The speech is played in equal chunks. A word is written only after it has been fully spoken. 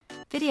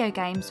Video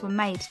games were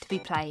made to be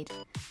played.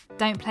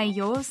 Don't play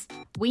yours?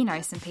 We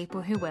know some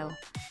people who will.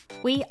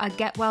 We are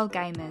Get Well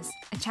Gamers,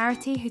 a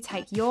charity who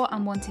take your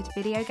unwanted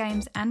video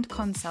games and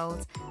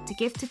consoles to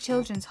give to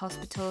children's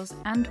hospitals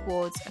and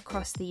wards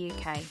across the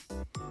UK.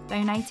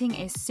 Donating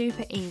is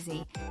super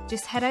easy.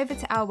 Just head over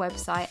to our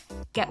website,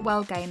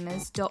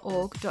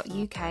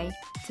 getwellgamers.org.uk,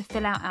 to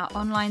fill out our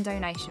online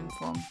donation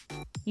form.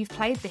 You've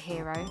played the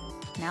hero,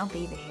 now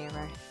be the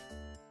hero.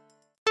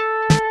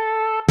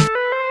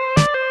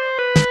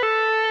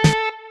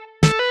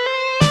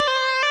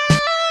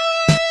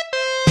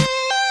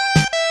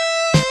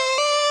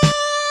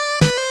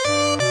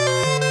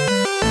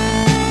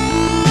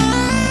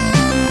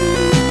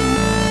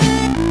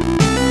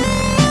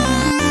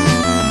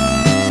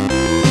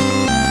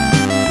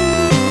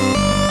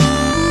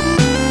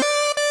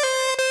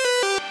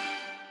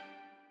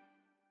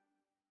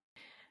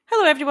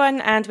 Hello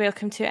everyone and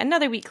welcome to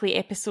another weekly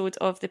episode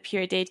of the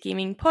Pure Dead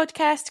Gaming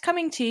podcast,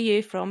 coming to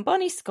you from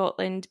Bonnie,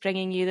 Scotland,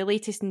 bringing you the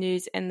latest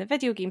news in the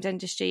video games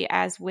industry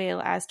as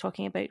well as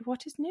talking about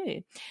what is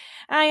new.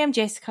 I am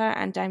Jessica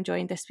and I'm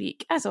joined this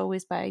week as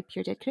always by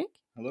Pure Dead Craig.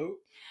 Hello.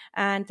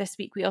 And this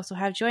week we also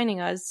have joining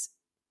us,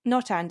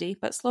 not Andy,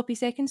 but Sloppy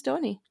Seconds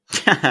Donnie.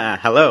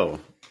 Hello.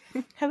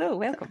 Hello,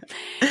 welcome.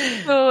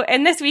 So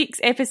in this week's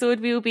episode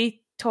we will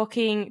be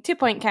talking 2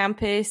 Point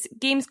Campus,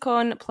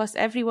 Gamescom, plus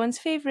everyone's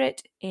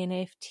favourite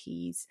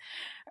NFTs.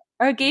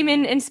 Our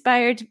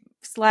gaming-inspired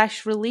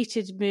 /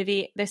 related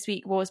movie this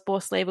week was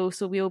Boss Level,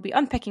 so we will be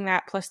unpicking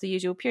that, plus the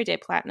usual Pure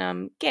Dead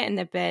Platinum, Get in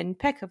the Bin,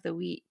 Pick of the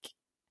Week,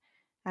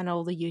 and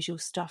all the usual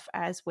stuff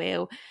as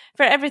well.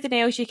 For everything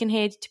else, you can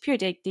head to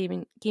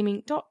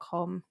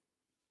puredeadgaming.com.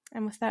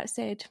 And with that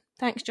said,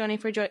 thanks, Donnie,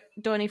 for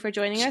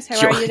joining us.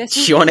 How are you this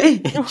week?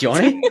 Johnny?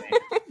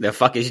 The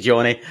fuck is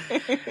Johnny?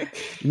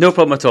 No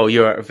problem at all.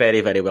 You are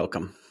very, very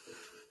welcome.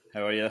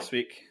 How are you this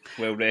week?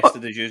 Well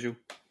rested as usual?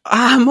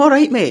 I'm all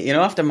right, mate. You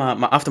know, after my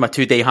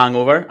 2-day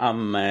hangover,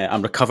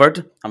 I'm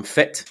recovered. I'm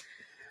fit.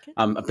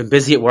 I've been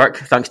busy at work,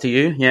 thanks to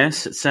you.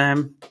 Yes, it's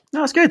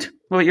it's good.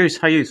 What about yours?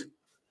 How are yous?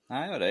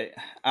 Aye, all right.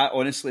 I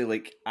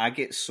honestly, I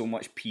get so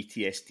much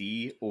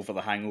PTSD over the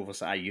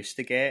hangovers that I used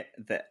to get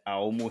that I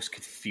almost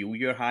could feel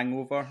your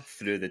hangover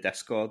through the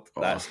Discord.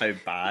 That's how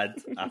bad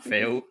I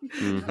felt.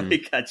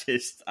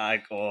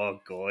 Mm-hmm. Oh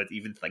God,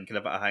 even thinking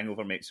about a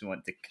hangover makes me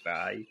want to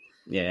cry.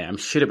 Yeah, I'm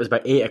sure it was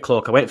about 8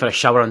 o'clock. I went for a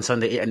shower on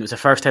Sunday, and it was the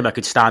first time I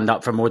could stand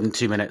up for more than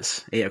 2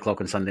 minutes. 8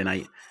 o'clock on Sunday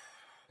night.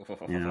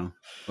 You know,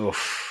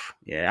 oof.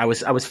 Yeah, I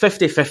was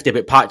 50-50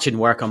 about patching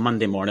work on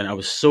Monday morning. I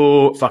was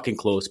so fucking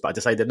close, but I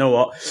decided, you know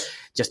what,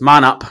 just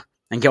man up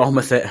and get on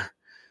with it.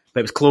 But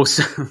it was close.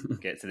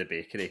 Get to the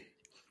bakery.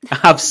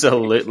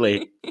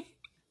 Absolutely.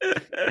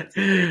 Get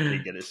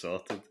it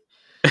sorted.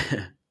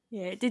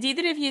 Yeah. Did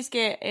either of you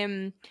get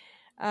an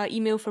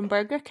email from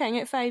Burger King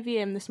at 5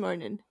 a.m. this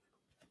morning?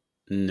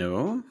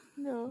 No.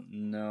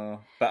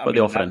 But what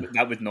offering?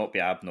 That would not be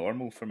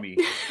abnormal for me.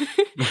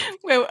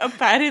 Well,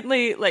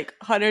 apparently,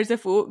 hundreds of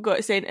folk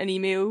got sent an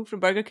email from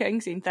Burger King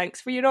saying thanks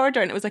for your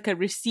order, and it was like a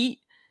receipt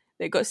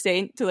that got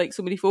sent to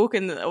so many folk,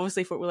 and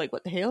obviously folk were like,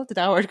 what the hell, did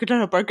I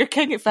order a Burger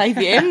King at 5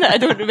 a.m. that I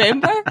don't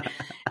remember?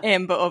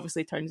 But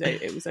obviously turns out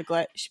it was a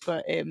glitch.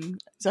 But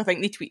so I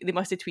think they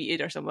must have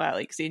tweeted or something like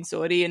that, saying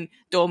sorry, and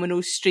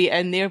Domino's straight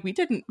in there, we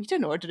didn't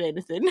order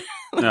anything.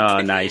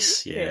 Oh,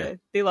 nice. Yeah.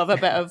 They love a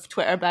bit of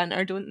Twitter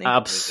banter, don't they?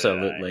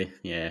 Absolutely.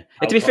 Yeah.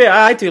 And to be fair,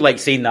 I do like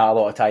seeing that a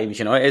lot of times.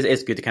 You know,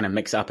 it's good to kind of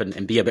mix up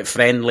and be a bit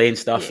friendly and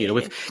stuff. Yeah. You know,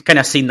 we've kind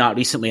of seen that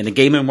recently in the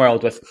gaming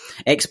world with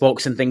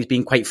Xbox and things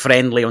being quite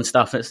friendly on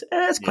stuff.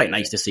 It's quite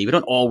nice to see. We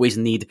don't always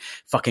need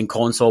fucking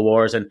console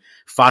wars and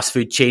fast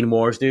food chain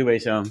wars, do we?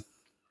 So,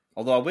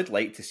 although I would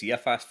like to see a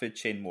fast food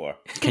chain war.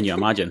 Can you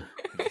imagine?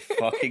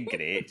 Fucking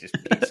great, just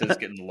pizzas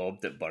getting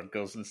lobbed at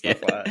burgers and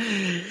stuff like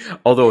that.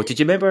 Although, did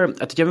you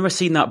remember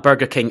seeing that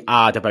Burger King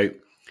ad about? It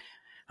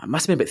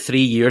must have been about 3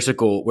 years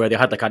ago, where they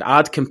had an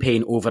ad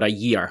campaign over a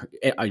year,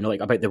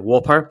 about the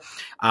Whopper,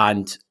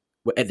 and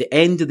at the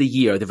end of the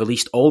year, they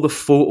released all the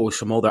photos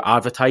from all their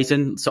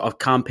advertising sort of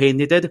campaign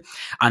they did,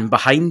 and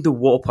behind the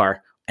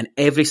Whopper, and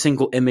every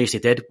single image they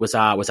did was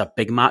a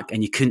Big Mac,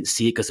 and you couldn't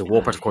see it because the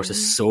Whopper, of course,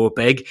 is so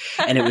big,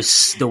 and it was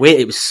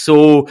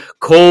so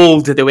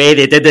cold the way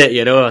they did it.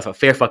 You know, it's a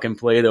fair fucking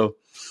play though.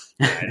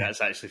 Yeah,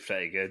 that's actually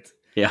pretty good.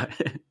 Yeah.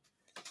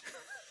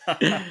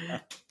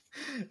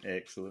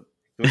 Excellent.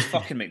 Those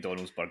fucking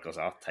McDonald's burgers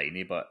are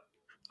tiny, but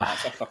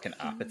that's a fucking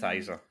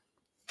appetizer.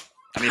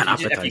 I mean,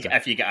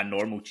 if you get a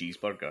normal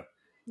cheeseburger,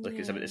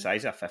 it's about the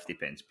size of a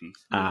 50p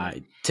piece.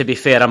 To be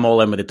fair, I'm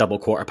all in with a double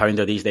quarter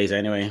pounder these days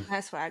anyway.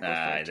 That's what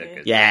I go for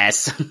too.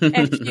 Yes.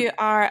 If you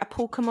are a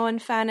Pokemon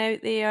fan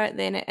out there,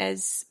 then it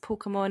is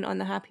Pokemon on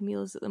the Happy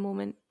Meals at the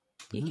moment.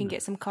 You can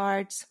get some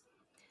cards.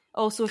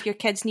 Also, if your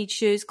kids need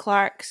shoes,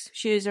 Clark's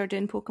shoes are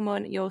doing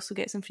Pokemon. You also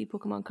get some free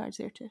Pokemon cards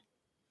there too.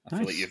 I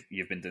feel like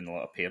you've been doing a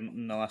lot of parenting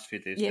in the last few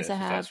days. Yes, I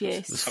have,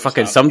 yes.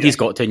 Fucking somebody's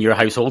got to in your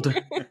household.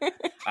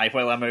 Aye,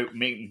 while I'm out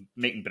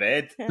making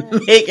bread.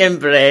 Making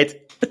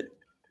bread.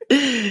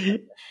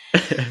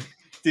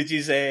 Did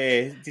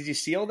you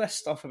see all this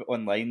stuff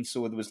online?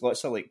 So there was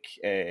lots of like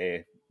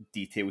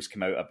details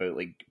come out about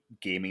like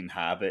gaming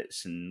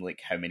habits and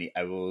like how many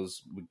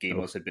hours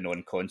gamers had been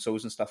on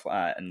consoles and stuff like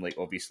that. And like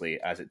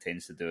obviously, as it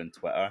tends to do on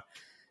Twitter,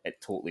 it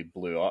totally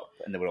blew up,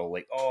 and they were all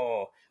like,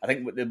 "Oh, I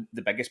think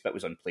the biggest bit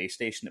was on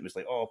PlayStation. It was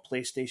like, oh,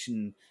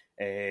 PlayStation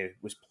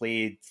was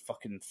played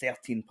fucking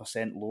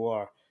 13%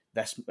 lower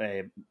this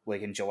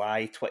like in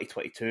July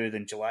 2022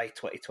 than July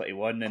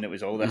 2021, and it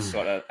was all this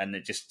sort of, and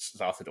it just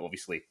started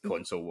obviously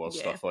console war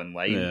stuff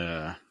online.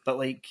 Yeah. But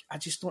like, I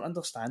just don't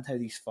understand how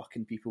these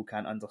fucking people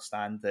can't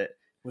understand that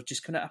we're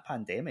just kind of a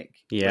pandemic.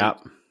 Yeah. Like,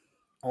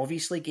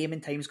 obviously,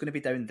 gaming time is going to be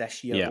down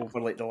this year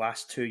over like the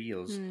last 2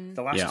 years.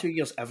 The last 2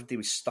 years, everybody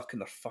was stuck in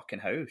their fucking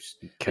house.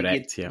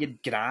 Correct. You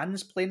had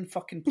grands playing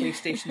fucking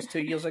PlayStations 2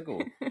 years ago.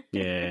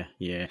 Yeah.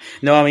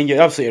 No, I mean,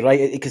 you're absolutely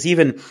right. Because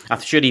even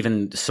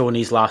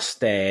Sony's last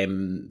their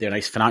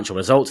nice financial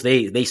results,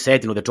 they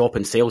said the drop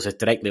in sales is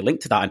directly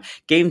linked to that, and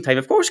game time,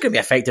 of course, is going to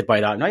be affected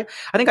by that. Now,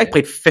 I think I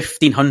played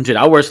 1,500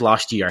 hours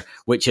last year,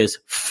 which is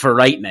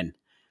frightening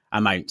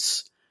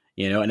amounts.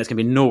 And it's going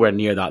to be nowhere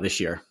near that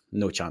this year.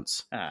 No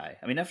chance. Aye.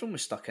 I mean, everyone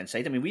was stuck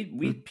inside. I mean,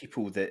 we had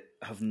people that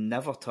have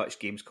never touched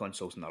games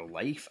consoles in their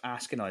life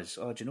asking us,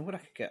 "Oh, do you know where I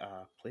could get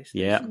a PlayStation?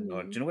 Yeah.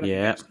 Or do you know where I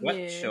could get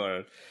a Switch?"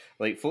 Or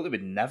like folk that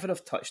would never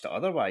have touched it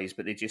otherwise,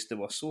 but they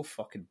were so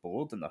fucking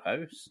bored in their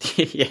house.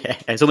 Yeah,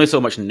 there's only so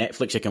much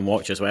Netflix you can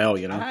watch as well,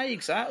 Aye,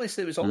 exactly.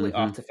 So it was all like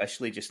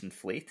artificially just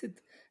inflated.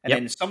 And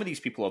then some of these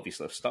people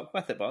obviously have stuck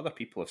with it, but other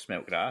people have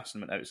smelt grass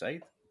and went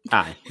outside.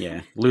 Aye,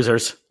 yeah.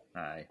 Losers.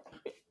 Aye.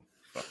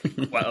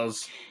 Fucking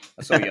quitters.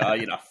 That's all you are.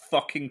 You're a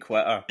fucking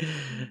quitter.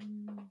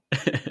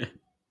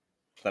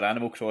 Their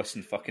Animal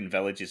Crossing fucking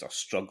villages are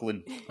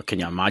struggling. Oh, can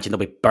you imagine? They'll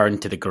be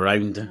burned to the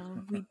ground.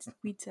 Oh,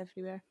 weeds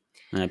everywhere.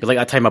 It'd be like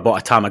that time I bought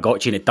a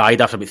Tamagotchi and it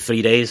died after about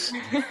 3 days.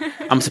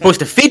 I'm supposed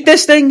to feed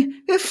this thing?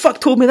 Who the fuck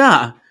told me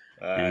that?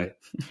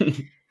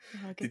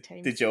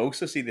 Did you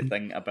also see the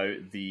thing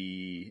about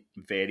the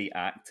very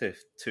active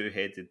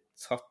two-headed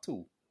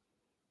turtle?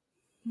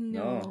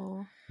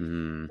 No.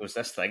 There was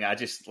this thing, I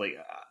just like...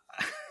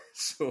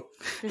 So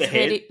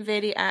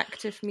very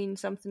active means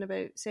something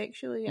about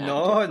sexually active.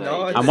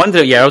 No. I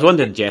was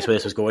wondering, Jess, where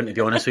this was going, to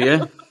be honest with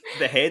you.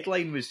 The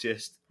headline was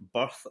just,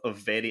 birth of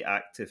very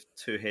active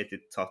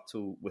two-headed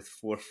turtle with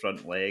 4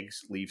 front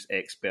legs leaves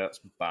experts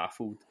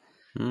baffled.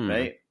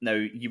 Right? Now,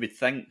 you would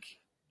think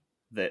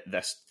that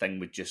this thing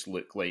would just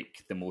look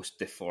like the most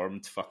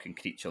deformed fucking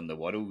creature in the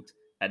world.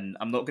 And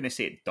I'm not going to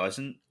say it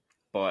doesn't,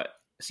 but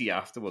see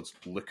afterwards,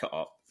 look it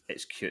up.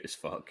 It's cute as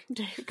fuck.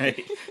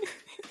 Right?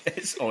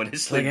 It's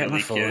honestly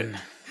really cute.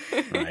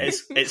 Right.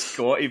 It's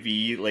got to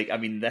be like,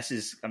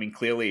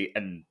 clearly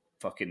in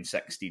fucking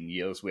 16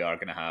 years we are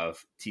going to have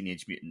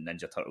Teenage Mutant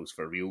Ninja Turtles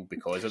for real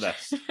because of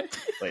this.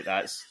 Like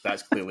that's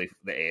clearly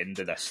the end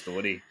of this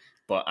story.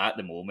 But at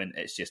the moment,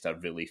 it's just a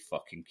really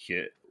fucking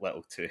cute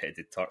little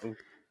two-headed turtle.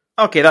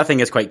 Okay, that thing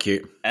is quite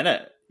cute. Isn't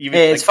it?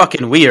 It's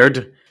fucking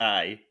weird.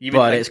 Aye.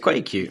 But it's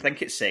quite cute. You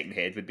think its second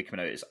head would be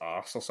coming out its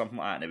arse or something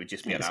like that, and it would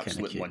just be an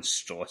absolute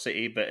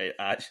monstrosity, but it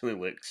actually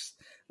looks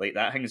like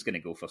that thing's going to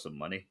go for some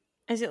money.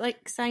 Is it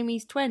like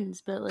Siamese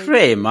twins? But like...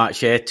 Pretty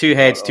much, yeah. 2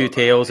 heads, 2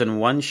 tails,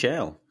 and 1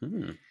 shell.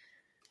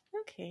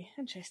 Okay,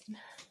 interesting.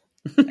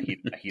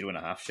 A hero and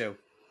a half shell.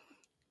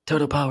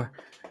 Total power.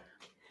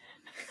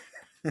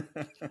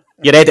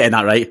 You're editing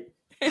that, right?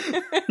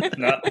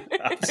 No,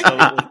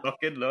 absolutely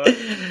fucking not.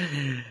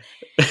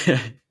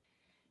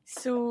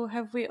 So,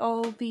 have we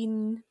all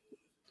been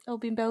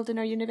building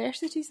our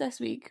universities this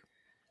week?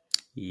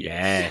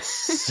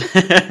 Yes.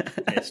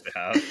 Yes, we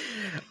have.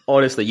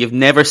 Honestly, you've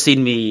never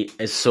seen me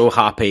as so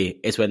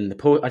happy as when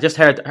I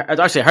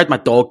heard my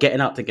dog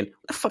getting up thinking,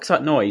 what the fuck's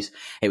that noise?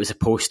 It was a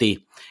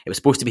postie. It was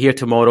supposed to be here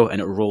tomorrow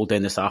and it rolled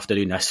in this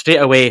afternoon. Now,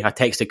 straight away, I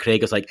texted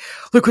Craig, I was like,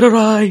 look what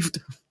arrived.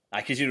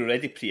 Because you're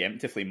already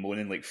preemptively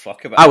moaning like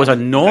fuck about it. I was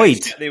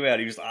annoyed. They were.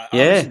 He was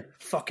like,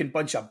 fucking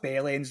bunch of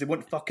bell ends. They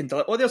won't fucking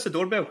deliver. Oh, there's the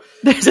doorbell.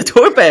 There's a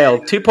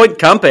doorbell. 2-point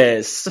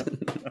compass.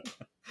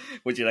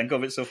 What do you think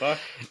of it so far?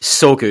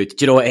 So good.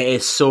 Do you know what? It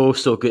is so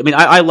good. I mean,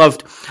 I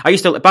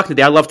used to, back in the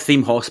day, I loved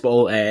Theme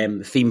Hospital,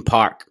 Theme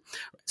Park,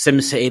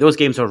 SimCity. Those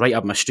games were right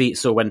up my street.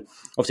 So when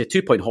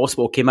obviously 2-Point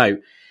Hospital came out,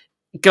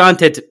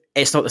 granted,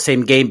 it's not the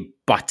same game,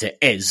 but it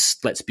is.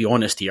 Let's be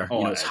honest here.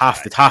 It's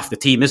half the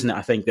team, isn't it?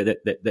 I think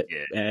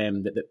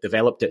that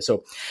developed it.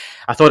 So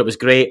I thought it was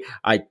great.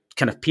 I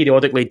kind of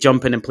periodically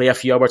jump in and play a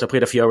few hours. I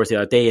played a few hours the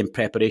other day in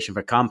preparation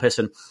for campus,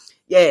 and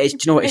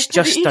it's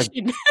just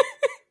a.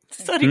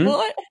 Sorry,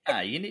 what?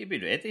 You need to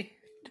be ready.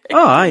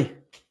 Oh, aye.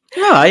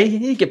 You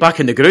need to get back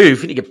in the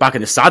groove. You need to get back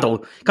in the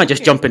saddle. You can't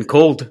just jump in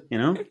cold,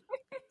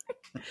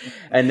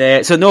 And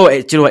it's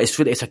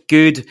a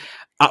good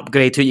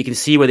upgrade to it. You can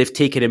see where they've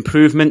taken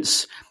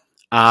improvements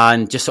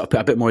and just sort of put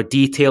a bit more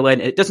detail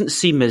in. It doesn't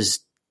seem as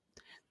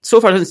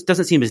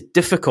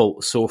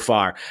difficult so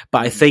far,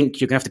 but I think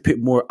you're going to have to put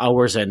more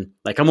hours in.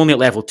 Like, I'm only at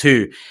level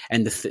 2,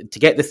 and to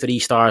get the 3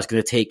 stars is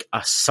going to take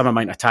some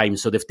amount of time.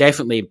 So they've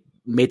definitely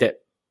made it,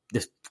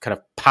 this kind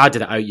of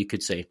padded it out, you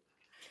could say.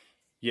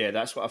 Yeah,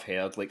 that's what I've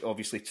heard. Like,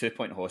 obviously, 2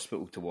 Point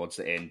Hospital towards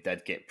the end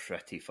did get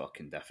pretty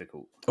fucking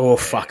difficult. Oh,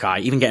 fuck,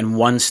 even getting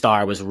 1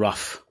 star was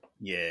rough.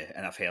 Yeah,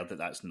 and I've heard that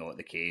that's not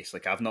the case.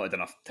 Like, I've not had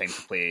enough time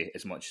to play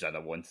as much as I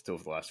wanted to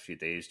over the last few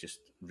days, just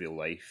real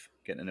life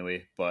getting in the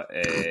way. But,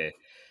 it's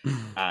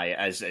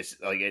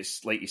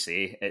like you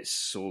say, it's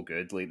so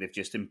good. Like, they've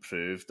just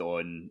improved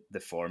on the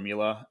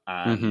formula,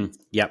 and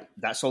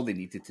that's all they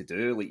needed to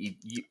do. Like,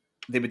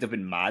 they would have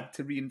been mad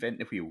to reinvent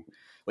the wheel.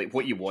 Like,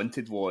 what you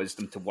wanted was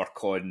them to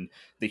work on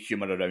the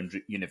humour around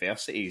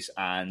universities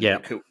and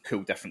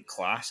cool different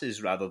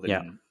classes rather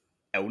than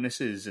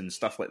illnesses and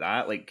stuff like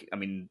that. Like, I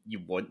mean, you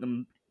want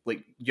them,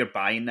 like, you're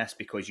buying this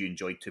because you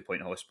enjoyed 2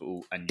 Point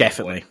Hospital and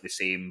you want the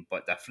same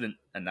but different,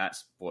 and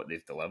that's what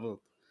they've delivered.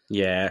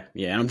 Yeah.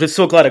 I'm just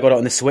so glad I got it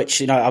on the Switch.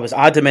 You know, I was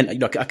adamant. You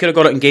know, I could have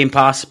got it in Game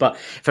Pass, but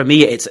for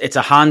me, it's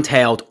a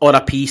handheld or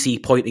a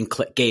PC point and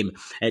click game.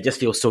 And it just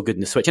feels so good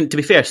in the Switch. And to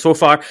be fair, so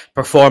far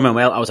performing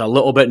well. I was a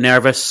little bit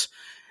nervous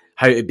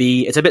how it would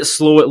be. It's a bit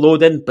slow at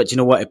loading, but you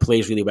know what? It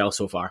plays really well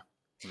so far.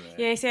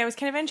 Yeah, see, I was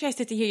kind of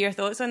interested to hear your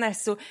thoughts on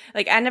this. So,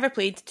 like, I never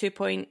played 2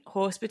 Point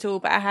Hospital,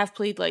 but I have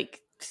played, like,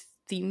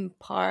 Theme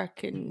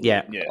Park and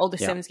all the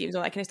Sims games,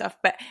 all that kind of stuff.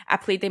 But I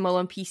played them all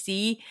on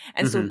PC,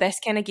 and so this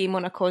kind of game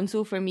on a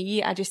console for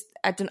me, I've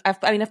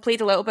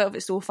played a little bit of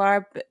it so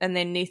far, and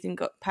then Nathan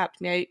papped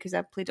me out because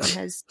I played it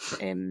on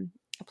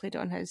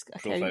his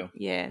account. Profile.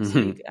 Yeah,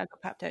 so I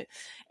got papped out.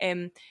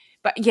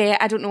 But yeah,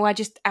 I don't know. I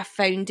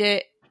found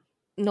it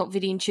not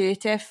very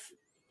intuitive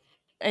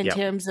in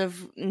terms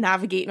of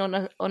navigating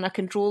on a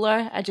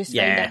controller. I just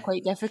find that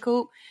quite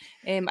difficult.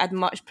 I'd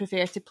much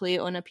prefer to play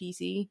it on a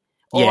PC.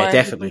 Or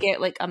definitely. You can get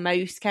like a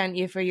mouse, can't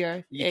you, for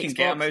your You Xbox? can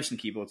get a mouse and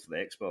keyboard for the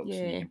Xbox,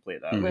 and you can play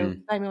it that way. Well,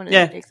 buy me one of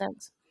them, makes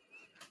sense.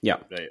 Yeah.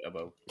 Right, I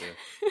will.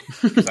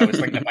 Because I was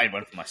thinking of buying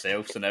one for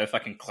myself, so now if I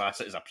can class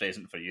it as a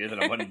present for you,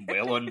 then I'm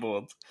well on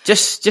board.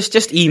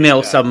 Just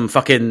email some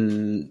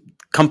fucking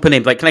company,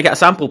 like, can I get a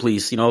sample,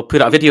 please? You know,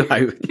 put a video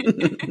out.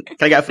 Can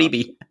I get a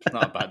freebie?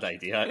 Not a bad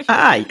idea, actually.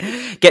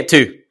 Aye. Get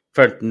 2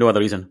 for no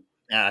other reason.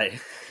 Aye.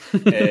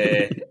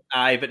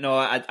 But no,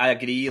 I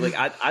agree. Like,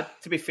 I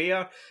to be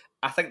fair,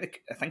 I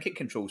think it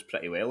controls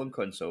pretty well on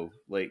console.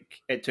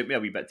 Like, it took me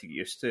a wee bit to get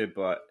used to,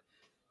 but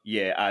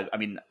yeah, I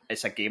mean,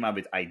 it's a game I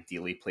would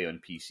ideally play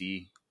on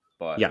PC.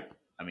 But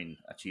I mean,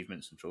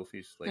 achievements and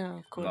trophies, like,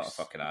 of course. Not a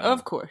fucking animal.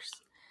 Of course.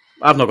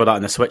 I've not got that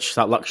on the Switch.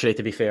 That luxury,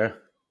 to be fair.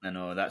 I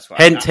know, that's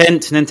what. Hint,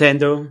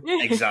 Nintendo.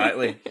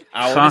 Exactly.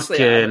 I was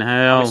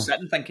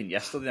sitting thinking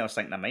yesterday. I was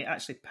thinking I might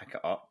actually pick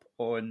it up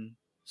on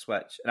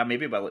Switch, and I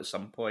maybe will at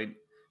some point.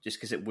 Just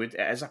because it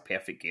is a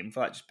perfect game for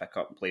that. Just pick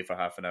up, play for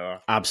half an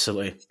hour.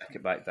 Absolutely. Stick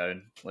it back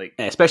down. Like,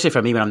 especially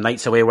for me when I'm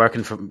nights away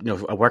working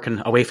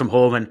away from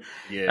home and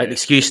an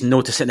excuse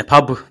no to sit in the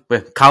pub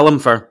with Callum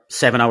for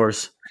 7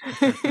 hours.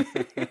 You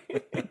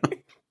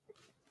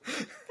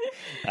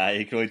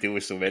can only deal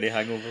with so many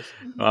hangovers.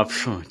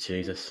 Oh,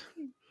 Jesus.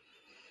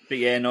 But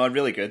yeah, no,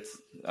 really good.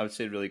 I would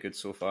say really good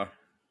so far.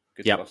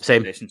 Good stuff.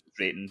 Same.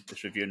 Rating,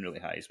 it's reviewing really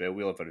high as well.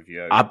 We'll have a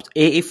review out.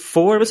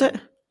 84, was it?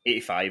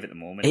 85 at the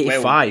moment.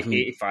 85? Well,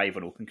 85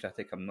 on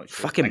OpenCritic. I'm not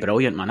sure. Fucking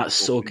brilliant, man. That's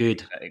so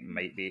good. It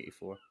might be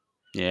 84.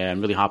 Yeah,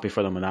 I'm really happy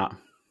for them with that.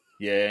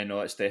 Yeah,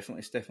 no, it's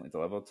definitely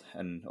delivered.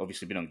 And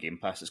obviously being on Game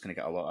Pass, it's going to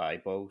get a lot of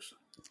eyeballs.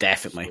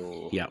 Definitely,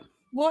 so...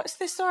 What's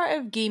the sort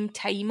of game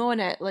time on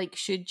it? Like,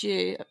 should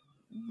you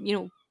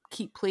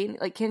keep playing?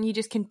 Like, can you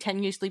just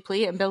continuously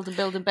play it and build and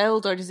build and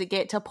build? Or does it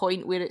get to a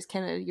point where it's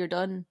kind of, you're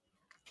done?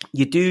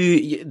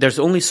 There's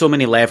only so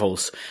many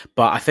levels,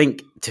 but I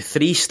think to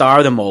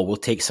 3-star them all will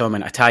take some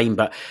amount of time,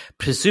 but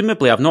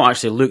presumably, I've not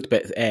actually looked,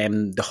 but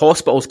the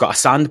hospital's got a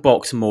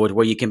sandbox mode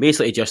where you can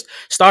basically just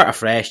start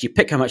afresh, you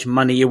pick how much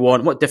money you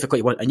want, what difficulty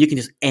you want, and you can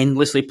just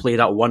endlessly play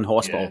that one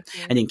hospital,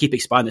 and you can keep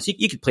expanding. So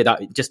you can play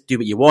that, just do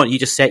what you want, you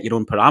just set your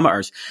own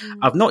parameters.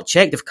 I've not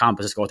checked if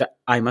Campus has got it.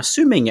 I'm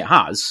assuming it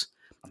has,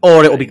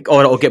 or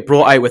it'll get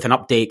brought out with an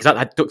update,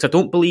 because I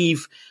don't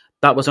believe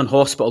that was on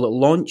hospital at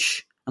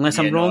launch. Unless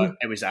I'm wrong? No,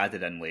 it was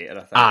added in later,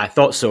 I think. I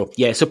thought so.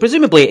 Yeah, so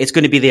presumably it's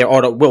going to be there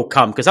or it will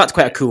come, because that's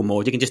quite a cool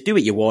mode. You can just do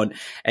what you want,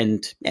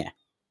 and yeah.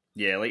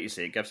 Yeah, like you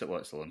say, it gives it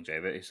lots of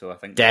longevity, so I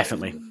think...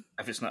 Definitely.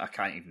 If it's not, I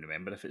can't even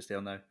remember if it's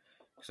there now,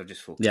 because I've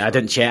just focused. Yeah, I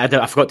didn't check.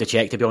 I forgot to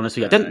check, to be honest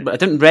with you. I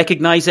didn't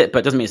recognise it, but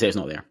it doesn't mean to say it's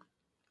not there.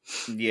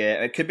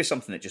 Yeah, it could be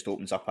something that just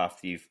opens up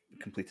after you've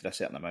completed a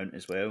certain amount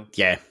as well.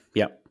 Yeah,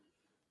 yep.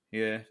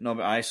 Yeah, no,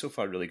 but so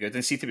far really good.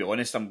 And see, to be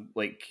honest, I'm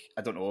like,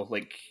 I don't know,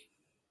 like,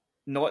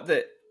 not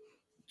that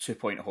 2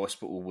 Point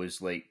Hospital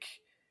was like,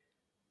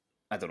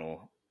 I don't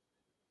know,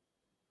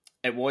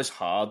 it was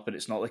hard, but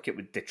it's not like it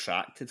would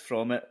detracted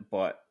from it.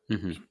 But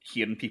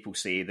hearing people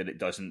say that it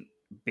doesn't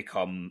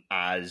become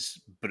as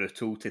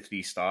brutal to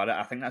 3-star it,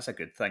 I think that's a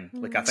good thing.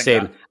 Like, I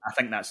think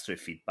that's through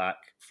feedback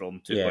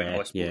from 2 Point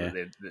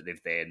Hospital that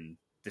they've then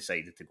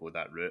decided to go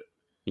that route.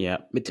 Yeah,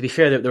 but to be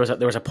fair, there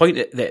was a point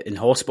that in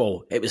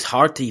hospital it was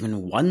hard to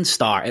even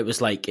 1-star. It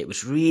was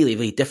really,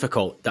 really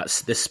difficult.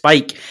 That's the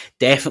spike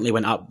definitely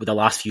went up with the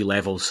last few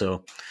levels.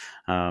 So,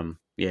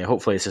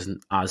 hopefully this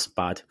isn't as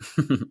bad.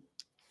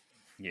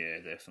 Yeah,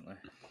 definitely.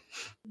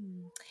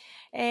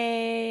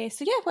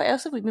 So yeah, what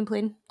else have we been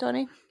playing,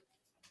 Donnie?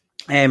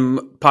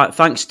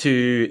 Thanks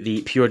to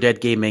the Pure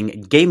Dead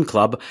Gaming Game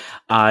Club,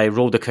 I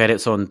rolled the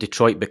credits on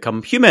Detroit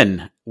Become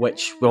Human,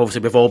 which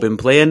obviously we've all been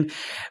playing.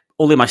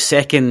 Only my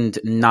second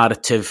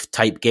narrative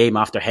type game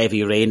after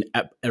Heavy Rain,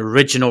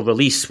 original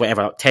release,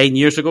 10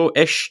 years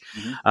ago-ish,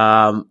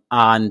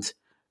 and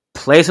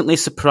pleasantly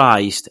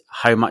surprised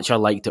how much I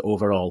liked it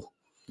overall.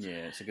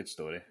 Yeah, it's a good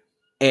story.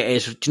 It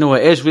is, it is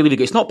really, really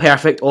good. It's not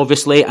perfect,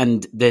 obviously,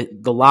 and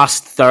the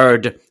last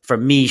third, for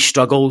me,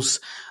 struggles,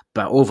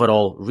 but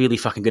overall, really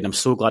fucking good. I'm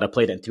so glad I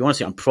played it. And to be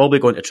honest, I'm probably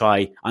going to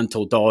try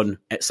Until Dawn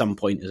at some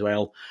point as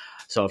well.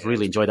 So I've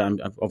really enjoyed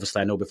it.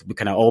 Obviously, I know we've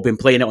kind of all been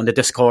playing it on the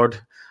Discord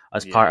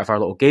as part of our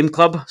little game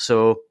club.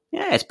 So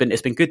yeah, it's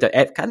been good.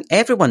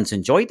 Everyone's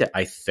enjoyed it,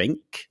 I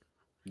think.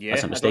 Yeah,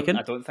 I'm mistaken.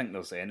 I don't think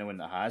there's anyone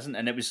that hasn't,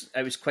 and it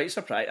was quite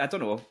surprising. I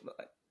don't know,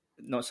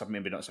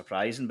 maybe not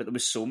surprising, but there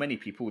was so many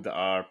people that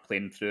are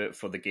playing through it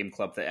for the game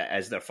club that it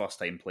is their first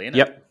time playing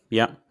it.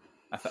 Yep.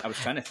 I was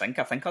trying to think.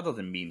 I think other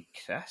than me and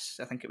Chris,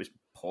 I think it was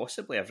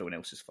possibly everyone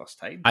else's first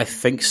time. I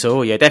think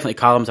so. Yeah, definitely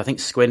Callum's. I think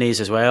Squinny's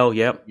as well.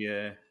 Yep.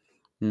 Yeah.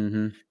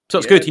 Mm-hmm. So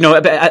it's good,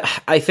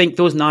 but I think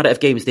those narrative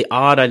games, they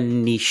are a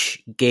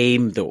niche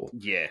game though,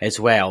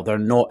 as well. They're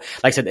not,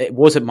 like I said, it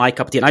wasn't my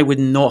cup of tea, and I would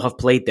not have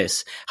played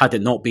this had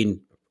it not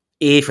been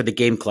A, for the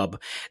game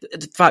club.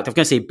 In fact, I'm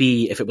going to say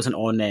B if it wasn't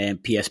on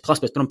PS Plus,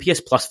 but it's been on PS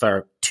Plus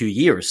for 2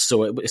 years,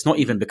 so it's not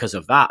even because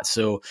of that.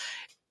 So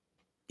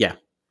yeah,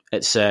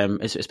 it's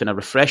been a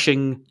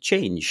refreshing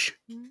change.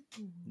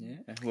 Yeah,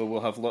 well,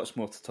 we'll have lots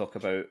more to talk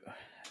about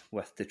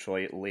with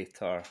Detroit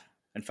later.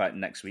 In fact,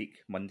 next week,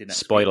 Monday next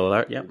Spoiler week,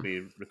 alert, yeah. we'll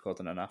be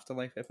recording an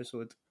Afterlife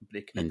episode,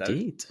 breaking it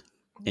Indeed.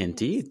 down.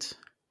 Indeed.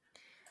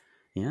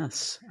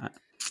 Yes.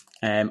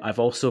 I've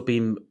also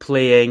been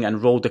playing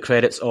and rolled the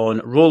credits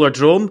on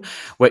Rollerdrome,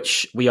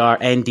 which we are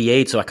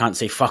NDA'd, so I can't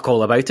say fuck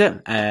all about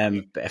it.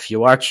 But if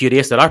you are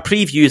curious, there are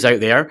previews out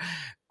there.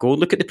 Go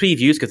look at the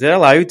previews because they're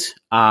allowed,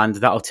 and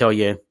that'll tell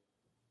you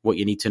what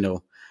you need to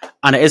know.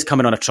 And it is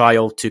coming on a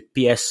trial to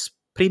PS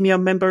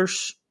Premium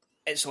members.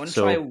 It's on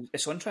trial.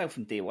 It's on trial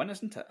from day one,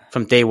 isn't it?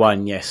 From day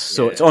one, yes.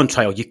 So it's on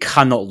trial. You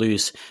cannot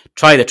lose.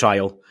 Try the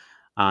trial,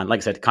 and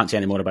like I said, can't say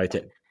any more about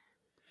it.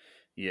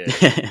 Yeah,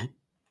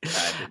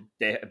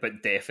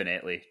 but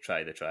definitely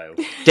try the trial.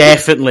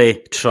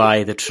 Definitely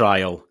try the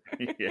trial.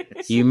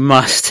 Yes. You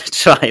must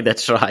try the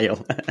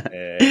trial.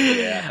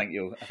 Yeah,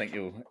 I think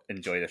you'll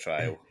enjoy the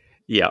trial.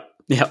 Yep.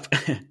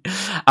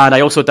 And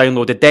I also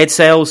downloaded Dead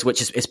Cells,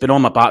 which it's been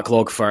on my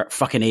backlog for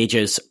fucking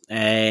ages.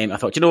 I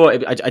thought, you know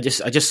what? I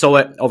just saw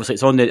it. Obviously,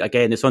 it's on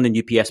the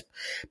new PS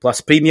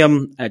Plus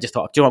Premium. I just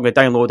thought, you know what? I'm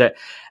going to download it.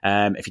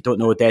 If you don't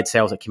know Dead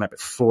Cells, it came out about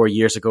 4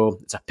 years ago.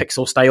 It's a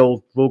pixel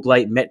style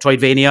roguelite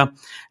Metroidvania.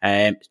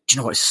 Do you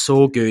know what? It's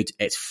so good.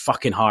 It's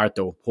fucking hard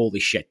though. Holy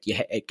shit!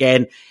 It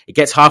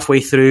gets halfway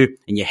through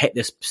and you hit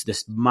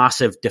this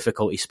massive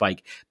difficulty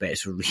spike, but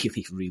it's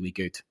really, really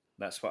good.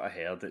 That's what I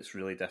heard. It's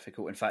really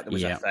difficult. In fact, there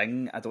was a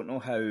thing. I don't know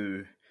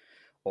how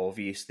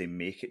obvious they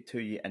make it to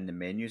you in the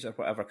menus or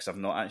whatever, because I've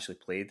not actually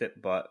played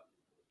it, but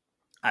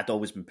I'd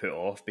always been put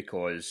off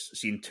because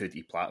seeing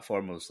 2D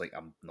platformers, like,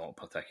 I'm not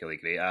particularly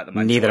great at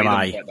them. Neither am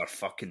I. But they're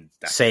fucking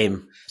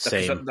difficult.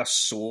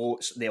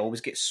 Same. They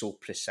always get so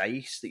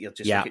precise that you're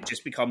just like, it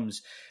just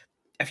becomes.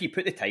 If you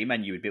put the time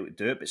in, you would be able to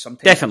do it, but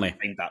sometimes definitely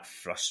I find that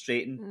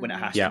frustrating when it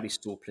has to be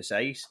so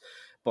precise.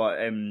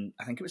 But I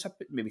think it was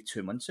maybe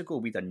 2 months ago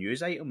we did a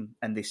news item,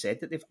 and they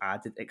said that they've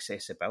added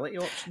accessibility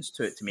options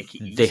to it to make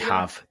it easier.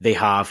 They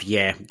have,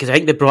 yeah. Because I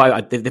think they brought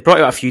out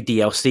a few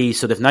DLCs,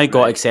 so they've now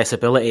got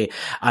accessibility.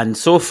 And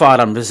so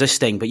far, I'm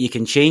resisting. But you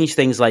can change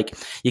things like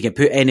you can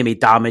put enemy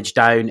damage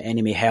down,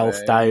 enemy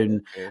health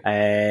down,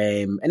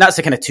 and that's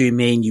the kind of two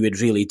main you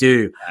would really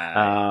do.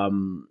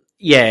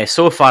 Yeah,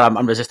 so far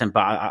I'm resisting,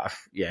 but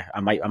I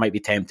might be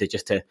tempted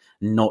just to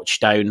notch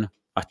down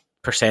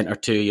 1% or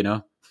 2, you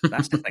know.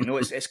 That's the thing, though.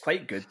 It's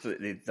quite good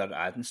that they're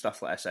adding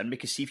stuff like this in,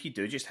 because see, if you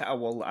do just hit a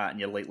wall like that and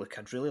you're like, look,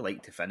 I'd really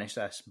like to finish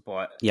this,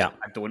 but I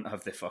don't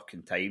have the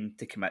fucking time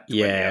to commit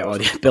 20 hours or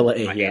the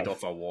ability my head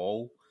off a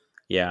wall.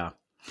 Yeah.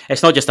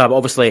 It's not just that, but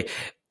obviously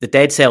the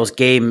Dead Cells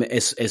game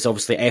is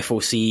obviously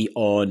FOC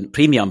on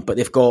Premium, but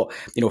they've got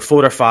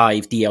 4 or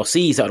 5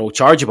 DLCs that are all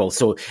chargeable.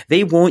 So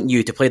they want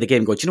you to play the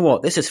game and go, do you know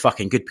what? This is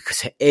fucking good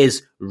because it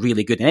is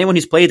really good. And anyone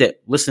who's played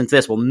it, listening to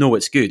this, will know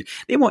it's good.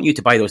 They want you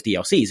to buy those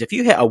DLCs. If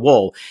you hit a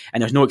wall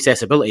and there's no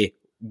accessibility,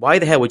 why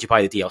the hell would you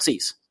buy the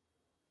DLCs?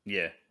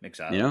 Yeah,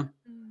 exactly. You know?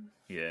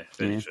 Yeah,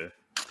 very true.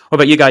 What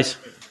about you guys?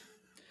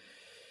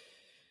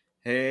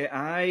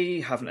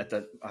 I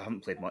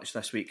haven't played much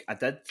this week. I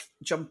did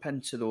jump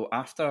into, though,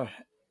 after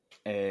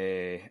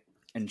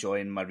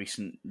enjoying my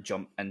recent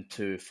jump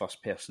into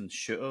first-person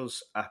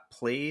shooters, I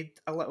played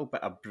a little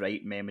bit of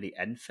Bright Memory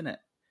Infinite,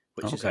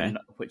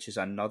 which is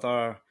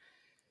another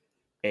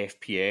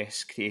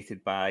FPS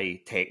created by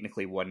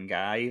technically one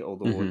guy,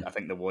 although I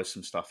think there was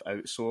some stuff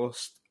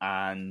outsourced,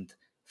 and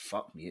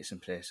fuck me, it's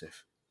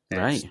impressive.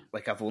 Right.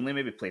 Like, I've only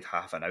maybe played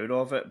half an hour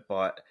of it,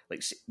 but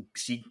like,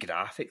 see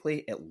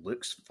graphically, it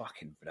looks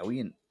fucking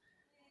brilliant.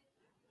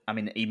 I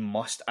mean, he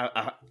must.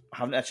 I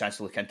haven't had a chance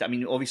to look into it. I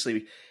mean,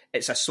 obviously,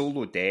 it's a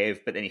solo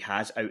dev, but then he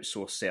has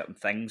outsourced certain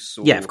things.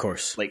 So, yeah, of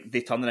course. Like,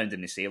 they turn around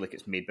and they say, like,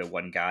 it's made by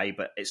one guy,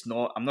 but it's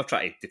not. I'm not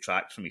trying to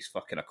detract from his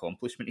fucking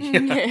accomplishment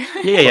here.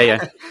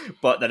 Yeah.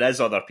 But there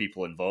is other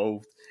people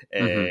involved.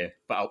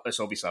 But it's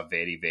obviously a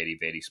very, very,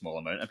 very small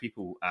amount of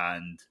people.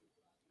 And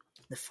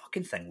the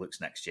fucking thing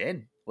looks next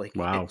gen. Like,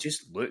 wow. It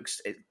just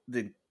looks...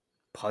 the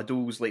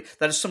puddles, like,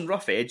 there's some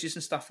rough edges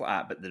and stuff like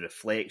that, but the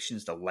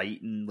reflections, the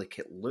lighting, like,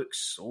 it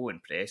looks so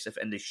impressive.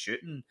 And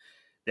the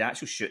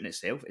actual shooting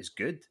itself is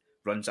good.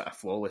 Runs at a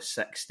flawless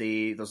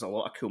 60. There's a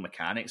lot of cool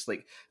mechanics.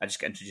 Like, I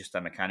just got introduced to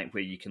a mechanic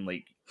where you can,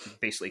 like,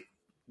 basically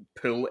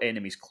pull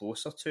enemies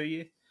closer to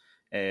you,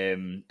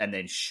 and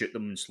then shoot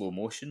them in slow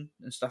motion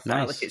and stuff like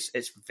that. Like,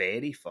 it's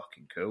very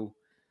fucking cool.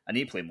 I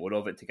need to play more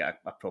of it to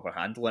get a proper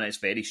handle on it. It's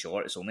very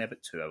short. It's only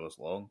about 2 hours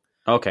long.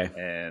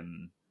 Okay.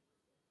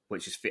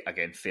 Which is,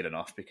 again, fair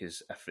enough,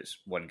 because if it's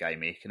one guy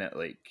making it,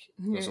 like,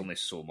 there's only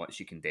so much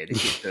you can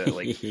dedicate to it.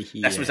 Like,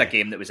 this was a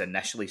game that was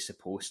initially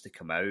supposed to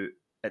come out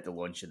at the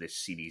launch of the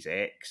Series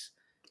X,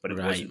 but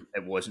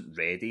it wasn't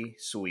ready,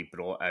 so he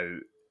brought out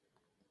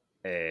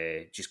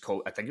I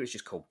think it was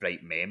just called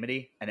Bright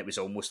Memory, and it was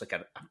almost like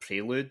a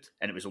prelude,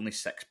 and it was only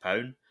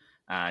 £6,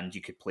 and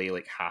you could play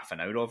like half an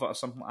hour of it or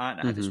something like that, and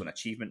it had its own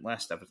achievement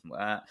list, everything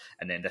like that.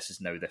 And then this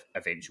is now the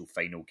eventual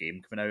final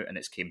game coming out, and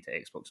it's came to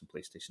Xbox and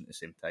PlayStation at the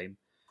same time.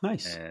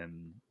 Nice.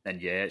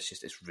 And yeah,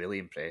 it's really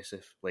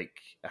impressive. Like,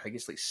 I think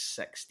it's like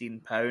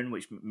 £16,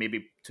 which may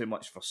be too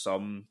much for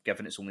some,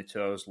 given it's only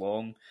 2 hours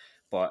long.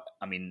 But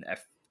I mean,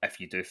 if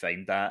you do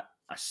find that,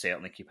 I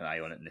certainly keep an eye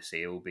on it in the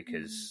sale,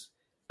 because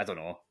I don't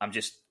know, I'm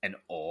just in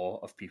awe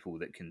of people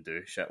that can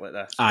do shit like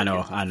this. I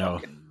know.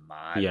 Fucking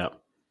mad. Yeah.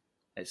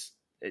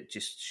 It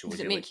just shows. Does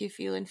it make you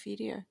feel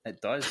inferior?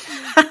 It does.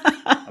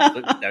 I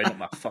looked down at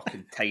my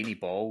fucking tiny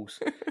balls,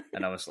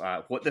 and I was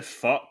like, "What the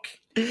fuck?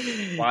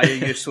 Why are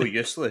you so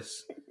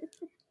useless?"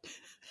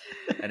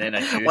 And then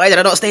why did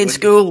I not stay in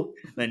school?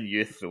 Then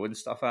you throwing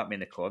stuff at me in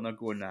the corner,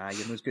 going, "Nah,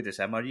 you're not as good as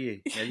him, are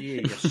you? Are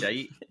you? You're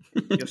shite.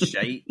 You're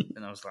shite."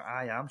 And I was like,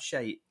 "I am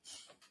shite."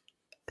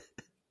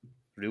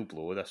 Real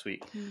blow this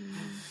week.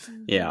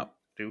 Yeah.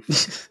 Real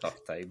tough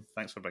time.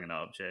 Thanks for bringing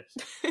that up, Jess.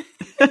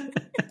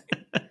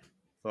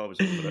 Thought I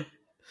was over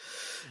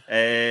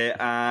it.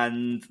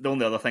 And the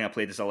only other thing I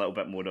played is a little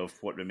bit more of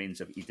What Remains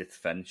of Edith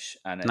Finch,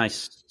 and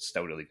it's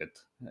still really good.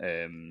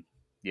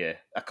 Yeah,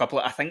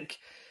 I think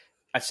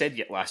I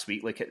said last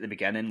week, like at the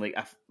beginning, like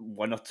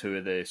one or two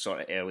of the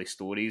sort of early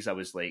stories, I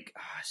was like,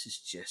 this is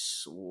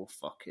just so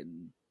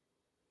fucking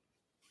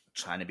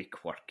trying to be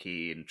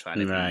quirky and trying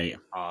to be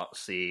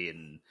artsy,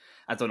 and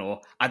I don't know.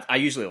 I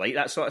usually like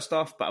that sort of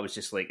stuff, but I was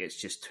just like, it's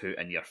just too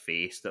in your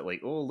face that, like,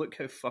 oh, look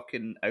how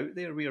fucking out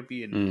there we are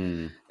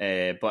being.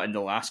 But in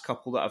the last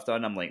couple that I've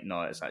done, I'm like,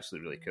 no, it's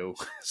actually really cool.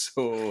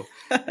 So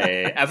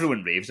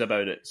everyone raves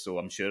about it, so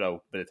I'm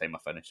sure by the time I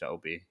finish it, I'll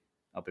be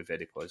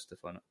very positive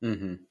on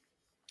it.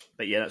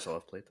 But yeah, that's all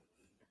I've played.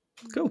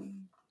 Cool.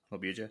 What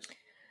about you, Jess?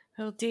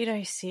 Well, dare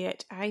I say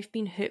it, I've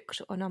been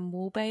hooked on a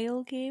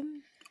mobile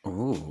game.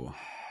 Oh.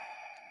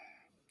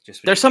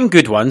 There's some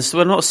good ones.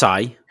 We're not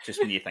shy. Just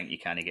when you think you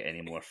can't get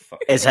any more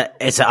fucking... Is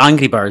it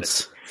Angry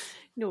Birds?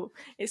 No,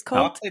 it's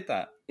called... I played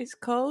that. It's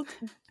called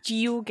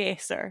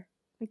GeoGuessr.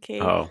 Okay.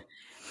 Oh,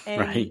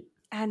 right.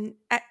 And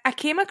I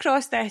came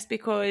across this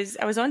because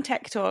I was on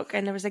TikTok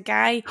and there was a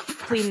guy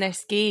playing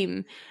this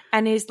game,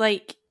 and his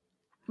like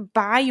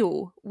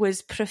bio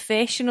was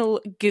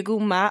professional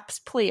Google Maps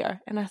player,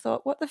 and I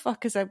thought, what the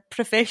fuck is a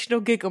professional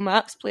Google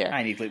Maps player?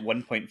 I need like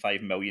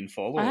 1.5 million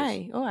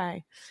followers.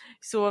 Aye.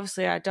 So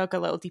obviously I dug a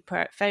little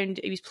deeper, found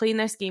he was playing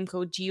this game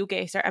called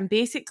GeoGuessr, and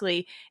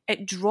basically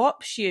it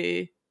drops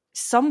you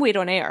somewhere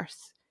on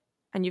Earth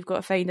and you've got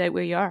to find out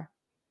where you are,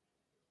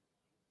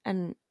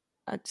 and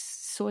it's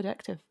so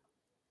addictive.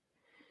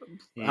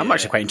 Yeah. I'm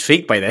actually quite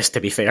intrigued by this, to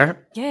be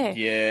fair.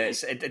 Yeah.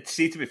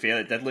 See, to be fair,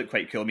 it did look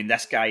quite cool. I mean,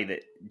 this guy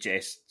that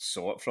Jess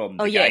saw it from,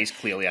 guy's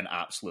clearly an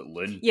absolute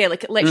loon. Yeah,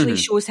 like it literally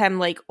shows him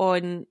like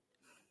on...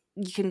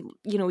 You can,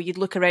 you'd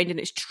look around and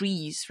it's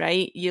trees,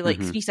 right? You like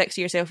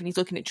 360 yourself and he's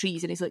looking at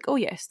trees and he's like, oh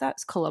yes,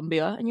 that's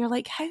Colombia. And you're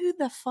like, how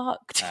the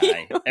fuck?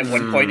 At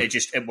one point it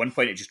just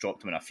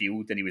dropped him in a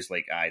field and he was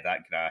like,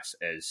 that grass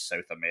is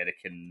South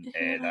American.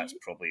 That's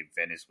probably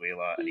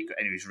Venezuela. And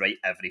he was right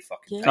every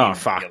fucking time. Oh,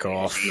 fuck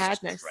off.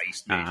 Madness.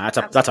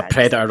 That's a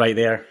predator right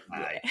there.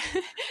 Aye.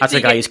 That's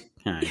a guy who's...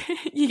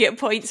 You get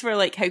points for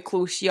like how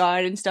close you are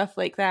and stuff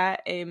like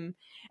that. And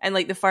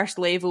like the first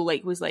level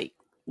like was like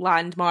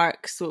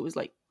landmarks, so it was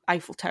like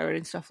Eiffel Tower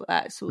and stuff like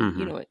that. So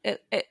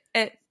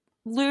it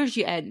lures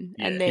you in,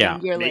 and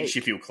then you're makes like,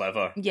 you feel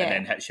clever, and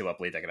then hits you with a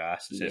blade of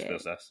grass.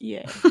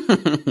 Yeah.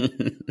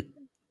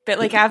 But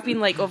like I've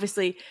been like,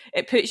 obviously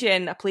it puts you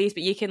in a place,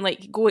 but you can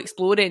like go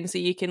exploring, so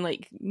you can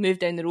like move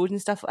down the road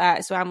and stuff like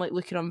that. So I'm like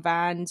looking on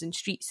vans and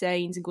street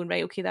signs and going,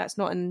 right, okay, that's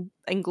not in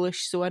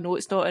English, so I know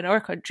it's not in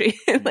our country.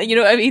 Like, you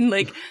know what I mean?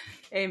 Like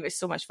It's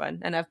so much fun,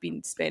 and I've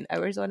been spent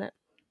hours on it.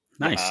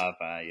 Nice.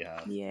 You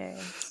have. Yeah,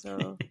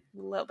 so a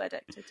little bit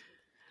addicted.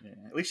 Yeah.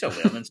 At least you're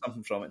learning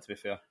something from it, to be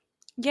fair.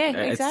 Yeah,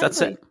 exactly.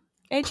 That's it.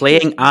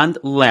 Playing and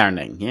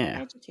learning,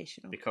 yeah.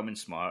 Educational. Becoming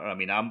smarter. I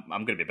mean, I'm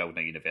going to be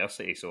building a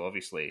university, so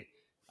obviously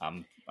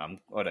I'm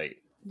all right.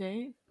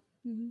 Right.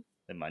 Mm-hmm.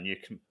 In my new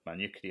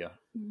career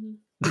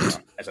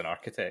as an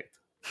architect.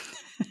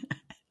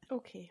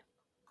 Okay,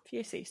 if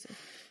you say so.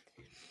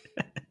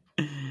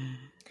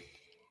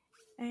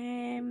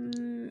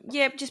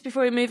 Just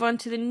before we move on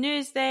to the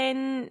news,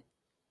 then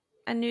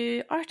a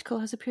new article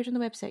has appeared on the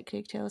website.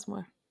 Craig, tell us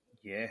more.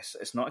 Yes,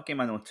 it's not a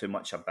game I know too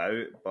much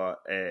about, but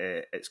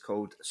it's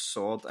called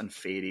Sword and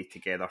Fairy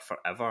Together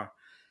Forever,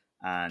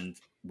 and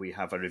we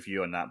have a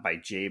review on that by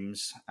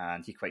James,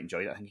 and he quite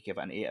enjoyed it. I think he gave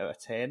it an 8 out of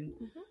 10.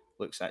 Mm-hmm.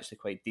 Looks actually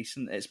quite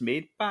decent. It's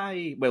made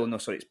by,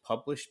 it's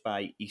published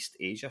by East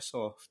Asia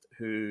Soft,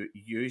 who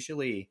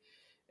usually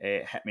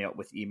hit me up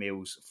with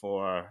emails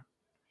for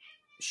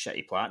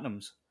shitty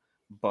platinums,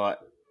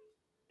 but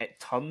it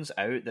turns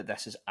out that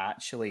this is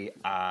actually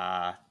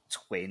a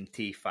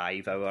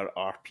 25-hour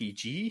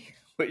RPG,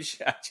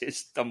 which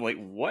I'm like,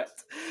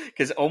 what?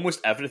 Because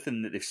almost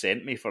everything that they've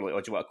sent me for, like, oh,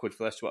 do you want a code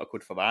for this, do you want a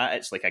code for that?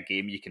 It's like a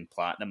game you can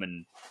platinum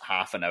in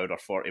half an hour or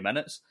 40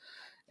 minutes.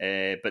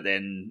 But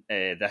then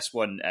this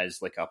one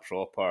is like a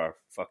proper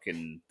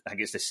fucking, I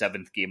think it's the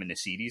 7th game in the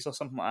series or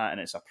something like that,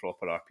 and it's a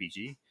proper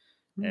RPG.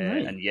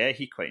 Right. And yeah,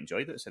 he quite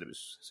enjoyed it. Said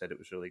it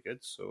was really good.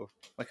 So,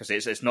 like I say,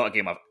 it's not a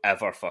game I've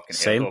ever fucking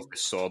heard of, the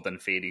Sword and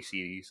Fairy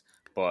series.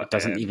 But it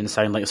doesn't even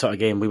sound like the sort of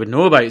game we would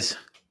know about.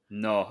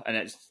 No,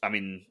 and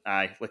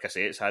like I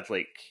say, it's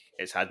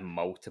had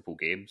multiple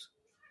games.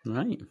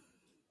 Right.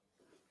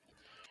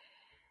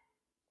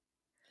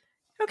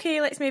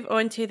 Okay, let's move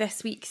on to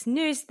this week's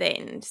news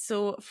then.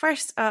 So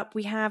first up,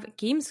 we have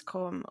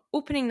Gamescom.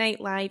 Opening night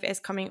live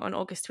is coming on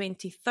August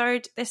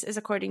 23rd. This is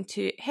according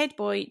to head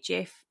boy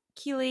Jeff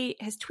Keighley.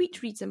 His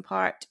tweet reads in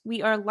part,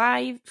 "We are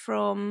live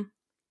from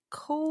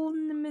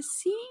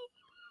Colnmessy."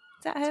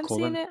 Is that how I'm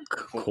saying it?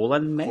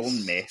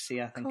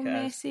 Colnmessy, I think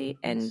Colnmessy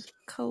in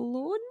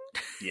Cologne?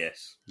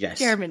 Yes.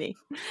 Germany.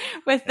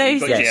 With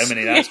thousands.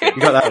 Germany, that's good.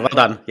 You got that, well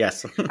done,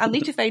 yes. I'll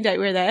need to find out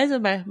where that is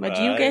on my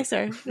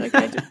GeoGuessr. Like,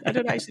 I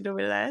don't actually know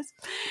where that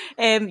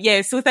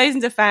is. So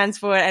thousands of fans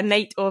for a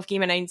night of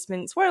game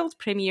announcements, world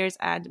premieres,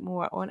 and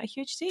more on a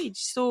huge stage.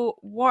 So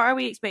what are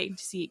we expecting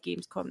to see at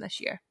Gamescom this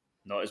year?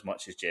 Not as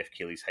much as Jeff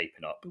Keighley's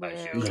hyping up.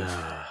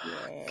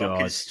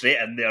 God.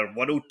 Straight in there,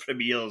 world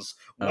premieres,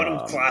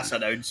 world-class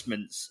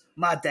announcements.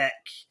 My dick.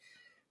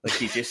 Like,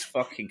 he just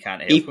fucking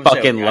can't help himself. He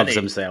fucking loves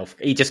himself.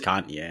 He just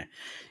can't, yeah.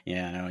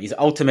 Yeah, I know. He's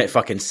the ultimate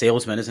fucking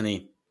salesman, isn't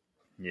he?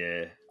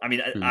 Yeah. I mean,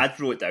 I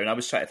wrote down, I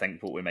was trying to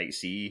think what we might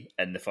see,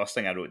 and the first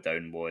thing I wrote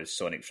down was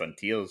Sonic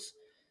Frontiers.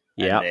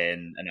 Yeah.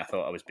 And I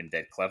thought I was being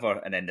dead clever,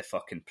 and then the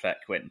fucking prick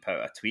went and put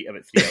out a tweet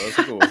about 3 hours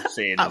ago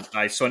saying,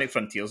 Sonic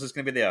Frontiers is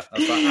going to be there. I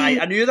was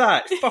like, I knew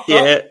that. Fuck up.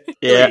 Yeah.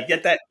 Really,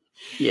 get that.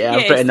 Yeah,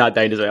 I've written that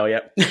down as well,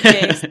 yeah.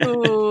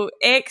 So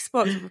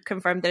Xbox have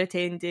confirmed they're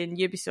attending,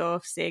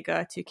 Ubisoft,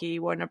 Sega, 2K,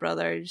 Warner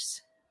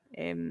Brothers.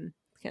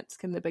 Can't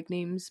skim the big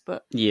names,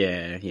 but...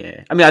 Yeah.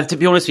 I mean, to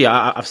be honest with you,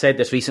 I've said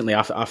this recently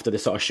after the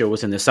sort of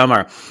shows in the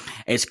summer.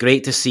 It's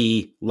great to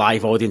see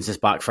live audiences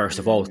back, first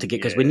of all,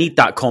 because we need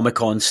that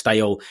Comic-Con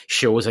style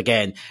shows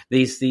again.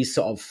 These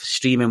sort of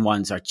streaming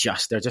ones they're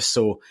just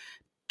so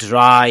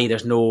dry.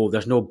 There's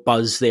no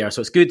buzz there,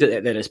 so it's good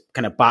that it's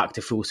kind of back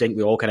to full sync.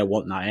 We all kind of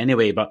want that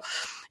anyway. But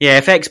yeah,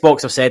 if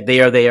Xbox have said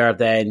they're there,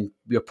 then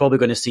we're probably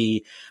going to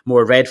see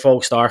more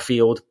Redfall,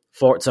 Starfield,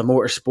 Forza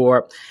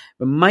Motorsport.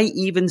 We might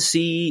even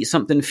see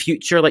something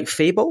future like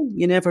Fable.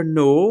 You never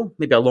know.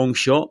 Maybe a long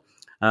shot.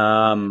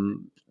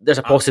 There's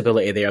a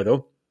possibility there,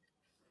 though.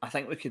 I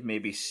think we could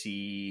maybe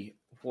see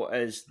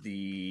was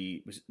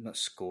it not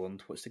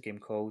Scorned? What's the game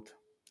called?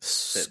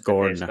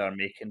 Scorn. Bethesda are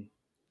making.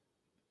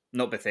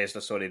 Not Bethesda,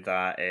 sorry.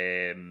 That.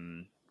 I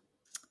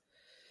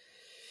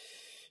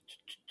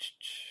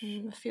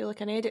feel like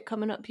an edit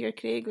coming up here,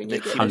 Craig. When you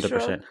get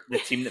 100%. The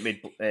team that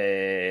made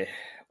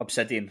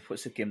Obsidian.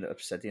 What's the game that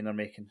Obsidian are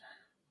making?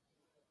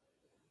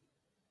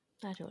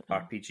 I don't know.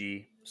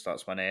 RPG,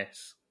 starts with an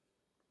S.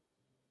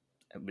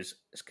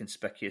 It's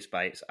conspicuous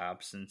by its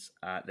absence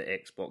at the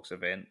Xbox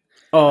event.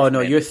 Oh, no,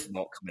 it's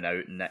not coming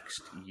out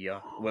next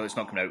year. Well, it's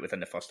not coming out within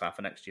the first half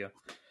of next year.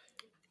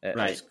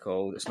 Right. It's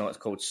called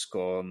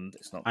Scorned.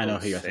 It's not. I know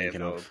called who you're Severed.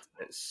 thinking of.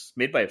 It's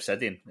made by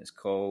Obsidian. It's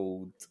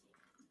called.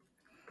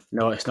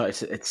 No, it's not.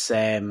 It's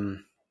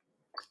Avowed.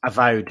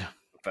 Avowed.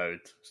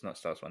 It's not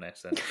starts with an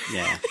S then.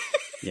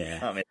 Yeah.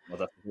 That made it more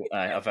difficult.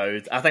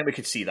 Avowed. I think we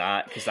could see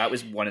that because that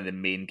was one of the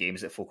main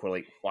games that folk were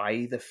like,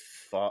 "Why the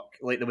fuck?"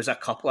 Like there was a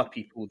couple of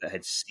people that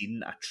had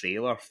seen a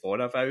trailer for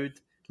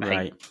Avowed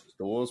behind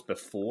doors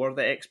before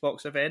the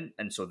Xbox event,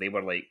 and so they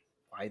were like,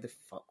 "Why the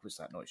fuck was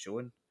that not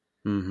showing?"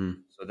 Mm-hmm.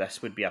 So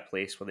this would be a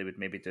place where they would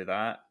maybe do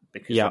that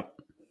because they're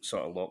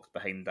sort of locked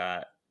behind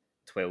that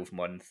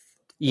 12-month.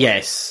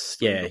 Yes,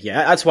 yeah.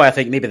 That's why I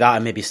think maybe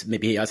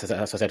as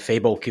I said,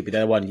 Fable could be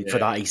the other one for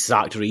that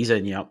exact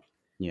reason. Yeah.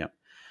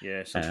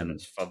 Yeah, something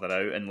that's further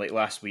out. And like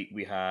last week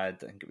we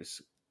had, I think it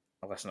was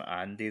a listener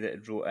Andy that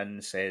had wrote in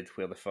and said,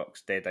 "Where the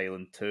fuck's Dead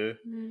Island 2?"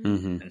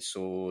 Mm-hmm. And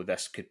so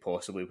this could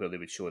possibly where they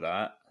would show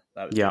that.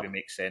 That would maybe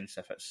make sense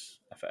if it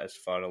is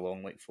far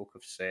along, like folk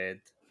have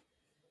said.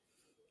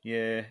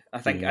 Yeah, I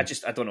think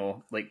I don't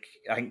know. Like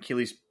I think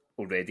Keely's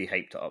already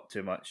hyped it up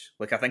too much.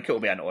 Like I think it'll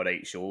be an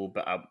alright show,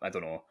 but I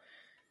don't know.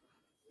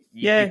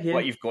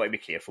 What you've got to be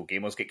careful.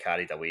 Gamers get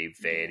carried away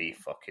very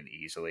fucking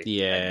easily.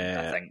 Yeah,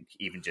 and I think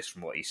even just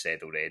from what he said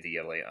already,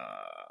 you're like,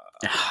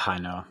 I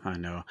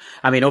know.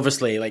 I mean,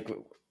 obviously, like,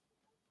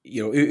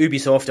 you know,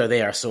 Ubisoft are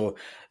there, so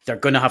they're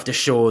going to have to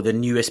show the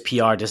newest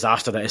PR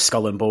disaster that is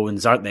Skull and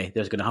Bones, aren't they?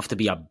 There's going to have to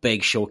be a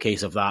big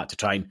showcase of that to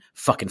try and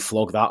fucking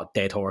flog that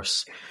dead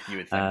horse. You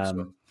would think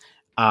so.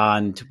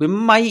 And we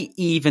might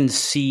even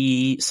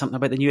see something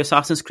about the new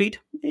Assassin's Creed,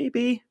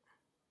 maybe.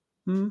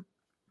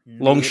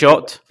 Long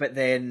shot. But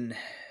then...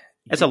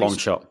 It's a long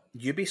shot.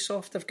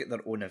 Ubisoft have got their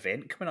own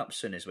event coming up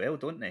soon as well,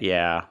 don't they?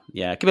 Yeah.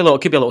 Could be a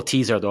little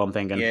teaser, though, I'm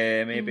thinking.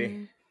 Yeah,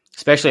 maybe.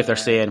 Especially if they're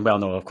saying, well,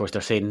 no, of course,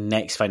 they're saying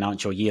next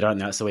financial year, aren't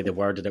they? That's the way they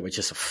worded it, which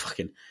is a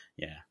fucking...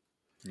 Yeah.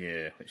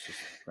 Yeah, which is...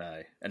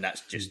 and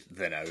that's just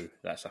the now.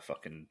 That's a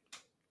fucking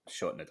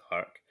shot in the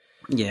dark.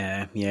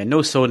 Yeah. No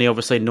Sony,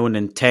 obviously, no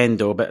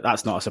Nintendo, but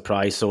that's not a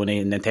surprise,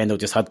 Sony. And Nintendo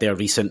just had their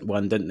recent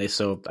one, didn't they?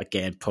 So,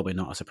 again, probably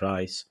not a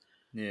surprise.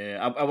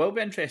 Yeah, I will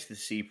be interested to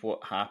see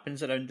what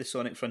happens around the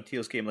Sonic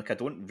Frontiers game. Like, I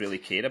don't really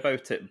care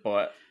about it,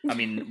 but, I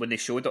mean, when they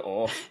showed it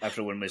off,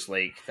 everyone was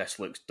like, this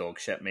looks dog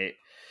shit, mate.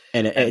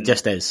 And it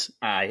just is.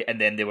 Aye, and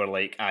then they were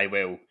like,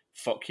 well,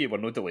 fuck you, we're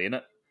not delaying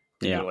it.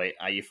 And yeah. They were like,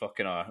 you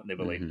fucking are. And they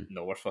were like,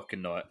 no, we're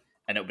fucking not.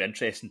 And it'll be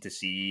interesting to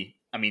see,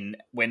 I mean,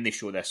 when they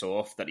show this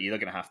off, they're either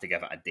going to have to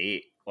give it a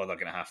date, or they're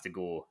going to have to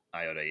go,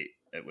 alright,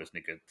 it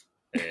wasn't good.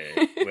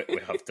 We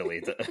have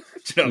delayed it. Do you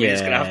know what I mean?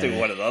 It's going to have to go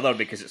one or the other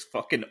because it's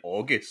fucking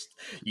August.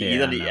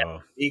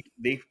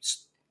 They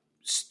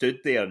stood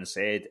there and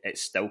said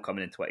it's still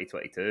coming in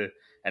 2022,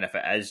 and if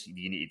it is,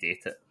 you need to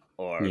date it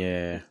or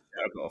get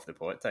off the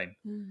pot time.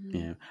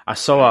 Yeah, I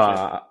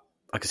saw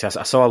I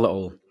saw a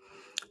little.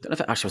 I don't know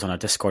if it actually was on our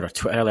Discord or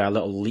Twitter earlier, a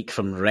little leak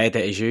from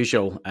Reddit as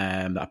usual.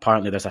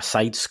 Apparently, there's a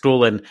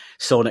side-scrolling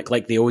Sonic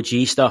like the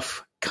OG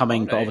stuff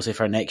coming, but obviously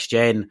for next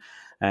gen.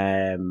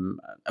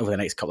 Over the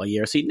next couple of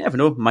years, so you never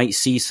know, might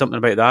see something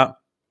about that.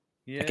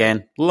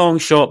 Again, long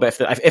shot, but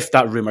if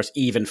that rumor's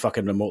even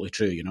fucking remotely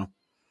true, you know,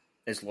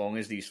 as long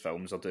as these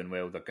films are doing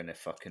well, they're gonna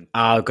fucking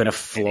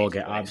flog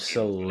it,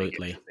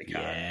 absolutely.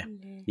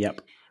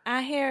 Yep.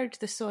 I heard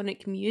the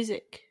Sonic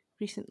music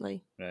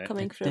recently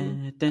coming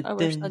from our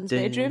son's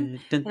bedroom,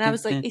 and I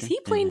was like, is he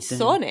playing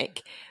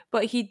Sonic?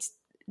 But he'd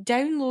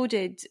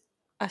downloaded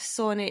a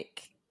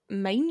Sonic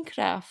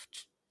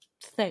Minecraft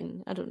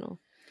thing, I don't know.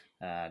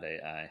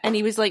 Aye. And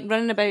he was like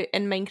running about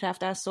in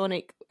Minecraft as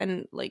Sonic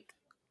and like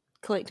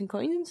collecting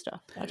coins and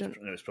stuff. I don't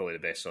know. It was probably the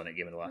best Sonic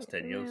game in the last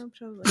 10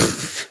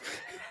 years.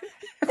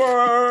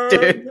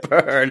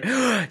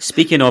 Burn.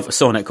 Speaking of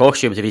Sonic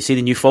costumes, have you seen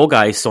the new Fall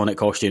Guys Sonic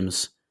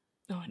costumes?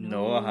 Oh,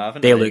 no, I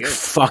haven't. They look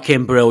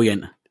fucking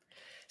brilliant.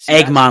 See,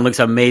 Eggman looks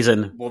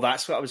amazing. Well,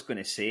 that's what I was going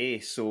to say.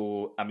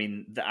 So, I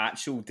mean, the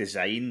actual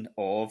design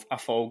of a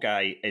Fall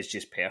Guy is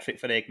just perfect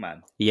for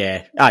Eggman.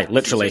 Yeah, aye,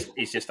 literally.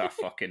 He's just a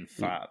fucking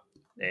fat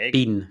egg.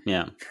 Bean,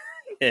 yeah.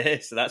 Yeah,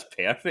 so that's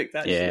perfect,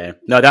 actually. Yeah,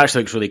 no, that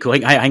actually looks really cool.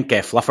 I think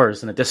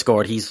Fluffers in the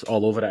Discord, he's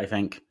all over it, I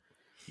think.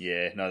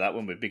 Yeah, no, that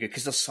one would be good.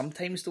 Because there's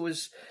sometimes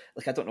those,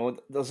 like, I don't know,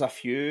 there's a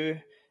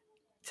few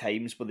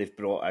times where they've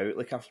brought out,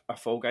 like, a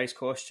Fall Guys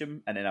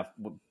costume, and then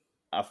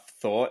I've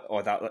thought,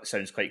 that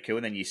sounds quite cool,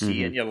 and then you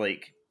see it, and you're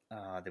like,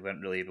 they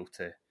weren't really able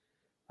to,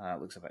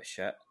 it looks a bit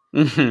shit.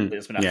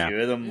 There's been a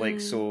few of them,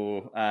 like,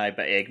 so, but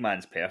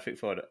Eggman's perfect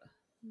for it.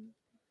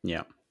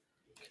 Yeah.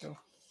 Cool.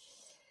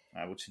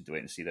 We'll just wait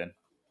and see then.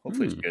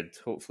 Hopefully it's good.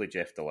 Hopefully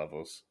Jeff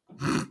delivers.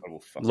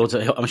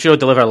 I'm sure he'll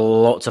deliver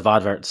lots of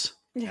adverts.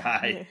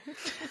 Aye.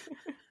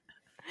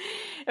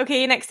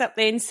 Okay, next up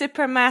then,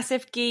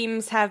 Supermassive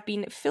Games have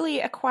been fully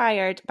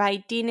acquired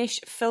by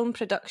Danish film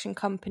production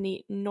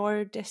company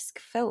Nordisk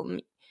Film.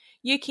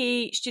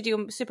 UK studio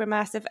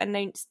Supermassive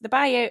announced the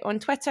buyout on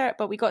Twitter,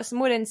 but we got some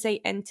more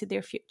insight into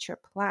their future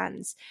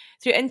plans.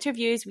 Through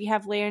interviews, we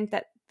have learned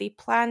that they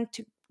plan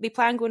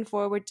going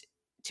forward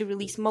to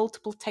release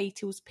multiple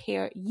titles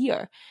per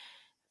year.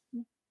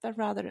 A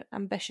rather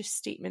ambitious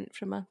statement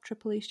from a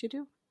AAA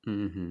studio.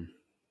 Mm-hmm.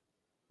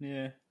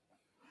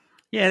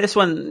 Yeah, this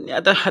one,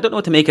 I don't know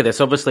what to make of this.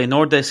 Obviously,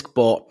 Nordisk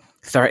bought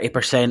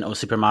 30% of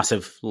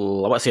Supermassive,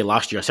 I want to say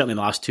last year, certainly in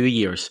the last 2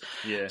 years.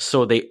 Yeah.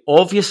 So they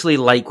obviously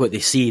like what they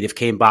see. They've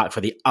came back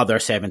for the other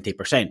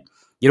 70%.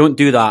 You don't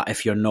do that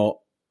if you're not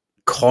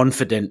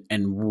confident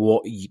in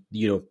what,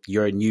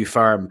 your new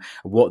firm,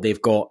 what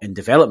they've got in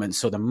development.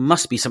 So there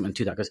must be something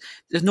to that, because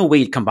there's no way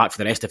you'd come back for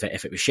the rest of it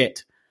if it was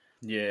shit.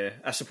 Yeah,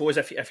 I suppose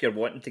if you're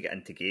wanting to get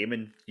into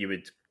gaming, you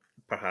would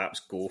perhaps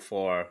go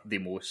for the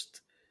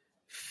most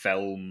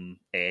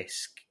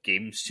film-esque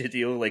game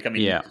studio. Like, I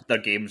mean, their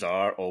games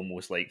are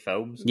almost like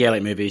films. Yeah,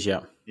 like movies,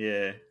 yeah.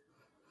 Yeah.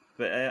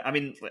 but I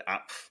mean,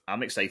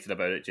 I'm excited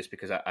about it just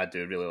because I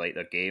do really like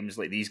their games.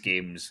 Like these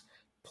games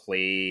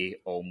play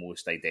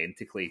almost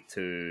identically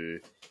to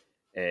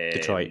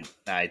Detroit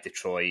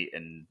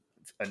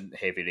and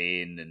Heavy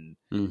Rain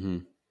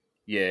and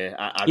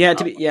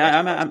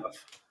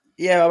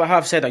I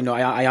have said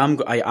I am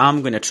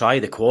going to try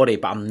the Quarry,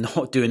 but I'm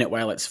not doing it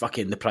while it's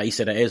fucking the price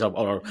that it is,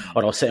 or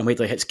I'll sit and wait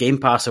till it hits Game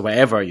Pass or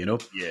whatever, you know.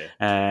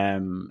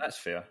 That's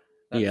fair.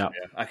 Fair.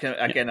 I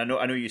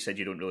know you said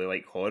you don't really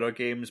like horror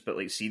games, but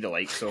like see the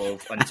likes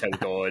of Until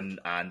Dawn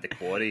and the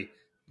Quarry,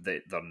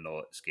 they're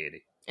not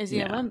scary. Is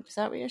he a wimp? Is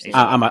that what you're saying?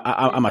 I'm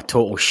a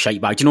total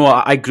shitebag. Do you know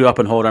what? I grew up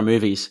in horror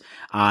movies,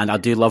 and I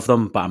do love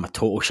them, but I'm a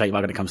total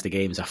shitebag when it comes to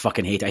games. I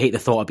fucking hate it. I hate the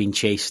thought of being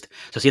chased.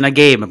 So seeing a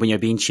game when you're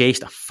being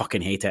chased, I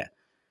fucking hate it.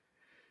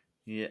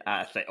 Yeah,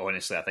 I think you'll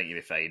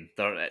be fine.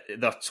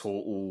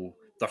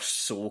 They're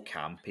so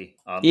campy.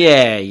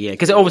 Yeah,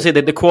 because obviously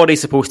the Quarry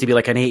is supposed to be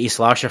like an 80s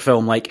slasher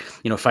film, like,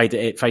 you know,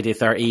 Friday the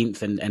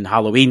 13th and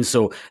Halloween,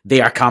 so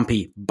they are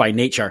campy by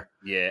nature.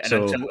 Yeah,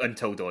 and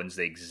Until Dawn's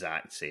the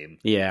exact same.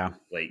 Yeah.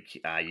 Like,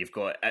 you've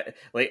got...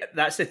 like,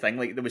 that's the thing.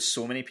 Like, there was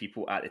so many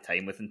people at the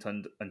time with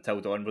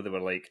Until Dawn where they were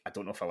like, I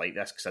don't know if I like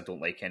this because I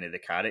don't like any of the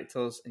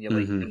characters. And you're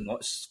like, you're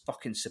not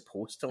fucking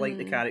supposed to like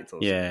the characters.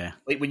 Yeah.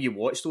 Like, when you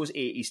watch those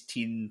 80s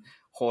teen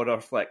horror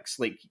flicks,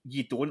 like,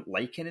 you don't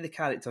like any of the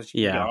characters.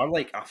 You are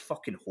like, I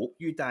fucking hope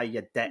you die,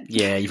 you dick.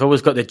 Yeah, you've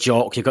always got the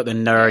jock, you've got the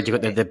nerd,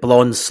 you've got the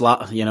blonde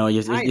slut, you know. And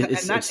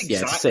that's exactly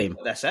the same.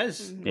 what this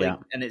is. Like,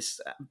 and it's...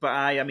 But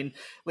I mean,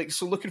 like,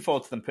 so looking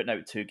forward to them putting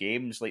out 2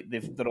 games. Like,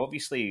 they're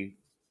obviously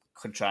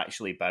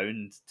contractually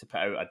bound to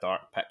put out a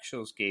Dark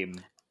Pictures game.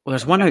 Well,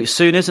 there's one out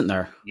soon, isn't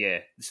there? Yeah,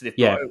 so they've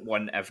brought out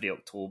one every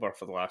October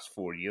for the last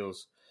 4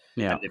 years.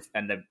 Yeah,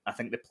 and I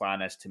think the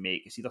plan is to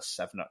make, it's either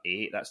 7 or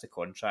 8. That's the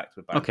contract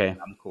with Bandai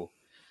Namco.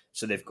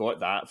 So they've got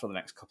that for the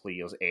next couple of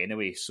years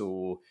anyway.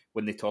 So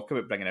when they talk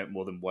about bringing out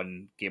more than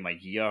one game a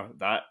year,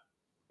 that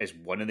is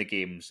one of the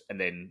games,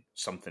 and then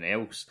something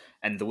else.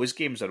 And those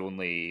games are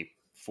only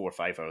 4 or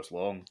 5 hours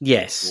long.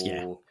 Yes,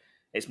 so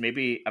it's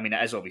maybe, I mean,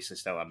 it is obviously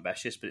still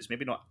ambitious, but it's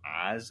maybe not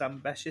as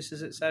ambitious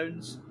as it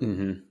sounds.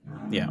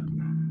 Mm-hmm. Yeah.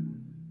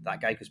 That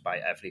guy goes by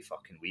every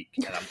fucking week,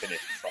 and I'm going to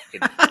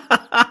fucking...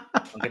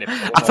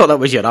 I thought that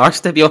was your arse,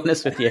 to be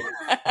honest with you.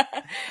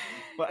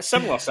 Well,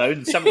 similar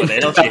sound, similar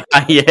energy.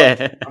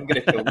 Yeah. I'm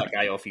going to pull that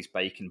guy off his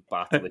bike and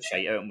battle the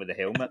shite out of him with a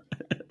helmet.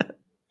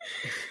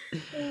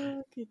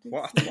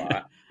 What a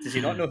twat. Does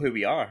he not know who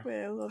we are?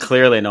 Well,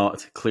 Clearly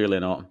not.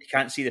 You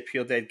can't see the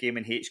Pure Dead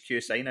Gaming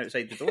HQ sign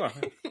outside the door.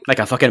 Like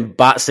a fucking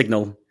bat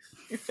signal.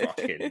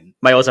 Fucking...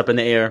 miles up in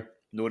the air.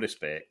 No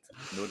respect.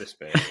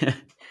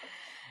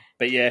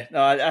 But yeah,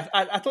 no,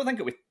 I don't think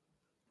it would...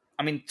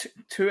 I mean,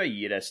 2 a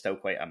year is still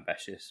quite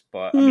ambitious,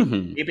 but I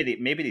mean,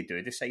 maybe they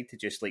do decide to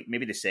just, like,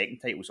 maybe the second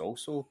title's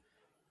also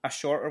a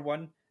shorter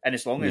one. And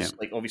as long as,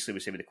 like, obviously we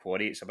say with the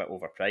Quarry, it's a bit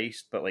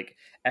overpriced, but, like,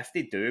 if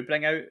they do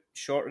bring out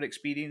shorter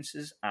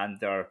experiences and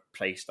they're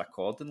priced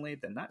accordingly,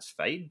 then that's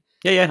fine.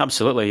 Yeah,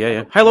 absolutely,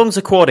 yeah. How long's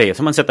the Quarry? If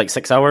someone said, like,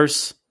 6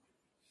 hours?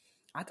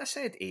 I'd have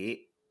said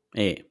 8.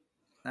 8.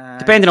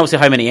 Depending, obviously,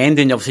 how many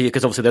endings, obviously,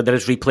 because obviously there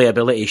is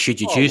replayability should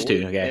you choose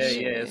to, I guess.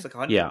 Yeah, it's like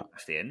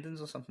 150 endings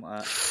or something like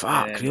that.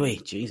 Fuck, really?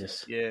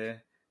 Jesus. Yeah.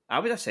 I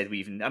would have said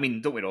don't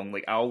get me wrong,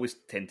 like, I always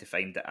tend to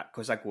find that,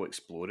 because I go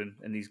exploring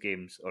in these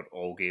games, or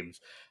all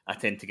games, I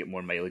tend to get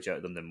more mileage out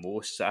of them than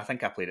most, so I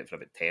think I played it for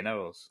about 10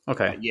 hours.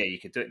 Okay. But yeah, you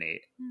could do it in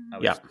 8, I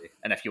would say.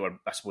 And if you were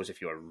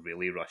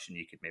really rushing,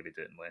 you could maybe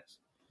do it in less.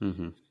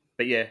 Mm-hmm.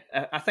 But yeah,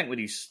 I think with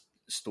these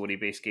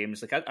story-based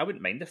games, like, I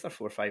wouldn't mind if they're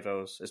 4 or 5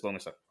 hours, as long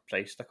as they're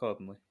priced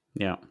accordingly.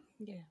 Yeah.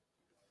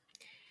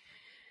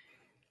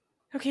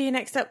 Okay,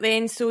 next up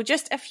then. So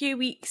just a few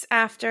weeks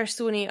after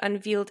Sony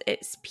unveiled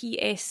its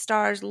PS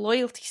Stars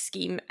loyalty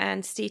scheme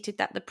and stated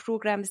that the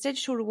programme's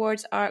digital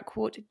rewards are,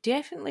 quote,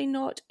 definitely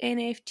not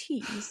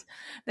NFTs,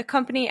 the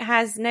company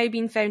has now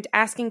been found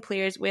asking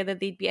players whether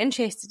they'd be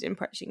interested in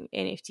purchasing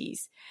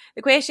NFTs.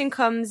 The question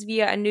comes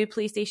via a new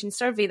PlayStation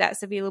survey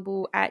that's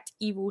available at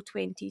EVO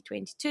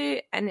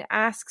 2022, and it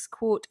asks,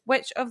 quote,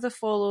 which of the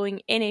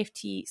following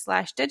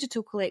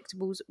NFT/digital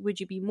collectibles would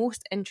you be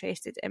most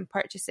interested in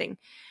purchasing?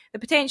 The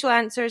potential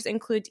answers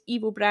include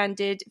Evo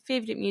branded,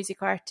 favourite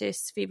music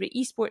artists, favourite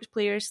esports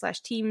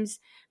players/teams,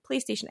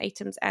 PlayStation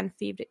items, and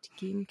favourite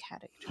game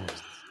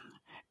characters.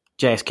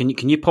 Jess, can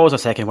you pause a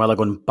second while I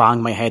go and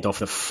bang my head off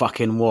the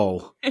fucking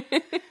wall?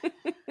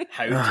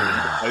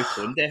 How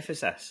tone deaf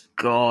is this?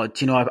 God,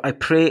 you know, I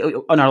pray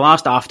on our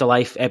last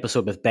Afterlife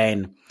episode with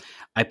Ben,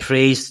 I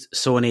praised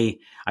Sony,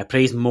 I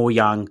praised Mo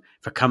Young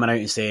for coming out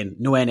and saying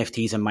no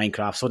NFTs in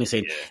Minecraft. Sony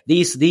saying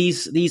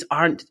these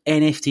aren't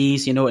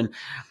NFTs, you know,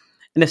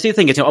 and the same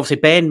thing is, you know, obviously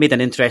Ben made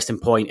an interesting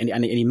point,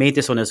 and he made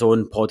this on his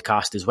own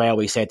podcast as well.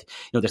 He said,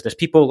 you know, there's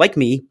people like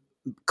me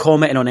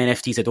commenting on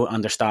NFTs that don't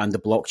understand the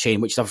blockchain,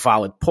 which is a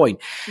valid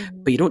point.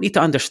 Mm-hmm. But you don't need to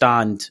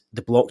understand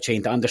the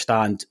blockchain to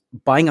understand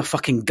buying a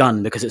fucking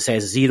gun because it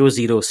says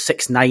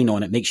 0069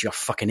 on it makes you a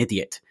fucking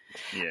idiot.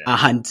 Yeah.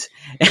 And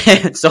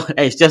so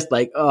it's just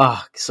like,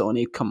 oh,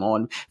 Sony, come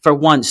on. For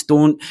once,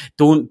 don't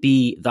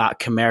be that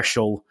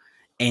commercial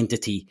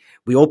entity.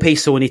 We all pay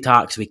Sony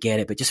tax, we get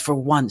it, but just for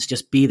once,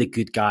 just be the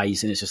good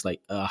guys. And it's just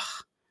like, ugh.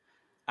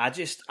 I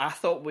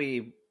thought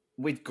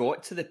we'd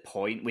got to the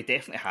point, we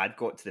definitely had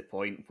got to the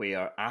point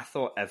where I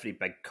thought every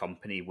big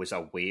company was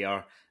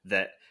aware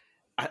that,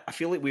 I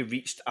feel like we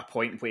reached a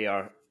point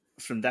where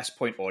from this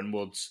point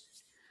onwards,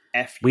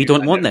 we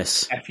don't want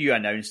this. If you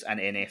announced an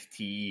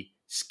NFT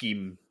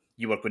scheme,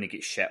 you were going to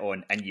get shit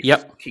on, and you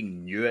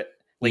fucking knew it.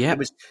 Like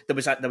there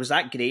was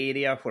that grey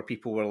area where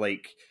people were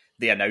like,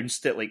 they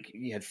announced it, like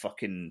you had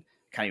fucking,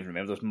 can't even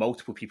remember. There was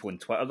multiple people on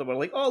Twitter that were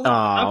like, "Oh,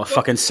 look,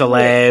 fucking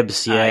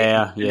celebs,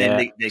 yeah. And then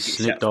they get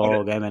Snoop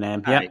Dogg,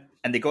 Eminem,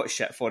 and they got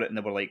shit for it, and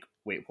they were like,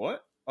 "Wait,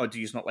 what? Oh,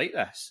 do you not like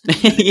this?"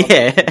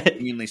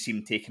 Genuinely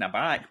seemed taken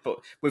aback. But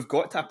we've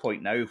got to a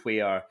point now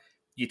where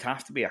you'd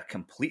have to be a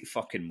complete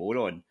fucking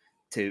moron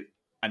to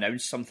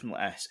announce something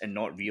like this and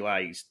not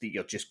realise that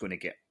you're just going to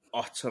get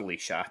utterly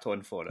shat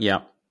on for it.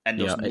 Yeah. And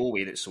there's no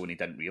way that Sony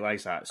didn't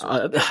realise that.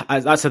 So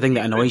that's the thing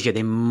that annoys you.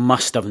 They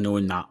must have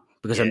known that.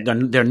 Because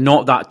they're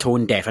not that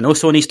tone deaf. I know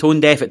Sony's tone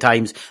deaf at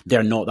times.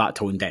 They're not that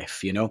tone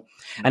deaf, you know.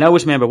 And I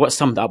always remember what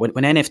summed up when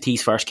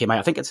NFTs first came out.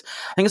 I think it's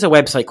a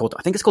website called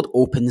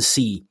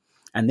OpenSea,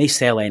 and they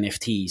sell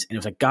NFTs. And there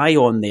was a guy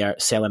on there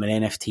selling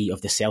an NFT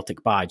of the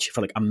Celtic badge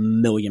for like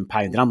 £1 million.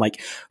 And I'm like,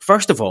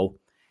 first of all,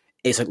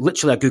 it's like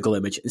literally a Google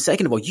image, and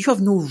second of all, you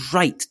have no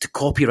right to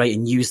copyright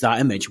and use that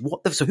image.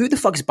 So who the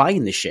fuck's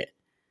buying this shit?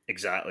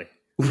 Exactly.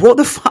 What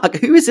the fuck?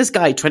 Who is this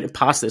guy trying to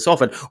pass this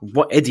off? And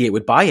what idiot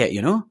would buy it?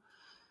 You know.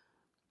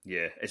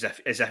 Yeah,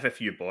 as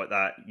if you bought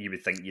that, you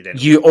would think you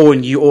didn't. You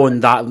own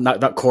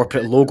that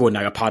corporate logo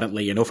now,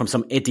 apparently, you know, from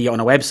some idiot on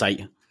a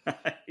website.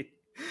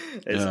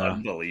 It's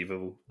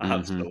unbelievable,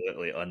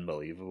 absolutely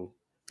unbelievable.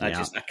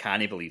 I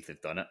can't believe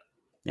they've done it.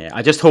 Yeah,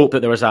 I just hope that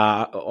there was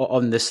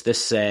on this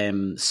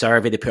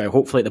survey they put out.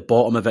 Hopefully, at the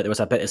bottom of it, there was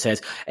a bit that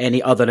says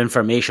any other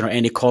information or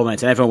any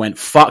comments, and everyone went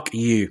 "fuck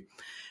you."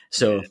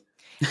 So,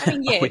 I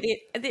mean,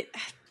 they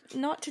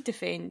not to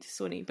defend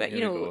Sony, but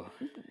here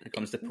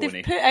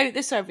they've put out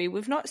the survey.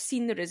 We've not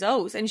seen the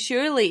results, and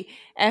surely,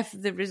 if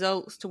the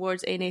results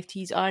towards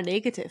NFTs are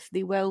negative,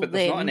 they will. But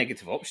there's not a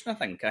negative option. I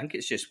think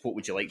it's just what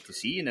would you like to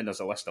see, and then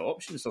there's a list of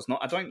options. There's not.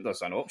 I don't think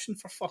there's an option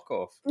for fuck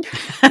off.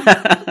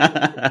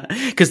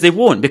 Because they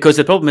won't. Because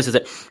the problem is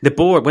that the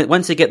board,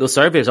 once they get those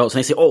survey results and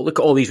they say, "Oh, look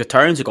at all these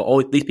returns. We've got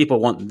all these people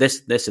want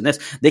this, this, and this,"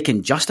 they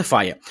can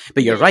justify it.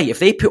 But you're right. If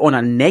they put on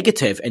a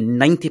negative and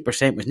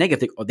 90% was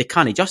negative, they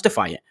can't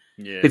justify it.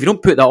 Yeah. But if you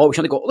don't put that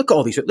option, they go, look at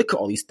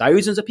all these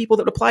thousands of people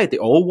that replied. They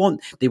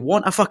want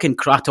a fucking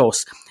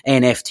Kratos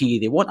NFT.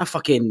 They want a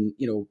fucking,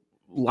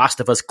 Last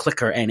of Us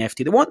clicker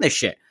NFT. They want this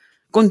shit.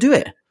 Go and do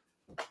it.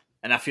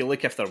 And I feel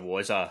like if there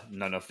was a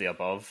none of the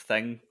above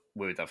thing,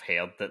 we would have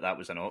heard that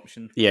was an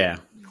option. Yeah.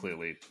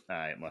 Clearly,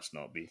 it must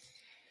not be.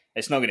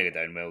 It's not going to go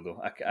down well,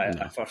 though.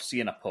 I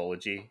foresee an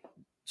apology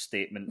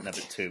statement in about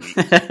 2 weeks.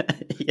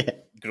 Yeah.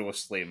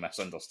 Grossly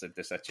misunderstood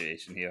the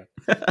situation here.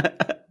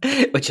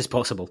 Which is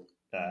possible.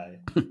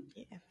 Yeah.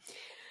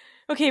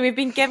 Okay, we've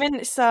been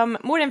given some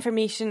more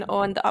information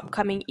on the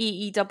upcoming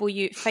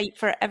AEW Fight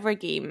Forever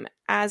game,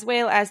 as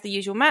well as the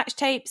usual match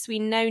types. We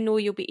now know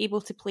you'll be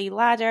able to play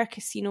ladder,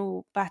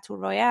 casino, battle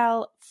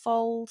royale,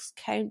 falls,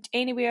 count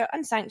anywhere,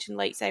 unsanctioned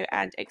lights out,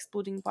 and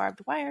exploding barbed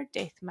wire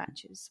death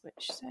matches,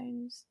 which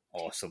sounds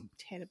awesome.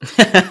 Terrible.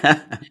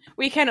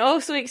 We can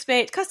also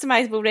expect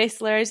customizable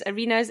wrestlers,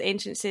 arenas,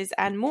 entrances,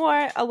 and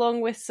more,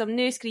 along with some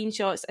new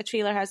screenshots. A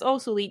trailer has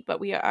also leaked, but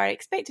we are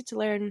expected to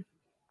learn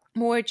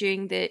more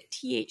during the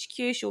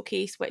THQ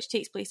showcase, which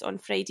takes place on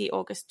Friday,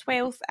 August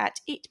 12th at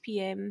 8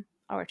 p.m.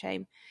 our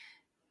time.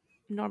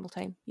 Normal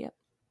time, yep.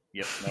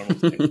 Yep, normal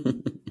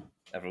time.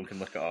 Everyone can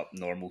look it up.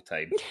 Normal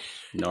time.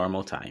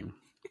 Normal time.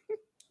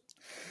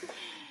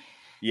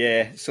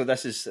 Yeah, so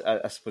this is,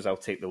 I suppose I'll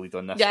take the lead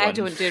on this one. I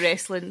don't do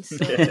wrestling, so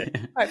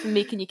apart from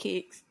making you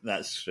cakes.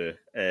 That's true.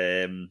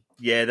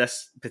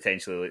 This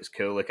potentially looks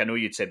cool. Like, I know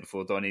you'd said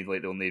before, Donnie,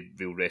 like the only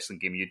real wrestling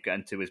game you'd get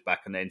into was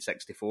back on the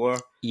N64.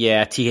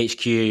 Yeah,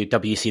 THQ,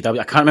 WCW.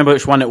 I can't remember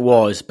which one it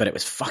was, but it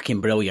was fucking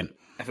brilliant.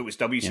 If it was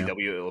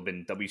WCW, it would have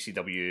been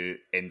WCW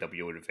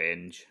NWO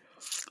Revenge.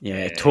 Yeah,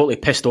 it totally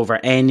pissed over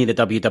any of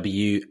the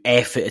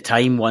WWF at the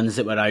time ones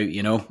that were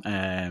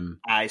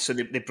out, So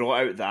they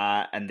brought out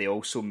that, and they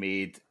also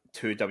made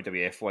 2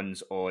 WWF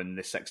ones on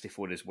the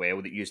 64 as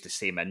well that used the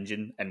same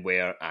engine and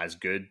were as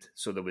good.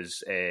 So there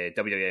was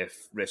WWF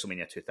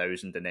WrestleMania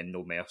 2000, and then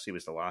No Mercy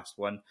was the last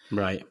one.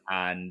 Right.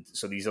 And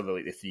so these are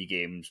the 3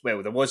 games.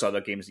 Well, there was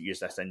other games that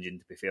used this engine,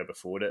 to be fair,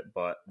 before it,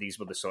 but these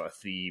were the sort of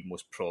 3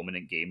 most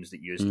prominent games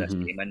that used this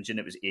game engine.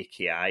 It was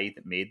AKI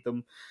that made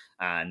them,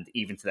 and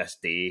even to this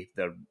day,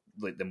 they're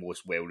like the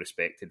most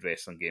well-respected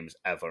wrestling games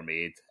ever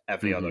made.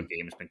 Every other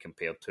game has been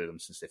compared to them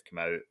since they've come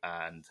out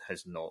and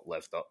has not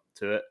lived up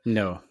to it.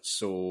 No.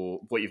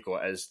 So what you've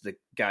got is the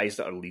guys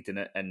that are leading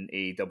it in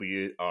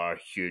AEW are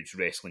huge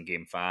wrestling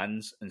game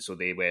fans, and so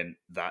they went,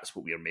 that's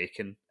what we're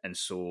making. And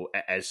so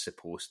it is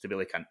supposed to be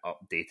like an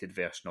updated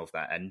version of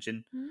that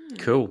engine.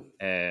 Cool.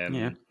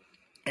 Yeah.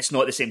 It's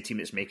not the same team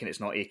that's making it. It's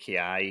not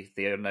AKI.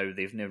 They've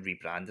now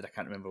rebranded. I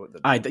can't remember what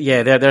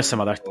there's some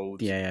other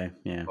called. Yeah.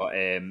 But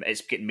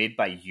it's getting made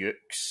by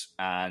Yuke's,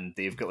 and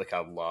they've got like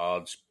a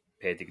large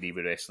pedigree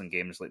with wrestling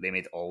games. Like they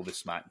made all the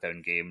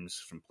SmackDown games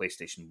from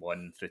PlayStation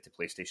 1 through to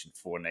PlayStation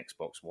 4 and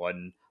Xbox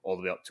One, all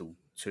the way up to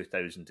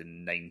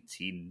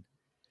 2019.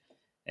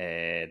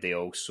 They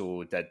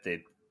also did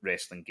the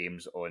wrestling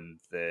games on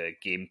the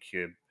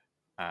GameCube,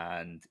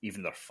 and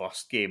even their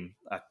first game,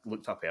 I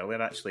looked up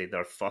earlier actually,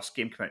 their first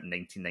game came out in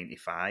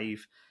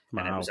 1995. Wow.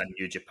 And it was a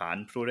New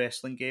Japan Pro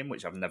Wrestling game,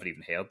 which I've never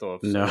even heard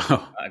of. So No.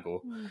 I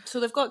go. So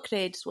they've got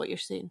creds, what you're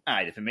saying.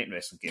 Aye, they've been making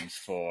wrestling games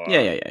for...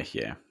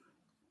 Yeah.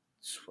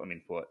 I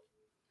mean, what,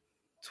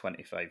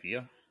 25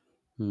 years?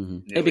 Mm-hmm.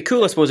 It'd be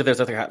cool, I suppose, if there's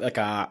if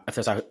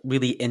there's a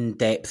really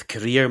in-depth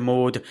career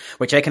mode,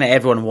 which I kind of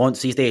everyone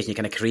wants these days. And you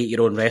kind of create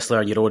your own wrestler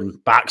and your own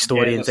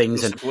backstory and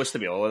things. There's and supposed to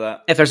be all of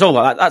that. If there's all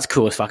that, that's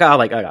cool as fuck. I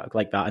like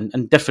that,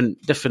 and different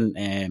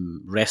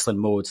wrestling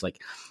modes. Like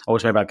I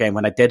always remember again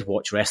when I did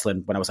watch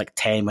wrestling when I was like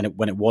 10,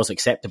 when it was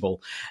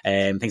acceptable.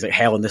 Things like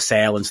Hell in the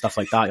Cell and stuff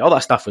like that. All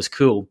that stuff was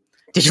cool.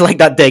 Did you like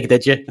that dig,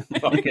 did you?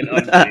 Fucking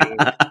unreal.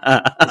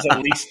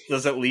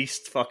 There's at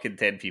least fucking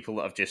 10 people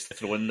that have just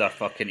thrown their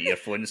fucking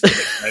earphones to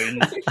the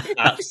ground.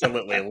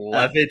 Absolutely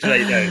livid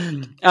right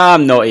now.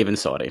 I'm not even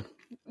sorry.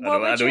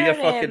 I know you're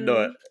fucking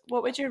not.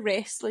 What would your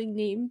wrestling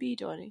name be,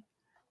 Donnie?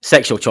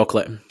 Sexual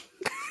Chocolate.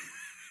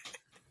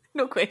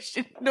 No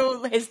question.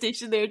 No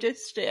hesitation there,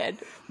 just straight in.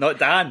 Not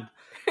Dan.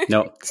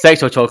 No,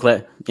 Sexual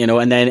Chocolate,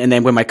 and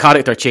then when my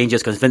character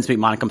changes because Vince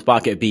McMahon comes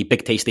back, it'd be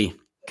Big Tasty.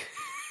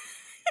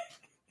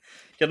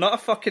 You're not a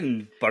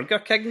fucking Burger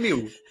King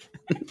meal.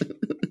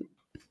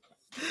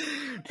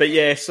 But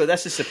yeah, so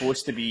this is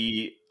supposed to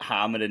be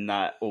hammering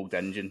that old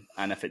engine,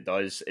 and if it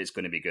does, it's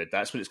going to be good.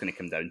 That's what it's going to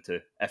come down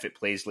to. If it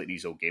plays like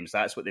these old games,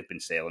 that's what they've been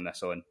selling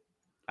this on.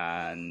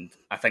 And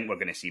I think we're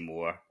going to see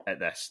more at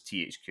this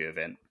THQ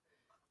event.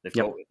 They've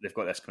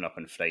got this coming up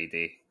on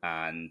Friday,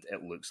 and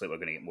it looks like we're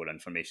going to get more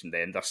information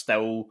then. There's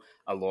still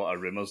a lot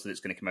of rumours that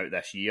it's going to come out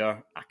this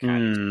year. I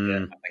can't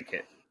see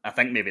it. I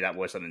think maybe that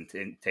was an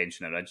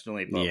intention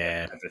originally, but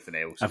everything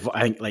else... I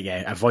think,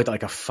 avoid it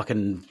like a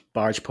fucking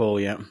barge pole,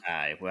 yeah.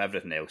 Aye, well,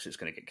 everything else is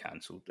going to get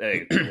cancelled.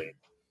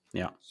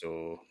 Yeah.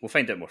 So, we'll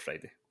find out more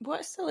Friday.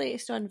 What's the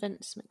latest on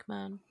Vince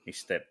McMahon? He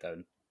stepped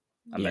down.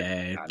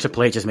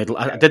 Triple H has made...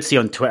 I did see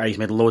on Twitter he's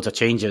made loads of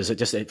changes. It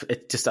just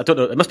I don't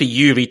know, it must be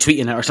you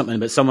retweeting it or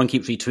something, but someone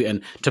keeps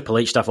retweeting Triple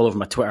H stuff all over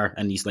my Twitter,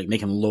 and he's like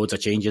making loads of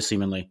changes,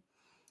 seemingly.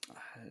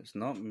 It's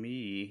not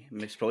me.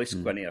 It's probably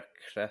Squinty or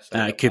Chris.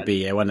 It could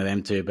be one of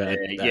them too. But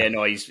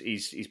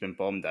he's been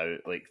bombed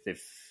out. Like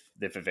they've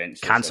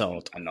eventually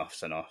cancelled.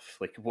 Enough's enough.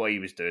 Like what he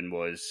was doing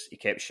was he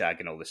kept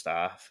shagging all the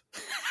staff,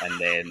 and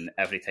then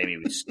every time he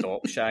would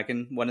stop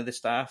shagging one of the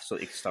staff, so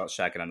he could start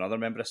shagging another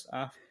member of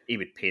staff, he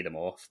would pay them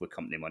off with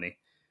company money.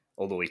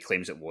 Although he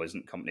claims it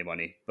wasn't company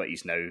money, but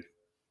he's now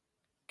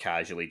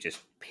casually just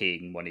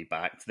paying money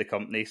back to the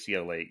company. So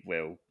you're like,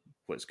 well,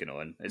 what's going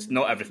on? It's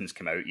not everything's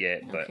come out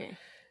yet, but.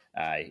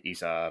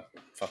 He's a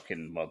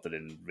fucking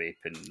murdering,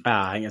 raping.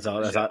 I think it's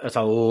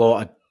a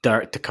lot of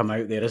dirt to come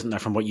out there, isn't there,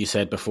 from what you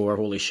said before?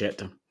 Holy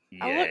shit.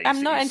 Yeah,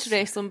 I'm not into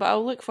wrestling, but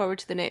I'll look forward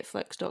to the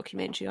Netflix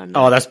documentary on that.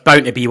 Oh, there's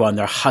bound to be one.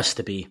 There has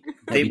to be.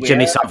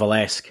 Jimmy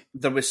Savile-esque.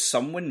 There was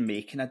someone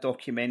making a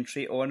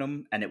documentary on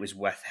him, and it was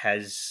with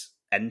his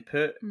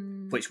input,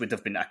 which would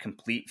have been a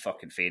complete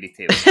fucking fairy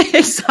tale.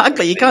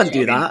 Exactly, you can't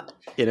do that,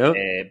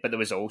 But there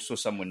was also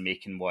someone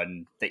making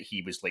one that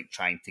he was like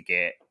trying to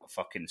get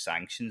fucking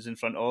sanctions in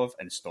front of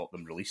and stop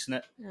them releasing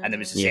it. And there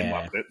was the same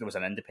book. There was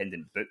an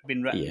independent book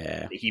being written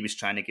that he was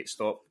trying to get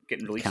stopped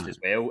getting released as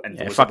well. And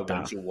those are the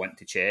ones you'll want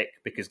to check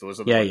because those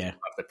are the ones that have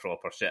the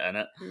proper shit in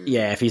it.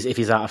 Yeah, if he's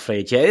that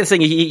afraid. Yeah, the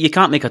thing you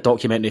can't make a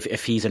documentary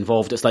if he's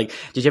involved. It's like,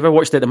 did you ever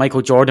watch the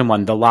Michael Jordan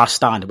one, The Last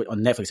Stand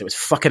on Netflix? It was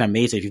fucking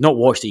amazing. If you've not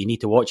watched it, you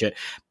need to watch it.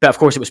 But of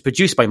course, it was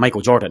produced by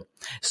Michael Jordan,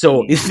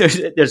 so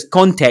there's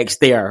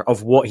context there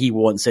of what he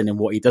wants in and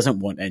what he doesn't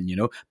want in,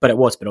 But it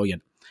was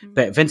brilliant.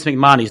 But Vince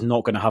McMahon is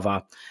not going to have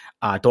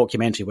a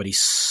documentary where he's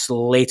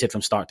slated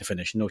from start to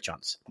finish. No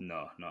chance.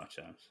 No, not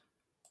a chance.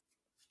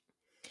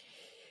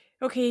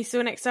 Okay,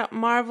 so next up,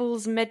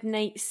 Marvel's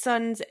Midnight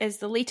Suns is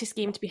the latest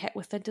game to be hit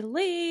with a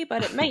delay,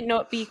 but it might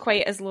not be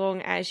quite as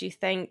long as you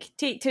think.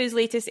 Take-Two's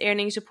latest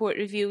earnings report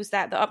reveals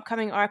that the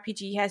upcoming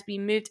RPG has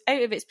been moved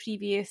out of its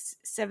previous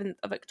 7th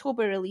of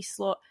October release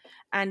slot,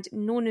 and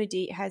no new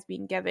date has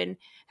been given.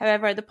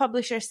 However, the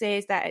publisher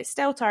says that it's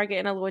still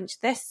targeting a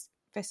launch this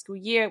fiscal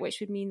year, which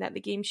would mean that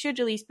the game should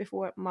release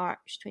before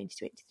March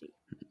 2023.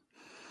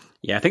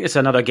 Yeah, I think it's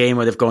another game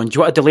where they've gone, do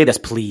you want to delay this,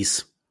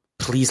 please?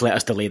 Please let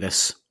us delay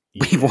this.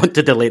 We want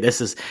to delay this.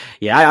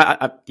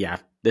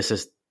 This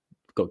has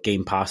got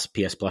Game Pass,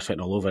 PS Plus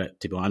written all over it.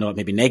 To be honest, I know it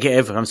may be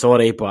negative. I'm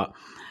sorry, but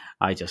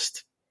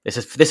this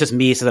is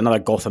me. This is another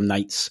Gotham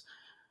Knights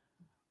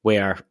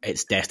where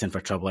it's destined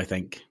for trouble. I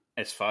think.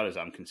 As far as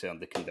I'm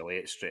concerned, they can delay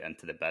it straight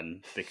into the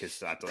bin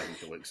because I don't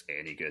think it looks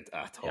any good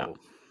at all.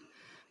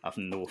 I've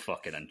no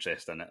fucking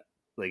interest in it.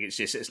 Like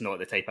it's not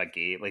the type of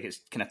game. Like it's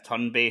kind of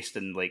turn based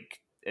and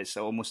like it's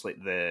almost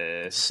like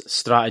the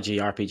strategy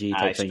RPG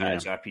type thing.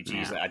 Strategy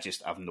RPGs. Like, I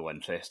just have no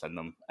interest in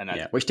them.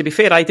 And which to be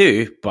fair, I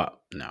do, but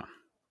no.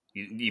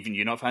 Even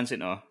you not fancy it,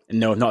 no?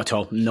 No, not at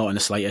all. Not in the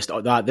slightest.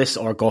 This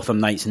or Gotham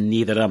Knights,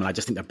 neither of them. And I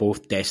just think they're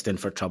both destined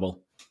for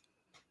trouble.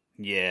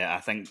 Yeah, I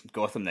think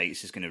Gotham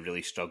Knights is going to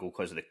really struggle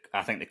because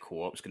I think the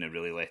co-op's going to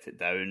really let it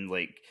down.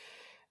 Like,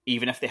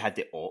 even if they had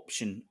the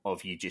option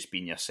of you just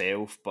being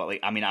yourself, but like,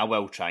 I mean, I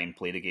will try and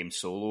play the game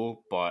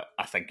solo, but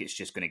I think it's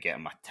just going to get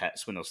on my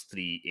tits when there's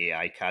 3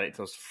 AI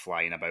characters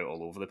flying about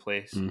all over the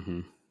place.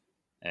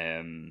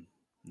 Mm-hmm.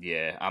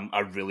 Yeah, I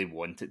really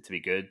want it to be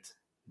good,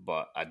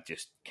 but I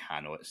just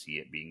cannot see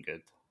it being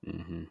good.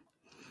 Mm-hmm.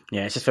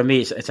 Yeah, it's just for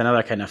me, it's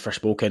another kind of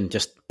Forspoken.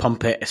 Just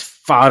pump it as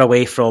far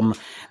away from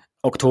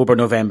October,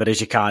 November as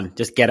you can.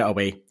 Just get it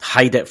away.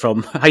 Hide it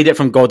from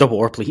God of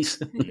War,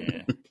 please.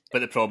 Yeah. But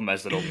the problem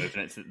is they're all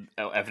moving it to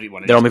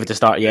everyone. They're all moving to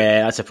start.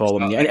 Yeah, that's a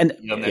problem. Yeah, and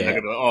you're never going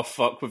to be like, oh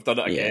fuck, we've done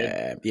it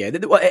again. Yeah.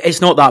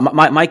 It's not that.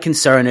 My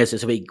concern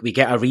is we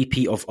get a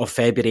repeat of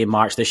February and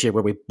March this year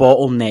where we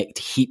bottlenecked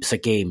heaps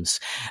of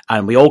games,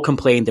 and we all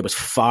complained there was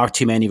far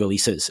too many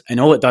releases, and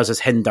all it does is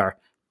hinder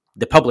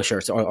the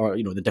publishers or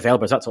the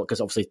developers. That's all,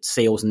 because obviously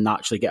sales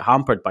naturally get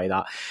hampered by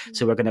that.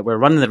 So we're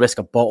running the risk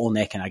of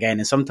bottlenecking again,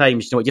 and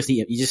sometimes you just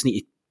need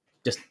to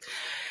just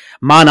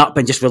man up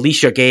and just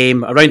release your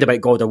game around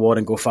about God of War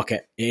and go, fuck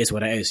it. It is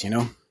what it is,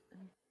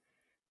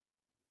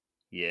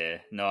 Yeah,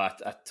 no, I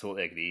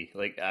totally agree.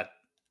 Like,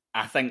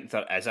 I think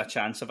there is a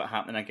chance of it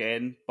happening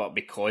again, but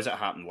because it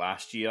happened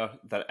last year,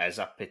 there is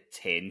a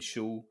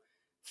potential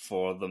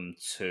for them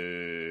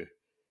to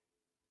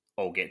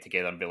all get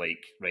together and be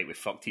like, right, we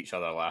fucked each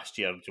other last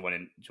year. Do you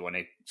want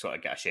to sort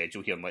of get a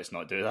schedule here and let's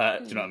not do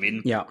that? Do you know what I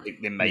mean? Yeah. Like,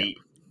 they might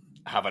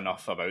have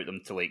enough about them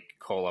to like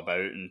call about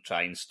and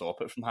try and stop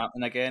it from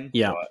happening again.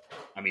 Yeah. But,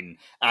 I mean,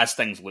 as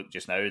things look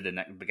just now,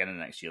 the beginning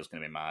of next year is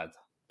going to be mad.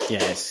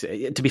 Yeah,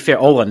 to be fair,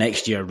 all of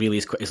next year really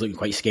is looking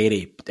quite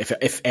scary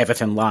if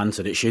everything lands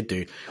that it should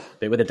do.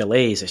 But with the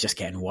delays, it's just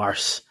getting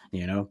worse,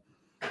 And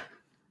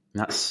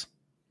that's,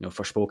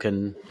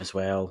 Forspoken as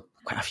well.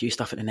 Quite a few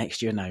stuff in the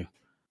next year now.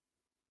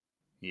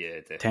 Yeah,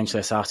 definitely.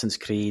 Potentially Assassin's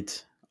Creed,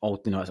 all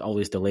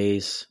these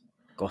delays,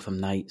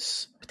 Gotham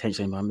Knights,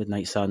 potentially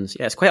Midnight Suns.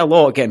 Yeah, it's quite a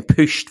lot getting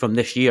pushed from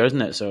this year,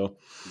 isn't it? So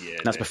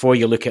that's before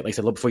you look at, like I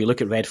said, before you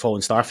look at Redfall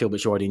and Starfield,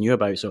 which you already knew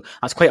about. So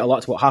that's quite a lot.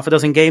 It's what, half a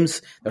dozen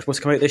games that are supposed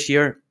to come out this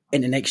year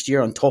into next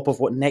year on top of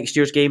what next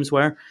year's games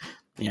were.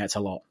 Yeah, it's a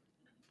lot.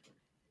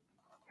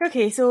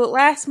 Okay, so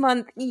last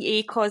month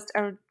EA caused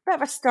a bit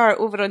of a start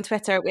over on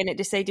Twitter when it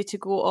decided to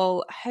go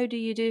all "how do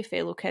you do,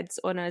 fellow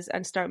kids" on us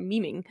and start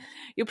memeing.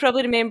 You'll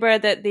probably remember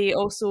that they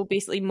also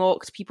basically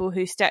mocked people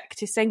who stick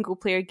to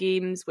single-player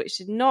games, which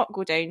did not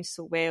go down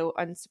so well,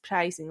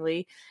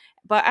 unsurprisingly.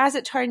 But as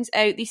it turns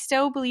out, they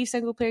still believe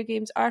single-player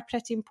games are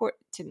pretty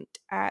important,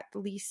 at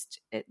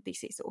least they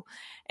say so.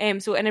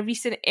 So in a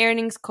recent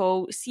earnings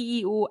call,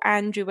 CEO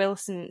Andrew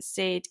Wilson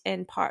said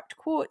in part,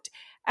 quote,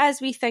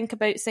 "As we think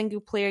about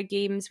single-player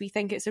games, we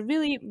think it's a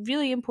really,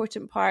 really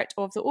important part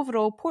of the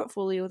overall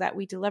portfolio that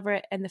we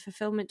deliver in the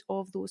fulfillment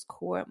of those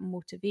core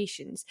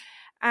motivations.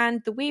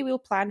 And the way we'll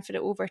plan for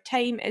it over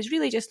time is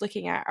really just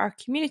looking at our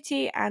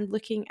community and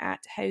looking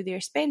at how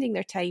they're spending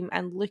their time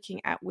and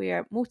looking at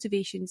where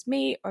motivations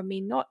may or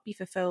may not be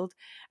fulfilled.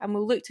 And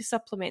we'll look to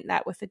supplement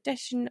that with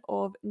addition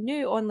of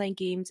new online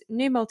games,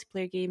 new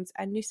multiplayer games,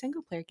 and new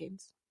single-player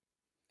games."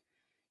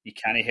 You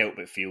can't help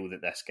but feel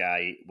that this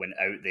guy went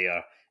out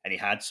there and he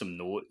had some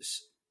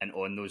notes, and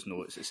on those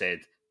notes it said,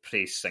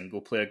 "praise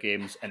single-player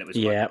games," and it was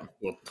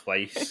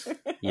twice.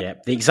 Yeah,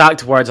 the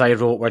exact words I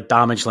wrote were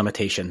 "damage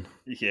limitation."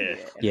 Yeah.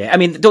 I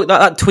mean,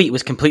 that tweet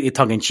was completely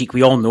tongue-in-cheek.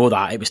 We all know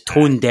that. It was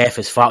tone-deaf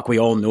as fuck. We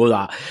all know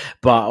that.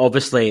 But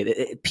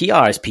obviously,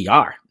 PR is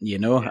PR,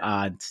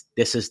 and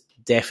this is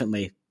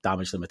definitely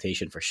damage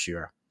limitation for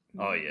sure.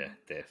 Oh yeah,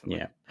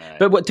 definitely. Yeah,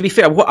 but to be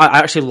fair, I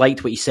actually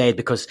liked what he said,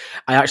 because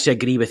I actually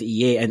agree with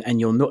EA, and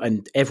you'll know,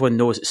 and everyone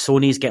knows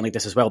Sony's getting like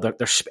this as well. They're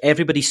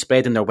everybody's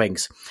spreading their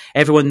wings.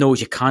 Everyone knows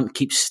you can't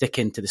keep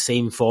sticking to the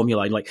same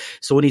formula. And like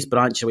Sony's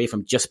branched away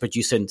from just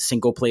producing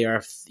single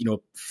player,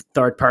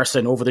 third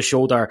person over the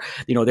shoulder.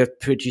 They're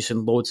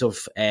producing loads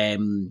of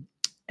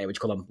what you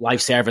call them,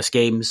 live service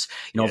games.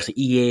 Obviously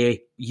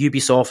EA,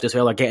 Ubisoft as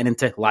well are getting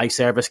into live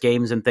service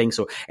games and things.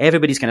 So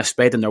everybody's kind of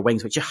spreading their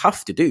wings, which you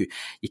have to do.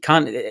 You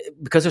can't,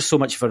 because there's so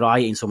much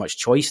variety and so much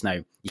choice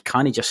now, you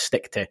can't just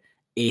stick to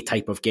a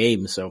type of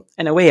game. So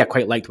in a way, I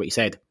quite liked what he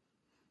said.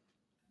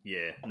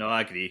 Yeah, no,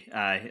 I agree.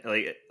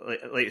 Like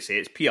I say,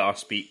 it's PR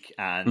speak,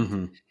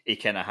 and he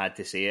kind of had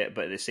to say it,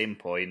 but at the same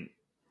point,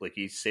 like,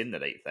 he's saying the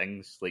right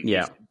things. Like,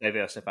 you should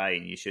diversify,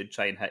 and you should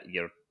try and hit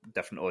your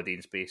different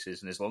audience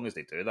bases, and as long as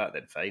they do that,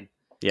 then fine.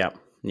 Yeah.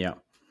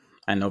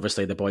 And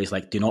obviously the boy's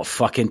like, "do not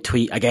fucking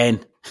tweet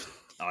again."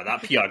 Oh,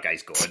 that PR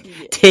guy's gone.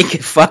 Take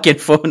your fucking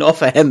phone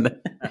off of him.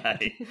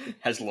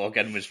 His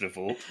login was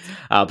revoked.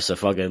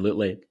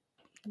 Absolutely.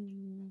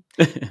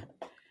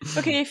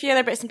 Okay, a few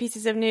other bits and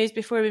pieces of news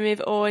before we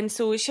move on.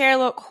 So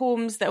Sherlock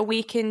Holmes The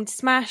Awakened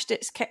smashed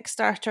its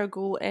Kickstarter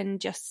goal in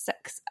just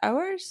 6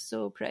 hours,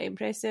 so pretty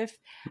impressive.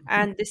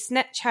 And the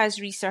Snitch has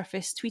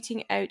resurfaced,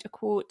 tweeting out a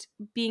quote,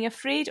 "Being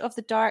afraid of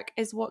the dark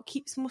is what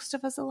keeps most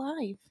of us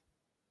alive."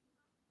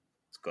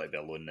 It's got to be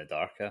Alone in the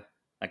Dark.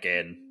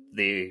 Again,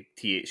 they,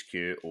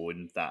 THQ,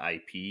 own that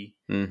IP,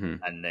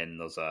 and then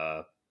there's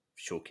a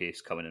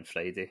showcase coming on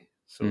Friday.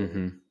 So,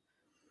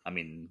 I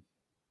mean...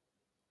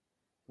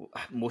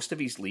 most of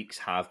these leaks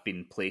have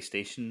been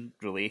PlayStation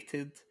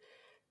related,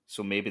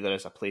 so maybe there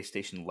is a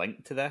PlayStation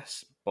link to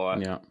this.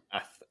 But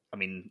I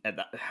mean,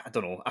 I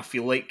don't know. I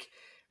feel like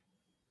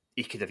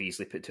he could have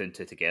easily put two and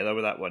two together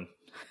with that one.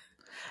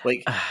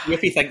 Like,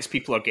 if he thinks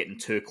people are getting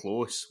too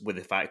close with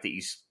the fact that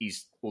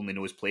he's only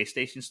knows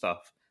PlayStation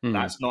stuff,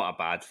 that's not a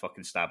bad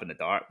fucking stab in the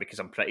dark. Because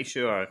I'm pretty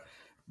sure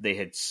they've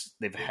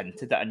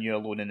hinted at a new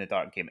Alone in the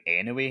Dark game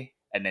anyway,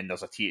 and then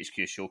there's a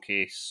THQ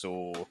showcase,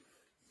 so.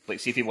 Like,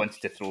 see if he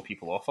wanted to throw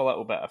people off a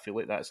little bit, I feel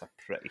like that's a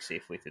pretty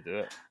safe way to do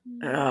it.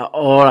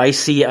 Or I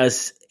see it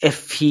as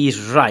if he's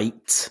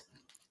right,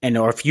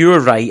 or if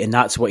you're right, and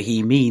that's what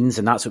he means,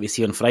 and that's what we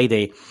see on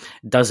Friday,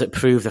 does it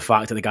prove the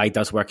fact that the guy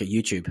does work at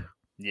YouTube?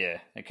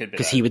 Yeah, it could be.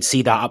 Because he would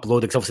see that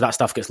uploaded, because obviously that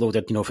stuff gets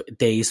loaded,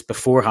 days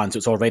beforehand, so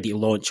it's already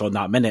launched on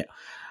that minute.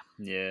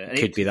 Yeah, and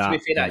could be that. To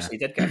be fair, actually,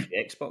 he did get a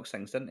few Xbox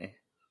things, didn't he?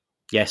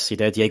 Yes, he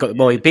did. Yeah,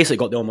 he basically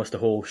got almost the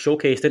whole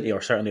showcase, didn't he?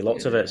 Or certainly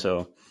lots of it,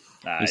 so...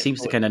 he seems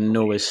to kind of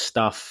know his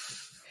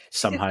stuff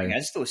somehow. The thing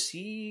is, though,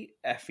 see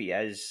if he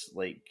is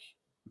like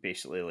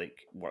basically like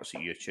works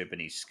at YouTube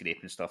and he's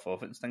scraping stuff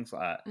off it and things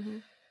like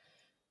that.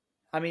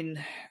 I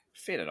mean,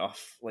 fair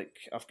enough. Like,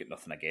 I've got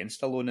nothing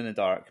against Alone in the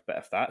Dark, but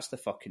if that's the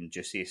fucking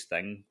juiciest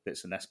thing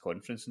that's in this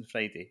conference on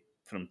Friday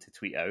for him to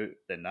tweet out,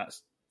 then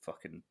that's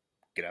fucking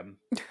grim.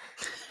 Do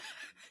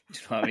you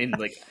know what I mean?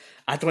 Like,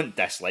 I don't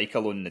dislike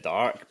Alone in the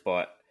Dark,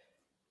 but.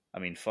 I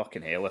mean,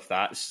 fucking hell, if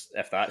that's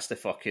the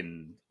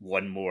fucking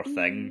one more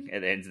thing at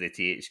the end of the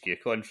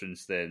THQ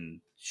conference, then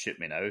shoot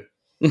me now.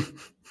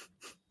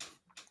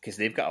 Because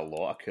they've got a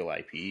lot of cool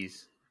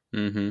IPs.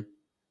 And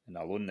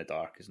Alone in the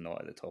Dark is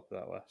not at the top of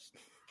that list.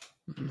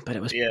 But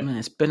it was,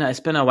 it's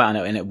been a while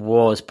now, and it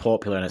was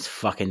popular in its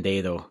fucking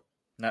day, though.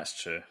 That's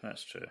true.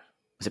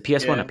 Was it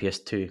PS1 or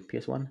PS2?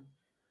 PS1? I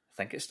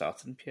think it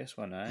started in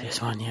PS1, aye.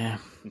 PS1, yeah.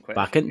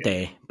 Back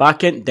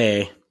in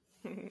day.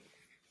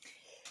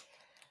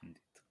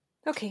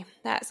 Okay,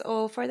 that's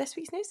all for this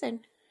week's news then.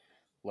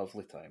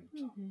 Lovely times.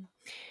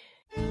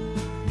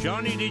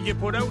 Johnny, did you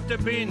put out the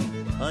bin?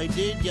 I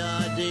did, yeah,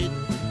 I did.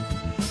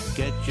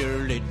 Get your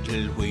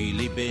little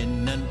wheelie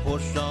bin and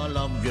push all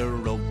of your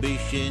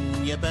rubbish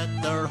in. You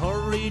better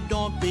hurry,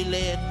 don't be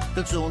late.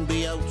 They'll soon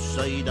be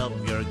outside of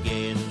your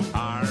gate.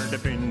 Are the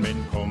bin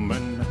men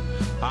coming?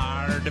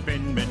 Are the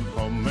bin men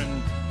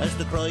coming? As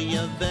the cry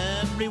of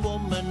every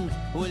woman,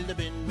 will the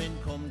bin men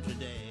come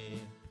today?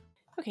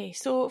 Okay,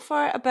 so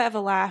for a bit of a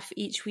laugh,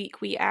 each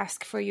week we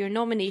ask for your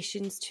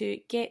nominations to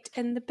get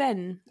in the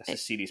bin. This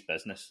is serious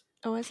business.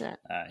 Oh, is it?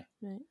 Aye.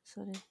 Right,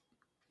 sorry.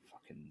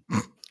 Fucking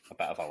a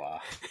bit of a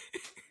laugh.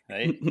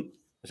 Right?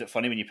 Was it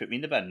funny when you put me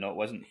in the bin? No, it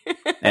wasn't.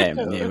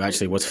 It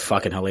actually was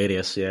fucking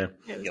hilarious, yeah.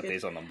 Your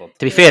days are numbered.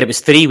 To be fair, it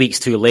was 3 weeks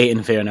too late,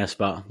 in fairness,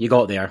 but you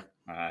got there.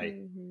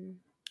 Aye.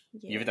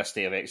 You've had a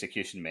stay of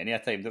execution many a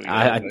time, don't you?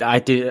 I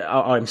do.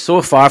 I'm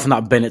so far from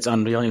that bin, it's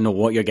unreal. I don't even know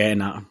what you're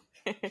getting at.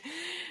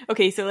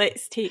 Okay, so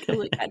let's take a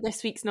look at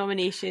this week's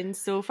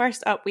nominations. So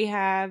first up we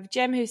have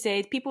Jim, who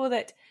said people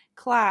that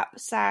clap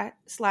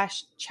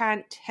 /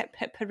 chant hip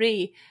hip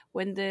hooray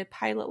when the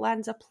pilot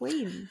lands a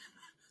plane.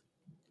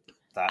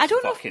 That's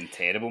fucking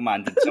terrible,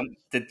 man.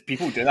 Did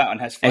people do that on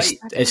his flight?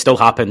 It still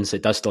happens.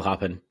 It does still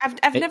happen.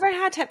 I've never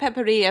had hip hip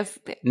hooray. I've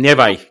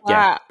nearby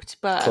clapped,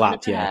 but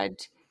clapped, I've never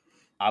had.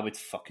 I would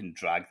fucking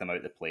drag them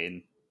out the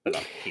plane with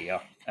their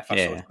hair if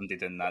I saw somebody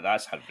doing that.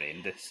 That's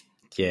horrendous.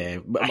 Yeah,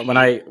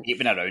 I hate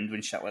being around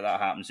when shit like that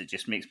happens. It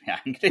just makes me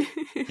angry.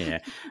 Yeah,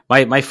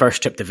 my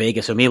first trip to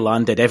Vegas, when we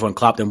landed, everyone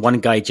clapped, and one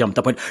guy jumped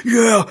up and went,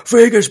 "Yeah,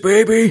 Vegas,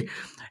 baby!"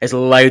 as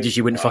loud as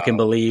you wouldn't fucking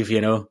believe,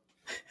 you know.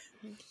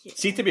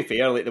 See, to be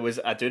fair, like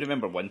I do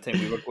remember one time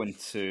we were going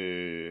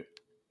to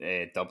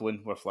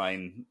Dublin. We're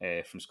flying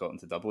from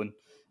Scotland to Dublin,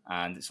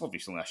 and it's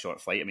obviously only a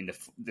short flight. I mean,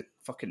 the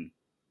fucking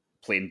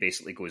plane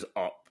basically goes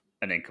up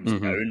and then comes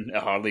down.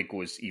 It hardly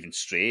goes even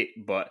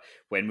straight. But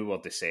when we were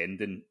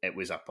descending, it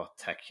was a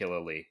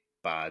particularly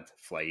bad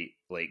flight.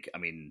 Like, I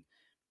mean,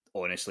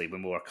 honestly,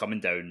 when we were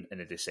coming down in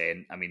the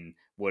descent, I mean,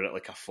 we're at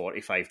like a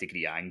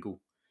 45-degree angle.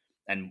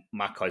 And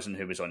my cousin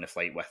who was on the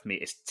flight with me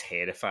is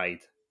terrified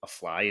of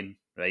flying,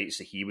 right?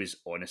 So he was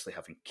honestly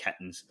having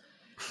kittens.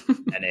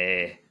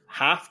 And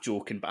half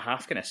joking, but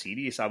half kind of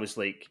serious. I was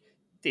like,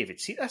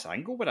 David, see this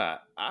angle we're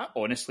at? I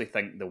honestly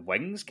think the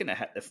wing's going to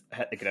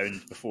hit the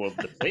ground before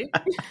the plane.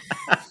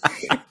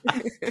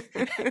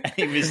 And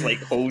he was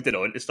like holding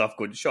on to stuff,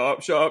 going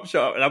sharp, sharp,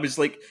 sharp. And I was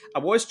like, I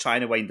was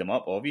trying to wind him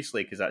up,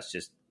 obviously, because that's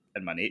just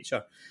in my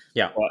nature.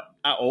 Yeah. But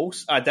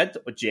I did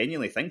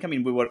genuinely think, I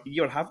mean,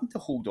 you're having to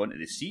hold on to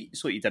the seat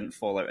so he didn't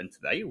fall out into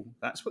the aisle.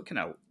 That's what kind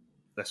of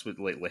this was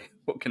like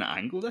what kind of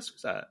angle this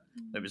was at.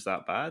 It was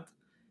that bad.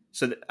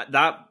 So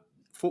that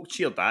folk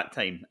cheered that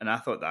time, and I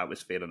thought that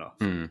was fair enough.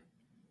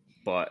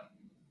 But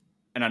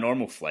in a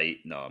normal flight,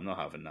 no, I'm not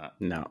having that.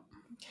 No.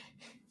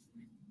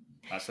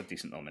 That's a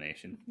decent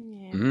nomination.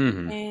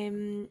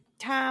 Yeah.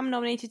 Tam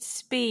nominated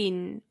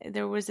Spain.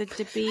 There was a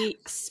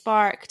debate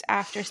sparked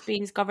after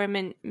Spain's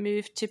government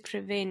moved to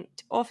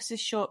prevent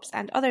offices, shops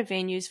and other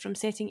venues from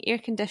setting air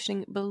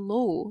conditioning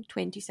below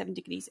 27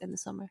 degrees in the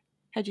summer.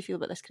 How do you feel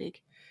about this,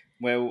 Craig?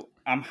 Well,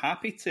 I'm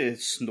happy to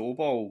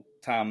snowball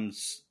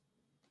Tam's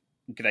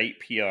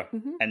gripe here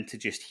into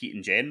just heat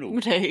in general.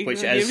 Right,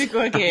 which here is we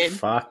go again.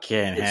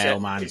 Fucking hell,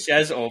 man. Which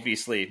is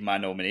obviously my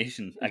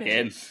nomination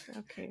again.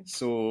 Okay.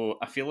 So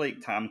I feel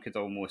like Tam could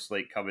almost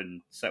like come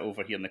and sit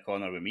over here in the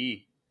corner with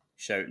me,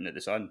 shouting at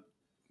the sun.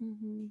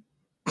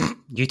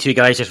 You two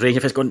guys just raising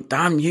your fist going,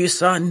 damn you,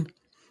 son.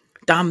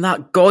 Damn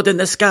that God in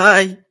the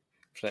sky.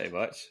 Pretty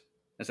much.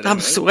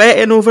 I'm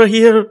sweating over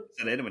here. Is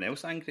there anyone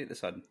else angry at the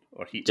sun?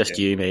 Or heat? Just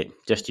you, mate.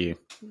 Just you.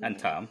 And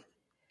Tam.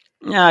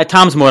 Yeah,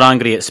 Tam's more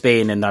angry at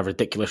Spain in that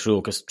ridiculous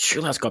rule, because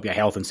surely that's got to be a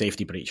health and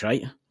safety breach,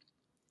 right?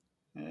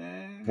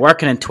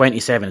 Working in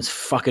 27 is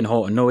fucking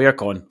hot and no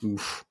aircon.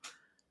 Oof.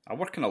 I'm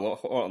working a lot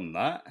hotter than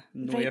that.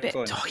 No Right, but-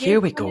 aircon. Oh, here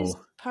we go.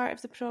 Part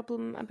of the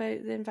problem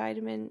about the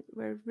environment,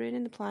 we're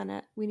ruining the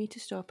planet. We need to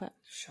stop it.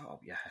 Shut up,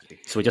 you happy.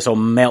 So we just all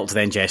melt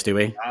then, Jess, do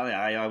we?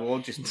 I will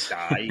just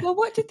die. Well,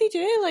 what did they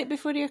do like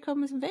before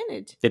aircon was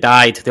invented? They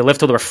died. They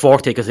lived till they were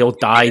 40 because they all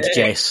died,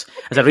 Jess.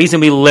 There's a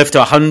reason we live to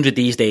 100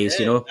 these days,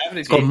 you know?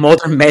 It's called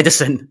modern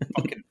medicine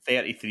Fucking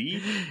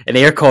 33. and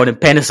aircon and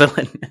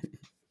penicillin.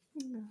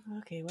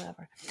 Okay,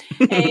 whatever.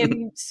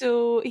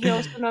 So he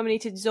also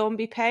nominated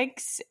zombie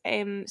pigs.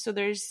 So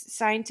there's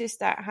scientists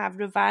that have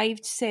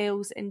revived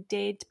cells in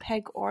dead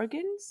pig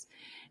organs.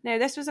 Now,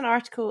 this was an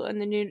article in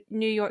the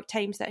New York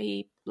Times that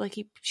he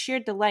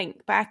shared the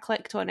link, but I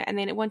clicked on it and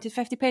then it wanted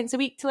 50 pence a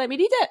week to let me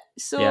read it.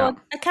 So Yeah.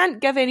 I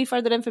can't give any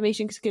further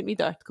information because I couldn't read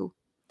the article.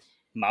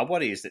 My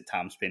worry is that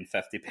Tam's paying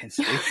 50 pence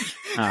a week.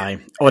 Aye.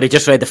 Or he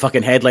just read the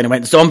fucking headline and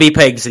went, zombie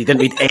pigs, and he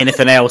didn't read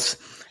anything else.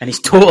 And he's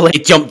totally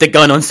jumped the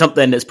gun on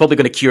something that's probably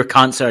going to cure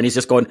cancer, and he's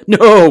just going,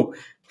 no!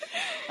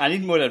 I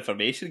need more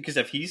information, because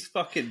if he's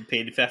fucking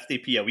paying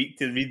 50p a week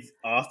to read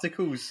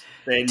articles,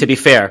 then... To be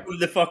fair, go to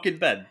the fucking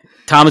bin.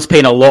 Tam's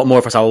paying a lot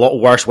more for a lot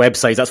worse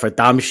websites, that's for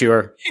damn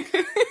sure.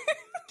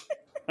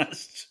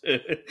 That's true.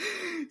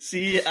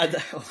 See,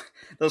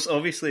 there's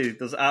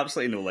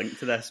absolutely no link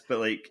to this, but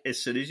like as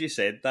soon as you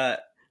said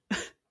that,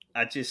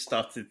 I just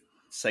started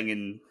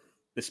singing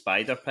the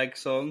Spider Pig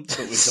song.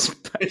 So it was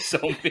a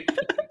zombie.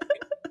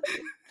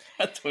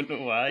 I don't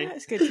know why.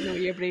 That's good to know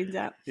where your brain's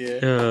at.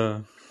 Yeah.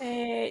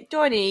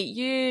 Donnie,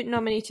 you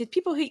nominated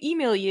people who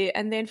email you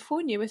and then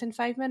phone you within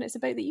 5 minutes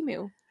about the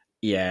email.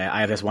 Yeah,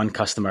 I have this one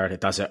customer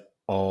that does it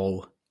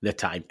all the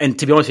time. And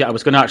to be honest with you, I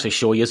was going to actually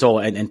show you all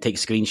and take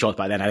screenshots,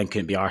 but then I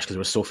couldn't be arsed because there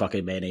were so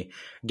fucking many.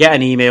 Get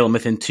an email and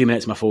within 2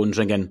 minutes my phone's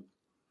ringing.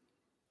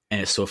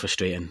 And it's so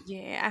frustrating.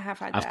 Yeah, I have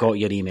had I've got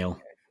your email.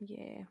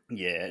 Yeah.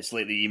 Yeah, it's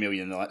like the email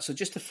you know that. So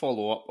just to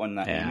follow up on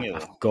that email.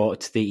 I've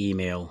got the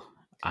email.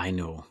 I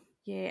know.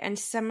 Yeah, and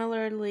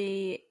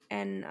similarly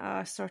in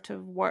a sort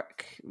of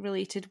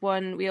work-related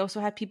one, we also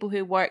had people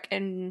who work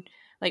in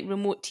like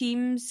remote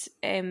teams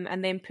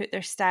and then put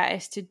their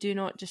status to do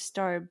not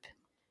disturb.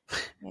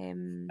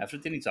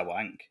 Everybody needs a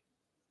wank.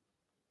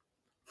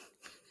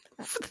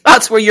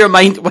 That's where your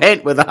mind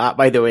went with that,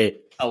 by the way.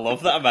 I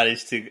love that I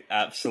managed to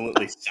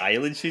absolutely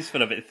silence you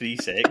for about 3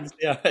 seconds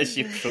there as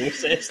you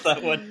processed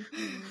that one.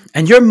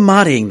 And you're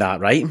marrying that,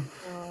 right?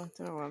 Oh, I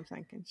don't know what I'm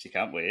thinking. She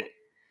can't wait.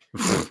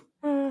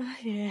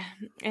 Yeah.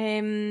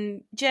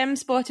 Jim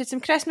spotted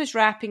some Christmas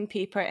wrapping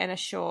paper in a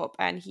shop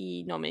and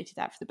he nominated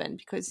that for the bin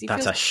because he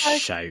That's feels a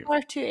shout.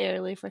 far too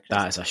early for Christmas.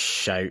 That is a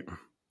shout.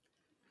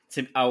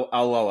 I'll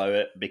allow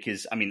it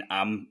because, I mean,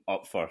 I'm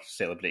up for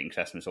celebrating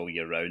Christmas all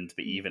year round,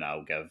 but even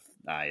I'll give,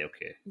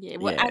 okay. Yeah,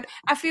 well, Yeah.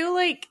 I feel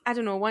like, I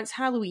don't know, once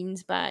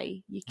Halloween's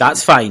by, you can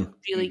That's fine.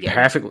 really get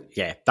Perfectly.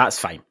 Yeah, that's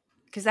fine.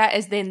 because that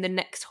is then the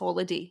next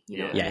holiday. You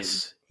know what I mean?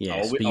 Yes.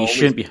 Yes. But you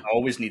shouldn't be.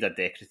 Always need a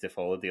decorative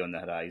holiday on the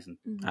horizon.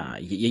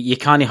 You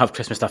can't have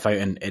Christmas stuff out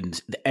in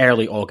the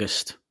early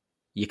August.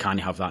 You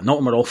can't have that. Not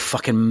when we're all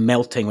fucking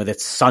melting with the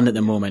sun at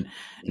the moment.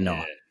 No.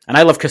 Yeah. And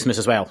I love Christmas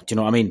as well. Do you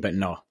know what I mean? But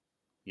no.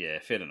 Yeah,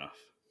 fair enough.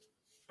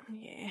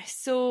 Yeah.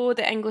 So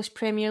the English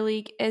Premier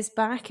League is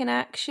back in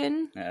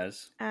action. It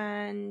is.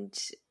 And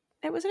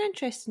it was an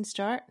interesting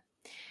start.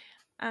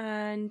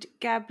 And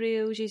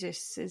Gabriel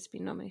Jesus has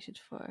been nominated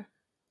for.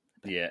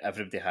 Yeah,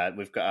 everybody had.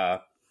 We've got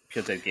a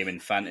Pure Dead Gaming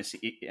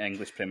Fantasy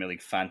English Premier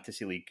League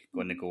Fantasy League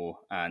going to go,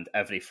 and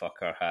every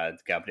fucker had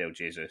Gabriel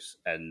Jesus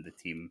in the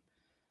team,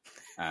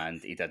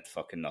 and he did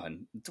fucking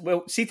nothing.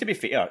 Well, see, to be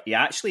fair, he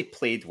actually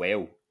played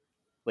well.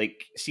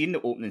 Like, seeing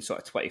the opening sort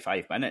of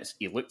 25 minutes,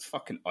 he looked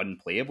fucking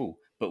unplayable.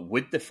 But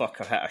would the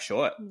fucker hit a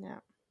shot? No.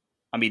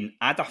 I mean,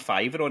 add a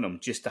fiver on him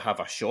just to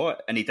have a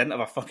shot, and he didn't have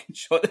a fucking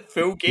shot the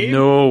full game.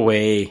 No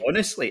way.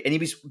 Honestly. And he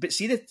was, but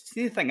see the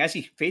thing is,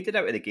 he faded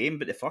out of the game,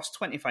 but the first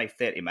 25,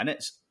 30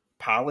 minutes,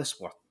 Palace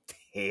were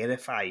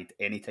terrified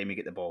anytime he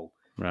get the ball.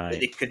 Right.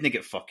 They couldn't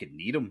get fucking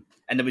near him.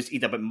 And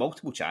he'd about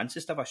multiple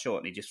chances to have a shot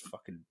and he just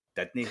fucking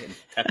didn't.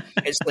 And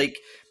it's like,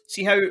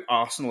 see how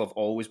Arsenal have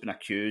always been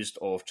accused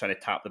of trying to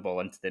tap the ball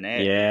into the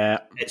net? Yeah.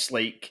 It's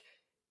like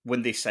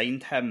when they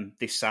signed him,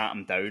 they sat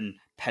him down,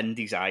 pinned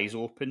his eyes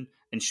open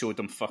and showed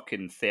him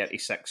fucking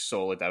 36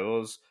 solid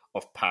hours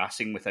of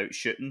passing without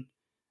shooting.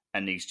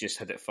 And he's just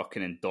had it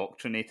fucking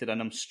indoctrinated in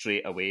him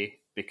straight away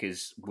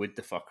because would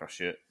the fucker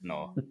shoot?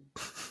 No.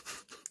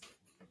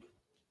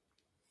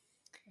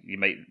 You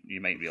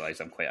might realise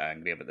I'm quite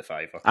angry about the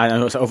fiver. I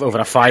know, it's over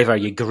a fiver,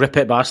 you grip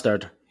it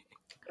bastard.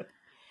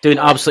 Doing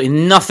absolutely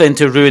nothing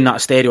to ruin that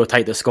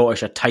stereotype that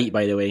Scottish are tight,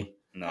 by the way.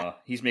 No,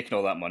 he's making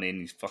all that money and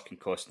he's fucking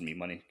costing me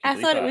money. I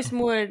thought it was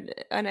more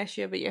an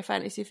issue about your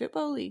fantasy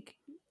football league.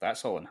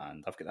 That's all in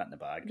hand. I've got that in the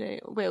bag.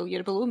 Right. Well,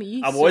 you're below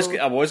me. I was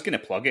going to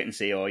plug it and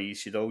say, oh, you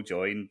should all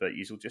join, but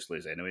you'll just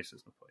lose anyway, so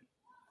there's no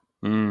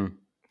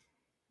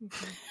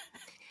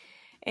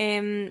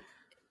point.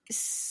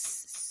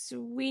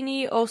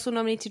 Sweeney also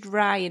nominated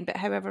Ryan, but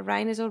however,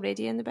 Ryan is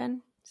already in the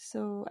bin.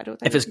 So I don't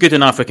think... If it's good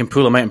enough, we can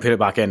pull him out and put it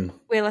back in.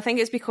 Well, I think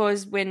it's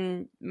because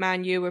when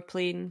Man U were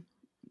playing,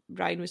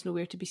 Ryan was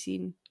nowhere to be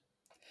seen.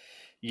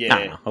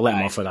 Yeah, I'll let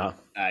him off for that.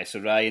 So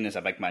Ryan is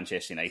a big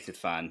Manchester United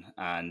fan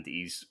and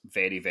he's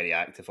very, very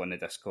active on the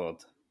Discord.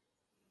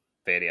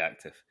 Very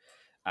active.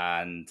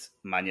 And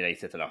Man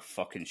United had a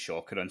fucking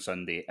shocker on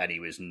Sunday and he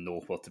was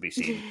nowhere to be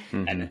seen.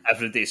 And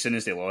as soon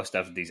as they lost,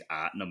 everybody's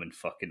at him and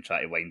fucking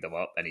trying to wind him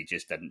up and he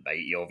just didn't bite.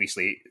 He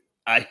obviously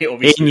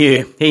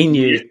knew.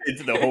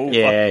 the whole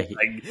fucking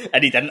thing.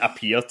 And he didn't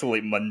appear till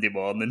like Monday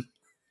morning.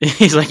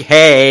 He's like,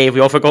 hey, have we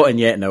all forgotten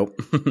yet? Nope.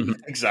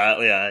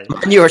 Exactly, aye.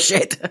 You're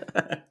shit.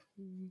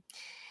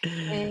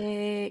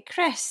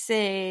 Chris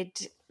said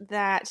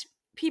that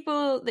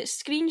people that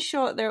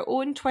screenshot their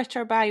own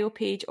Twitter bio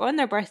page on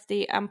their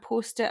birthday and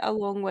post it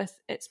along with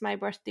 "It's my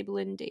birthday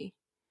balloon day."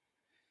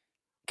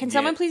 Can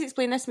someone please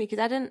explain this to me?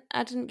 Because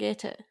I didn't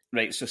get it.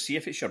 Right. So see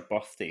if it's your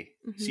birthday.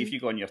 See if you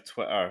go on your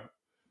Twitter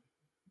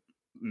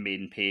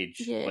main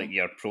page, like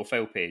your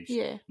profile page.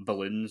 Yeah.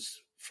 Balloons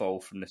fall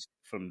from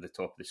the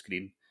top of the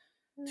screen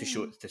to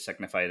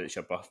signify that it's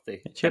your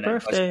birthday. It's your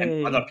birthday.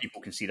 And other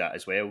people can see that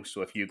as well.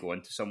 So if you go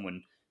into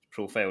someone's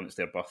profile and it's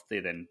their birthday,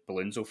 then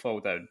balloons will fall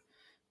down.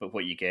 But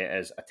what you get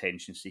is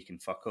attention-seeking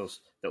fuckers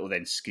that will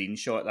then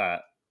screenshot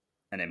that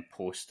and then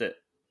post it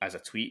as a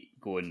tweet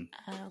going,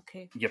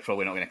 okay. You're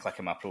probably not going to click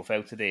on my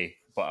profile today,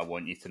 but I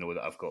want you to know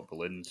that I've got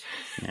balloons.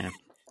 Yeah.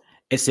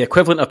 It's the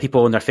equivalent of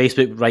people on their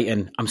Facebook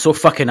writing, I'm so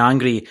fucking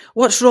angry.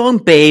 What's wrong,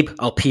 babe?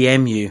 I'll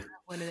PM you.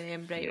 One of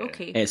them, right, Yeah.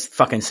 okay. It's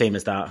fucking same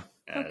as that.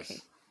 Okay.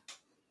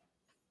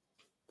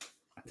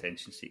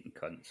 Attention-seeking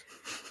cunts.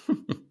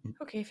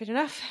 Okay, fair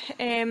enough.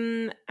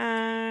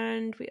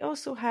 And we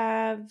also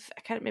have,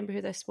 I can't remember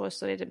who this was,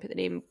 sorry I didn't put the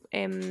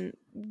name.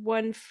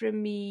 One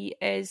from me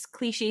is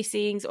cliche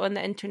sayings on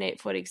the internet,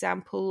 for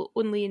example,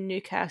 only in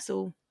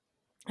Newcastle.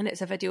 And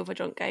it's a video of a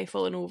drunk guy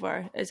falling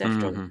over, as if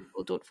drunk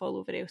people don't fall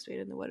over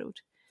elsewhere in the world.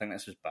 I think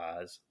this was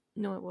Baz.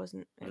 No, it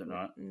wasn't. Was it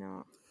not?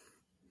 No.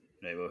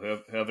 Right, well,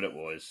 whoever it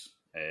was.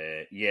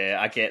 Yeah,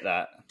 I get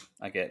that.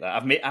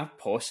 I've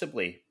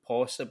possibly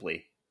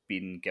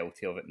been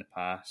guilty of it in the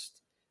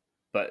past.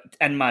 But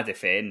in my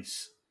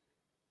defence,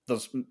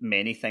 there's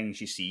many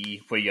things you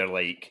see where you're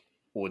like,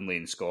 only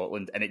in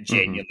Scotland, and it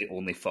genuinely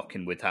only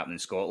fucking would happen in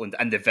Scotland,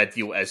 and the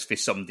video is for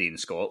somebody in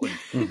Scotland.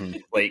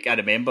 Like, do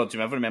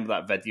you ever remember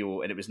that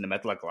video, and it was in the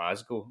middle of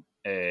Glasgow,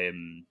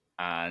 and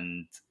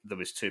there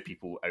was two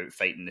people out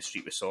fighting in the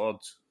street with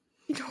swords?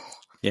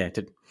 Yeah, it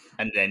did.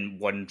 And then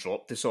one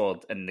dropped the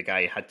sword, and the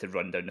guy had to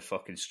run down the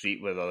fucking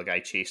street where the other guy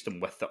chased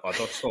him with the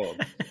other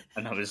sword.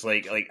 And I was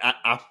like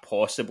I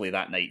possibly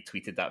that night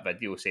tweeted that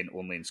video saying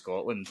only in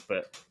Scotland,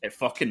 but it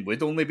fucking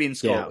would only be in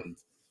Scotland.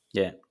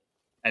 Yeah.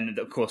 And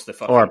of course the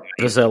fucking Or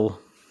Brazil.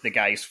 The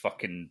guy's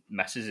fucking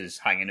missus is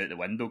hanging out the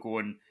window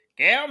going,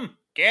 Get him!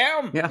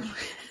 Yeah.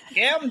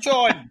 Get him,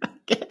 John!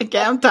 Get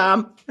him,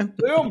 Tom!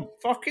 Do him!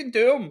 Fucking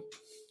do him!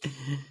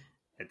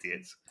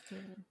 Idiots.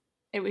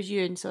 It was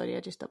Ewan, sorry, I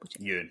just double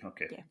checked. Ewan,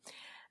 okay.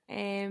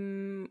 Yeah.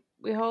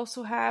 We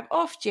also have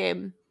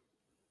Ofgem.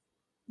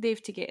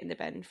 They've to get in the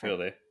bin for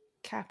Really?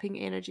 capping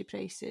energy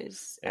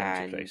prices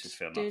Energy and prices,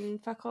 fair enough. doing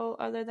fuck all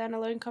other than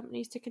allowing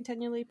companies to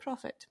continually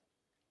profit.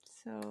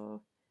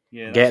 So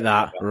Yeah, Get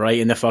that right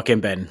in the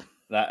fucking bin.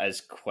 That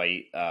is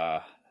quite.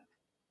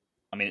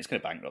 I mean, it's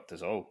going to bankrupt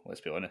us all.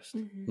 Let's be honest.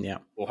 Yeah.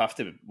 We'll have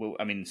to.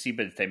 See,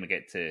 by the time we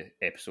get to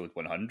episode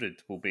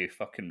 100, we'll be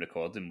fucking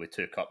recording with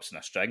 2 cups and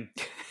a string,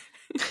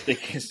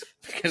 because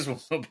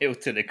we'll not be able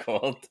to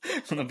record.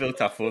 We'll not be able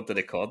to afford the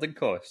recording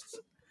costs.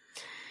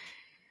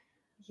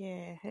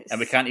 yeah, And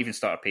we can't even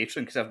start a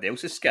Patreon because everybody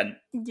else is skint.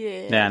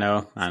 Yeah, I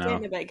know. It's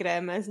getting a bit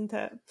grim, isn't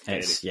it?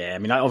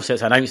 Obviously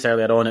it's announced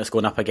earlier on it's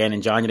going up again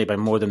in January by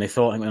more than they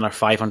thought. I think another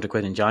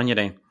 £500 in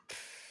January.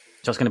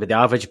 So it's going to be the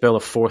average bill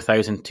of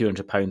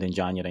 £4,200 in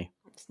January.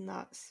 It's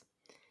nuts.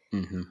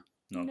 Not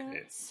Nuts.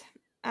 great.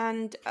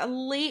 And a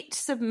late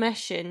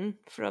submission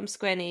from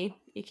Squinny,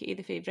 aka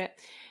the favourite,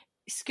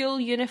 school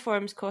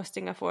uniforms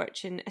costing a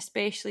fortune,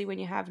 especially when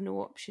you have no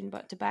option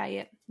but to buy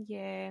it.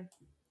 Yeah.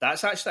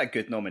 That's actually a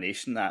good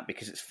nomination, that,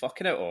 because it's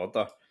fucking out of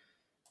order.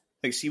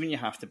 Like, see when you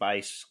have to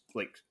buy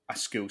like a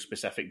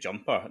school-specific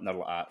jumper and they're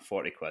like at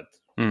 40 quid.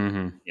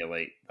 Mm-hmm. You're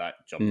like, that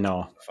jumper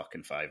No. is a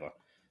fucking $5.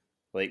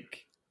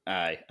 Like,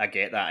 aye, I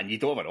get that. And you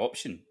don't have an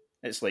option.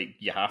 It's like,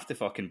 you have to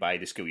fucking buy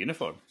the school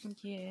uniform.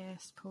 Yeah, I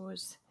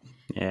suppose.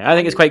 Yeah, I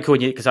think it's quite cool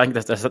because I think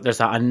there's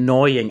that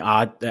annoying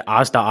ad, the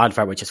Asda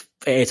advert, which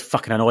is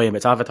fucking annoying. But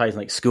it's advertising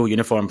like school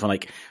uniform for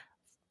like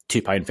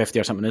 £2.50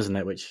 or something, isn't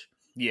it? Which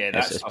yeah,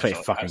 that's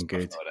pretty fucking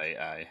good. Right,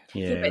 aye.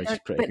 Yeah, which is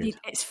pretty good.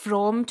 It's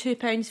from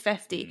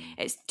 £2.50.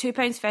 It's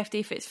 £2.50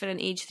 if it's for an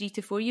age 3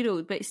 to 4 year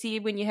old. But see,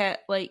 when you hit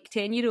like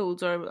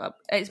 10-year-olds or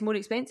it's more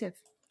expensive.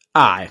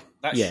 Aye,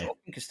 that's yeah. shocking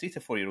because 3 to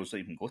 4 year olds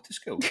don't even go to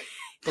school.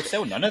 They'll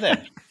sell none of them.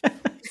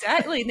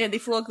 Exactly, and then they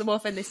flog them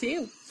off in the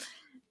sale.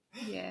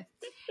 Yeah,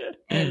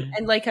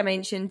 and like I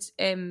mentioned,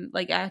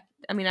 like I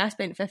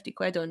spent 50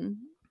 quid on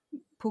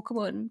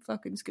Pokemon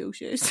fucking school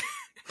shoes.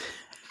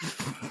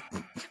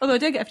 Although I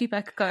did get a free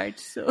pack of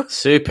cards, so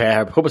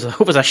Superb. Hope it's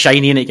a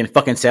shiny and you can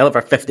fucking sell it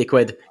for 50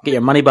 quid. Get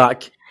your money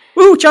back.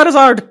 Woo,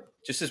 Charizard!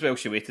 Just as well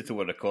she waited till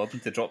we're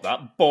recording to drop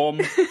that bomb.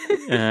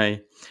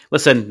 Aye.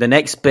 Listen, the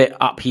next bit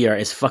up here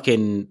is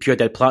fucking Pure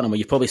Dead Platinum, where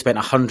you've probably spent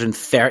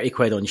 130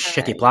 quid on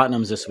shitty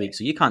platinums this week,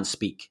 so you can't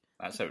speak.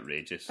 That's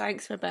outrageous.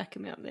 Thanks for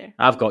backing me up there.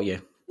 I've got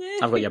you.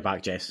 I've got your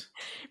back, Jess.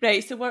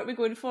 Right, so what are we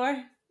going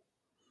for?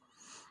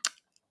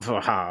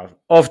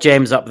 Off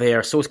gems up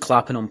there, so's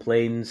clapping on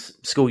planes.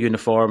 School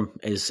uniform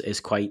is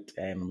quite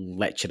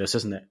lecherous,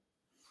 isn't it?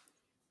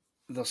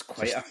 There's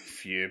quite a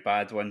few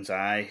bad ones,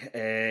 aye.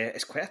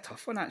 It's quite a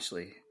tough one,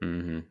 actually.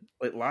 Mm-hmm.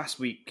 Like last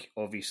week,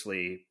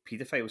 obviously,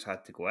 paedophiles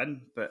had to go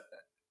in, but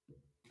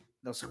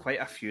there's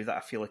quite a few that I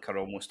feel like are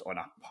almost on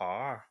a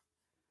par.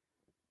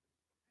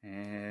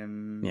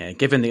 Yeah,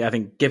 given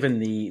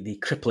the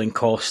crippling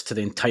cost to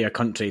the entire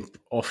country,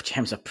 off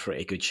gems a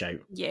pretty good shout.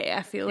 Yeah,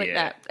 I feel like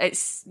that.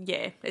 It's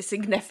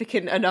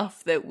significant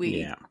enough that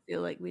we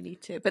feel like we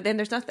need to. But then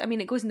there's nothing. I mean,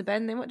 it goes in the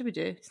bin. Then what do we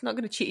do? It's not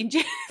going to change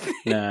it.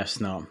 No,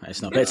 it's not.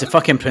 It's not. But it's a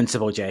fucking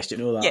principle, Jess. Do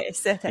you know that?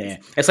 Yes, it is. Yeah.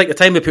 It's like the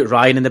time we put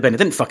Ryan in the bin. It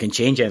didn't fucking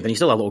change anything. He's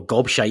still a little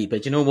gobshite.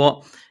 But you know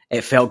what?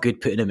 It felt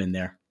good putting him in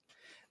there.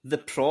 The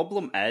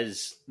problem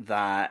is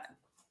that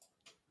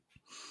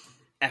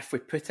if we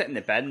put it in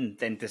the bin,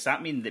 then does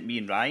that mean that me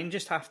and Ryan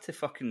just have to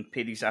fucking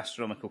pay these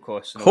astronomical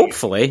costs?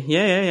 Hopefully,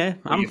 yeah.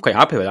 I'm quite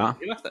happy with that.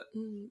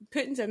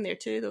 Putin's in there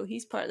too, though.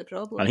 He's part of the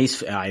problem. And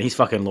he's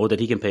fucking loaded.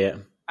 He can pay it.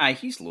 Aye,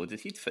 he's loaded.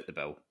 He'd fit the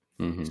bill.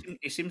 Mm-hmm.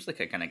 He seems like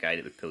a kind of guy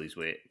that would pull his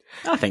weight.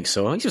 I think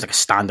so. He seems like a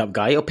stand-up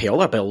guy. He'll pay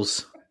all our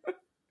bills.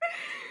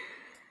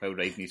 While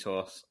riding his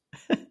horse.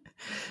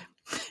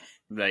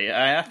 Right,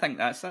 I think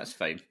that's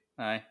fine.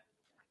 Aye.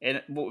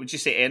 What would you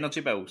say? Energy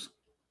bills?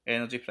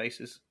 Energy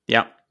prices?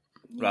 Yeah.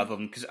 Rather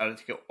than, because I had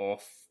to get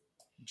off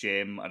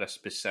gem at a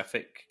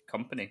specific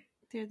company.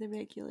 They're the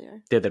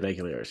regular. They're the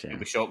regulars, yeah. I'd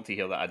be shocked to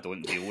hear that I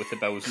don't deal with the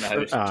bills in the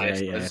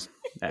house.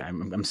 Yeah.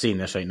 I'm seeing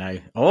this right now.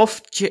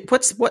 What's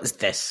this? What is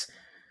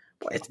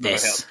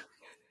this?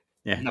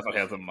 Never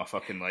heard of them in my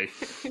fucking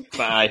life.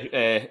 But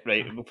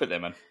right, we'll put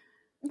them in.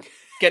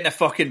 Get in the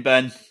fucking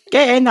bin.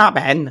 Get in that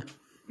bin.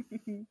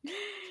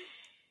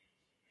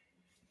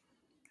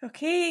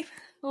 Okay,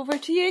 over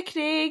to you,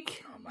 Craig.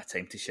 Oh, my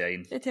time to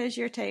shine. It is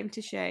your time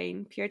to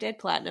shine. Pure Dead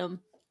Platinum.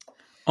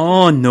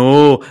 Oh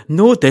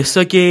no, this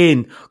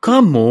again.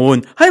 Come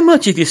on, how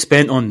much have you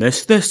spent on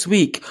this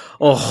week?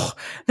 Oh,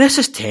 this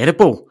is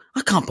terrible.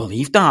 I can't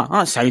believe that.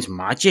 That sounds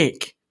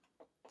magic.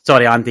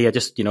 Sorry, Andy,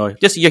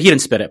 you're here in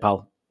spirit,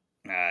 pal.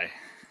 Aye,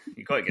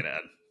 you got to get it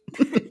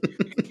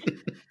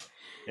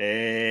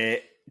in.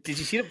 Did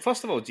you see it?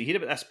 First of all, did you hear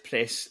about this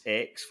Press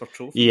X for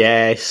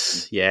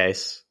trophies?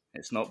 Yes.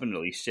 It's not been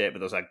released yet, but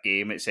there's a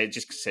game. It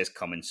just says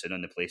coming soon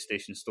on the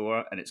PlayStation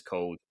Store, and it's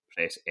called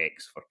Press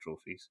X for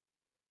Trophies.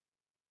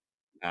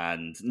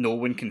 And no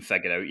one can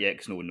figure out yet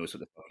because no one knows what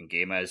the fucking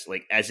game is.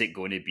 Like, is it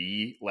going to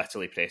be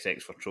literally Press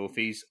X for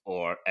Trophies,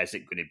 or is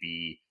it going to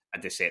be a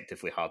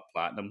deceptively hard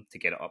platinum to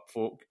get it up,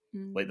 folk?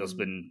 Mm-hmm. Like, there's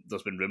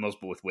been rumours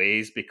both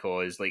ways,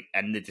 because like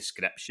in the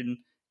description,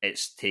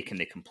 it's taken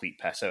the complete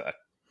piss out of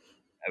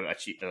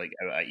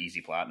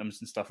easy platinums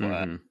and stuff like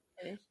that.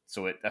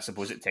 So I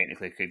suppose it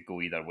technically could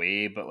go either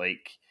way, but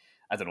like,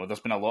 I don't know, there's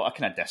been a lot of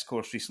kind of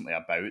discourse recently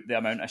about the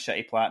amount of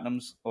shitty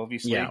platinums,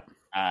 obviously,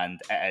 and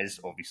it is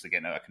obviously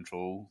getting out of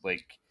control.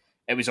 Like,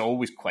 it was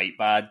always quite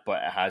bad,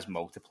 but it has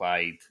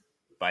multiplied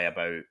by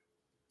about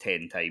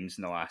 10 times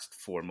in the last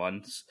 4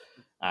 months,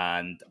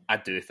 and I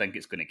do think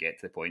it's going to get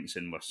to the point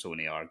soon where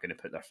Sony are going to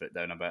put their foot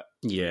down a bit.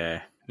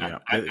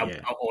 I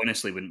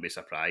honestly wouldn't be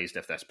surprised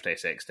if this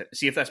Press X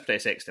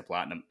to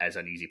Platinum is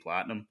an easy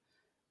platinum.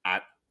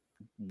 I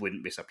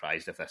wouldn't be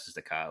surprised if this is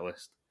the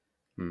catalyst.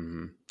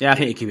 Mm-hmm. Yeah, I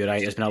think you could be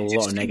right. There's been a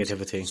lot of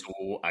negativity.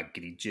 So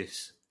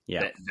egregious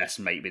that this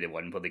might be the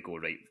one where they go,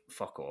 right,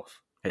 fuck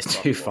off.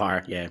 It's too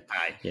far. Yeah.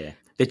 Aye. Yeah.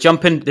 The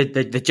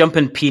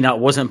jumping peanut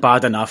wasn't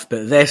bad enough,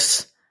 but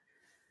this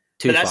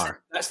too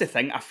far. That's the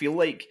thing. I feel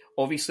like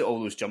obviously all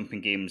those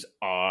jumping games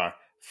are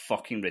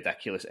fucking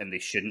ridiculous, and they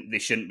shouldn't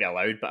be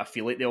allowed. But I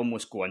feel like they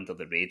almost go under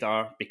the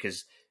radar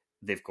because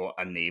they've got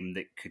a name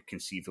that could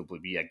conceivably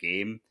be a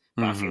game.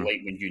 But I feel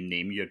like when you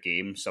name your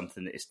game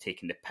something that is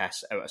taking the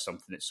piss out of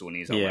something that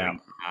Sony is allowing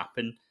to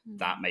happen,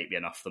 that might be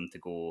enough for them to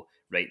go,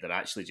 right, they're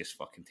actually just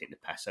fucking taking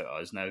the piss out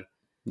of us now.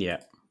 Yeah.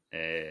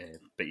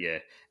 But yeah,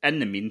 in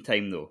the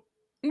meantime though,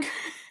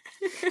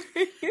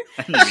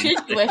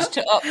 Should you wish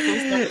to up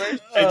those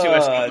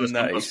numbers?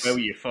 Numbers? Well,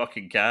 you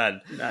fucking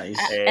can. Nice.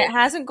 It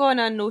hasn't gone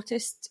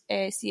unnoticed,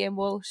 CM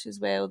Walsh, as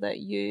well, that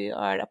you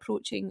are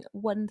approaching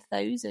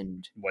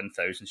 1,000.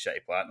 1,000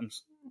 shitty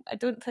platinums. I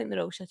don't think they're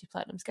all shitty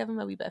platinums. Give him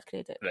a wee bit of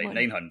credit. Right,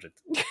 900.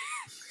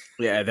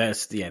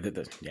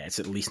 It's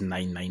at least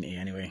 990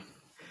 anyway.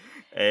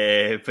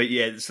 But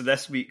yeah, so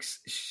this week's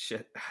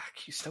shit, I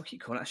still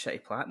keep calling it a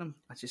shitty platinum.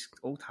 I just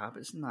old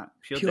habits and that.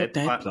 Pure Dead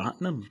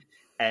Platinum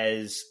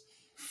is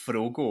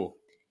Frogo.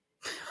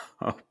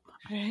 Oh.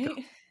 Right.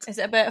 Is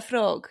it about a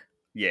frog?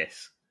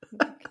 Yes.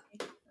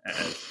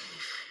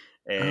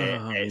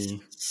 It is.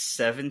 It's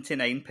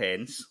 79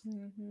 pence.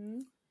 Mm-hmm.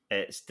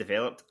 It's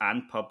developed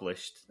and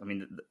published. I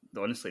mean,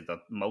 honestly,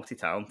 they're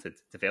multi-talented.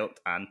 Developed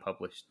and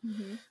published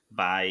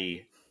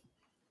by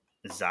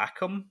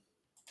Zachem.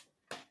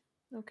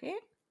 Okay.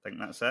 I think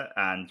that's it.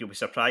 And you'll be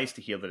surprised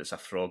to hear that it's a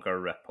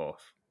Frogger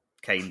rip-off.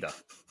 Kinda.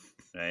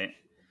 Right?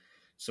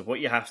 So what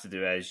you have to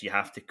do is you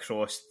have to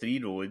cross 3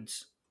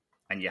 roads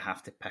and you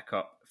have to pick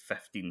up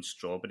 15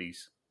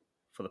 strawberries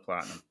for the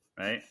platinum.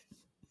 Right?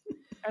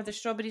 Are there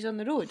strawberries on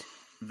the road?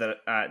 They're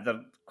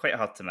quite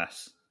hard to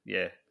miss.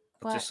 Yeah.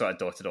 They're just sort of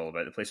dotted all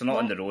about the place. They're not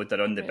on the road.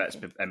 They're on the bits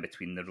in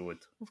between the road.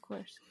 Of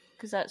course.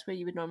 Because that's where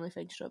you would normally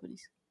find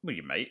strawberries. Well,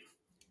 you might.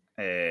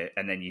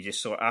 And then you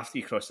just after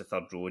you cross the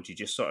 3rd road, you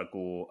just sort of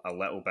go a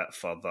little bit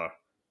further,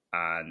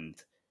 and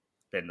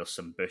then there's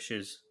some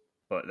bushes,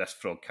 but this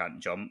frog can't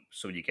jump,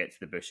 so when you get to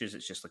the bushes,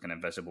 it's just like an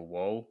invisible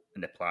wall,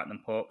 and the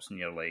platinum pops, and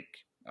you're like,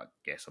 I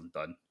guess I'm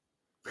done.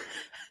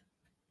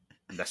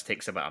 And this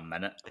takes about a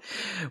minute.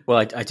 Well,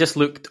 I just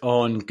looked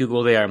on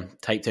Google there,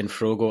 typed in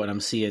Frogo, and I'm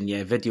seeing,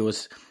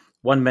 videos,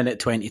 1 minute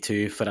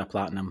 22 for a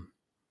platinum.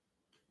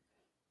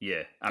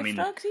 Yeah, I mean,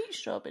 frogs eat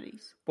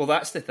strawberries. Well,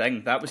 that's the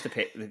thing. That was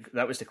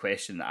the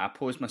question that I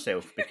posed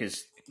myself,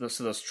 because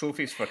there's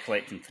trophies for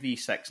collecting 3,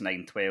 6,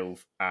 9,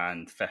 12,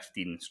 and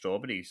 15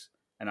 strawberries,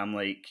 and I'm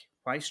like,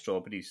 why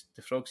strawberries?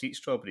 Do frogs eat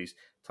strawberries?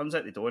 Turns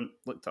out they don't.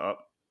 Looked it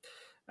up,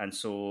 and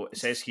so it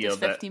says here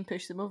that 15 that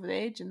push them over the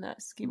edge, and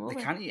that's game over.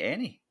 They can't eat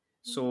any.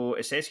 So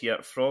it says here,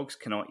 frogs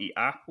cannot eat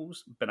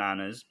apples,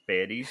 bananas,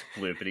 berries,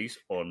 blueberries,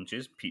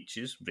 oranges,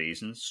 peaches,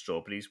 raisins,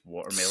 strawberries,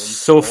 watermelons.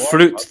 So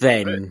fruit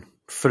then.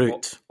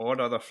 Fruit. Or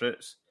other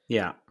fruits.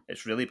 Yeah.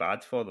 It's really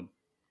bad for them.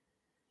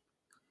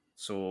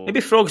 So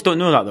maybe frogs don't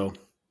know that, though.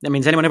 I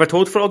mean, has anyone ever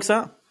told frogs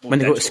that? When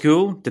they go to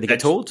school? Did they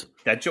get told?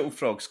 Digital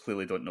frogs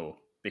clearly don't know.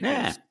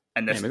 Because,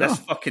 and this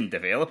fucking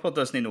developer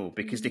doesn't know,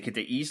 because they could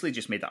have easily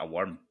just made it a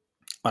worm.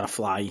 Or a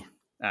fly.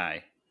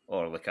 Aye.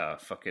 Or like a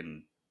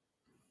fucking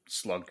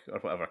slug or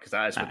whatever, because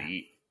that is what they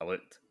eat. I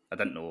looked. I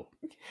didn't know.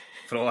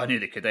 For all I knew,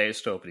 they could eat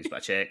strawberries, but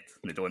I checked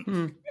and they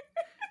don't.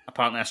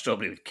 Apparently a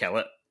strawberry would kill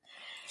it.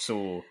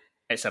 So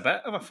it's a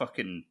bit of a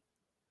fucking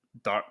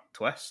dark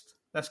twist,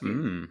 this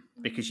game,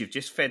 because you've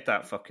just fed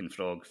that fucking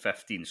frog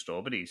 15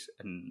 strawberries,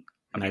 and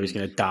I was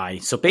going to die.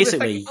 So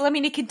basically, well, I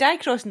mean, he could die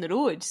crossing the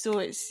road, so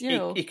it's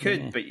he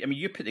could, but I mean,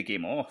 you put the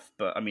game off.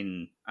 But I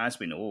mean, as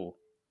we know,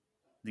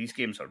 these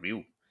games are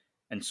real,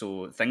 and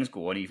so things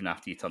go on even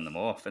after you turn them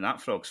off, and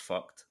that frog's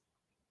fucked.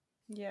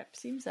 Yeah,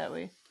 seems that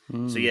way.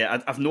 So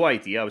yeah, I've no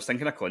idea. I was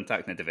thinking of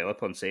contacting a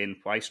developer and saying,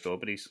 why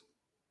strawberries?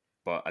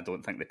 But I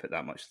don't think they put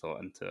that much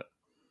thought into it.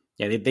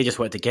 Yeah, they just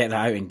wanted to get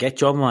that out and get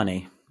job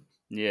money.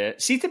 Yeah.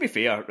 See, to be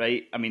fair,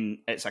 right, I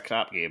mean, it's a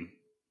crap game,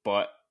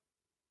 but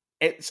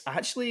it's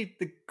actually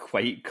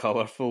quite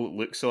colourful,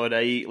 looks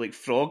alright. Like,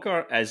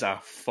 Frogger is a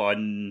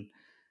fun...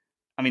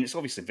 I mean, it's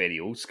obviously very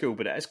old school,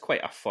 but it is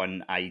quite a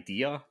fun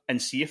idea.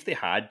 And see, if they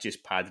had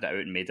just padded it out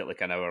and made it like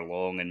an hour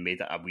long and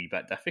made it a wee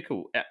bit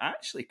difficult, it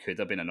actually could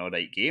have been an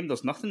alright game.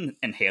 There's nothing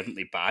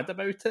inherently bad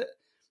about it,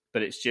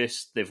 but it's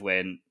just they've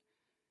went,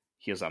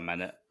 here's a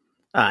minute.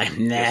 Aye,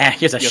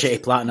 here's a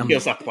shitty platinum.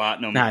 Here's a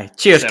platinum. Aye,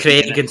 cheers,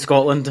 Craig in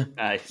Scotland.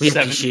 Aye, we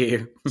appreciate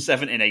you.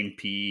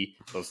 79p.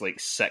 There's like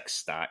 6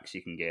 stacks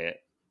you can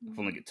get. I've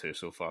only got 2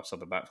 so far, so I'll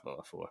be back for the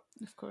other 4.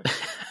 Of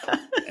course.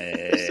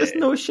 There's just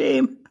no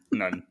shame.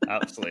 None.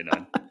 Absolutely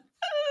none.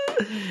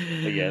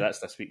 But yeah, that's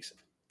this week's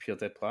Pure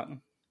Dead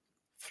Platinum.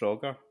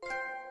 Frogger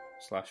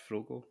 /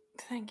 Frogo.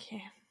 Thank you.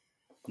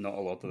 Not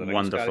a Lord of the Rings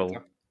Wonderful.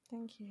 character.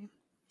 Thank you.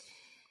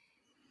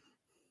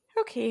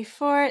 Okay,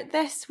 for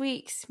this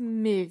week's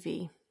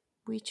movie,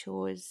 we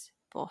chose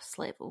Boss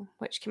Level,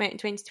 which came out in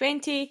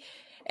 2020.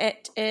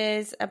 It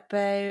is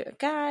about a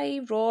guy,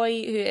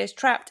 Roy, who is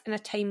trapped in a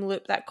time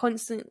loop that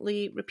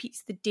constantly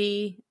repeats the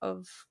day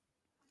of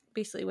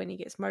basically when he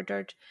gets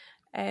murdered.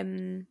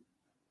 And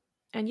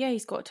yeah,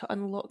 he's got to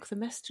unlock the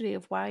mystery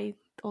of why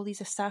all these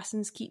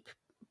assassins keep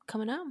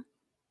coming at him.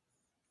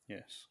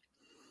 Yes.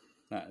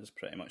 That is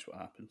pretty much what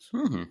happens.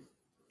 Mm-hmm.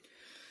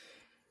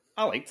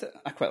 I liked it.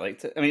 I quite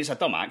liked it. I mean, it's a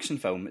dumb action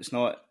film. It's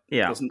not.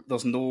 Yeah.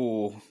 There's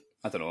no.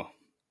 I don't know.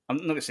 I'm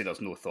not gonna say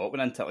there's no thought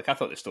went into it. Like, I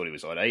thought the story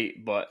was all right,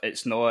 but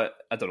it's not.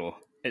 I don't know.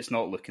 It's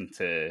not looking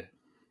to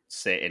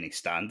set any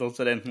standards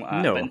or anything like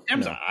that. No, but in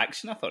terms no. of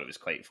action, I thought it was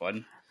quite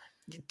fun.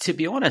 To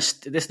be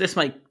honest, this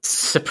might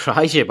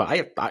surprise you, but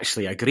I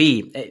actually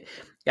agree.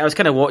 I was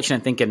kind of watching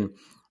and thinking,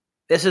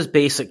 this is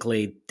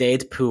basically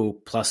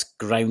Deadpool plus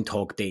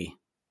Groundhog Day.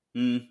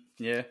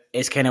 Yeah,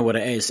 It's kind of what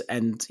it is,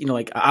 and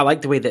like I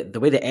like the way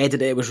they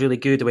edited it was really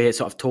good. The way it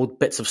sort of told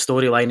bits of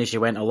storyline as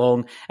you went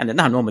along, and then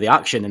nothing wrong with the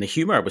action, and the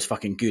humor was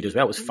fucking good as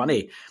well. It was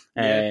funny,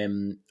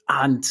 and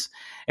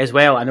as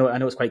well, I know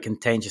it's quite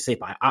contentious to say,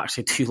 but I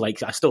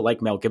still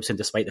like Mel Gibson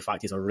despite the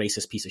fact he's a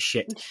racist piece of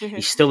shit.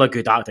 He's still a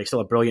good actor, he's still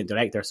a brilliant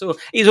director. So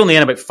he's only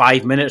in about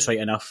 5 minutes, right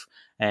enough.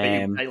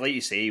 Like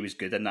you say, he was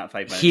good in that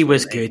 5 minutes. He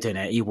was good in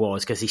it. He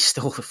was, because he's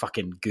still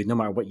fucking good, no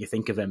matter what you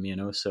think of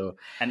him. So,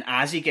 and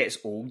as he gets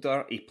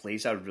older, he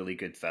plays a really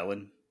good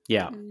villain.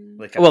 Yeah.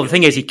 Like, well, the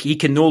thing is, he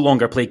can no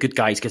longer play good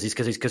guys because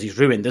he's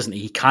ruined, isn't he?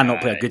 He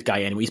cannot play a good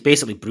guy anymore. He's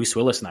basically Bruce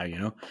Willis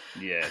now.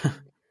 Yeah.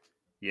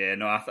 Yeah,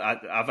 no,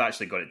 I've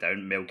actually got it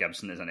down. Mel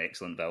Gibson is an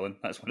excellent villain.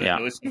 That's what I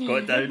know. I've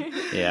got it down.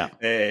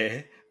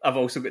 Yeah. I've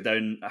also got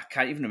down, I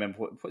can't even remember,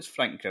 what's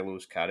Frank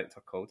Grillo's character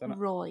called? Isn't it?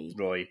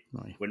 Roy.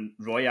 When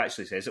Roy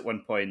actually says at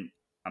one point,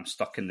 I'm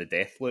stuck in the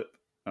death loop.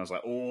 I was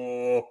like,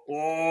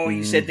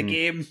 you said the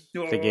game.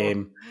 Oh. The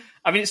game.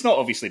 I mean, it's not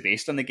obviously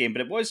based on the game,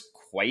 but it was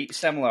quite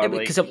similar.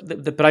 Because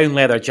the brown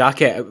leather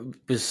jacket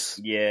was...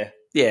 Yeah.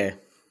 Yeah.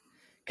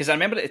 Because I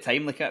remember at the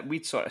time, like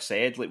we'd sort of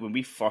said, like when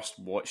we first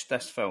watched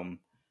this film,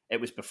 it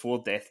was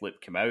before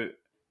Deathloop came out,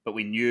 but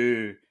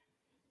we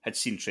had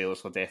seen trailers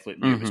for Deathloop,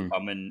 knew it was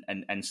coming,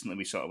 and instantly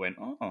we sort of went,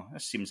 oh,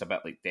 this seems a bit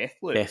like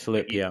Deathloop.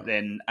 Deathloop, yeah.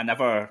 Then I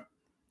never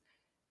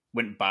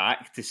went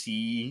back to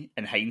see,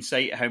 in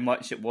hindsight, how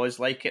much it was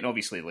like it. And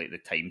obviously, like, the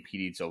time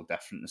period's all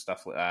different and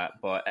stuff like that,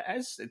 but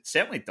it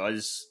certainly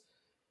does...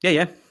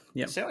 Yeah.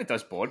 It certainly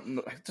does borrow...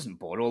 It doesn't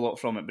borrow a lot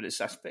from it, but it's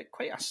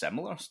quite a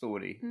similar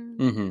story.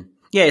 Mm-hmm.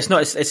 Yeah, it's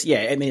not.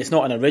 I mean, it's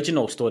not an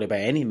original story by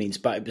any means,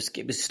 but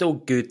it was still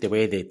good the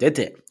way they did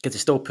it, because they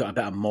still put a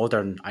bit of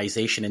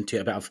modernization into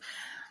it, a bit of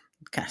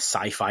kind of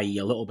sci-fi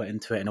a little bit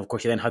into it, and of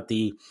course you then had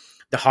the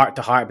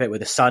heart-to-heart bit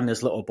with the son,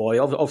 his little boy.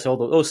 Obviously, all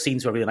those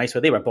scenes were really nice.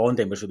 Where they were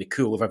bonding was really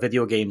cool over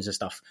video games and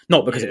stuff.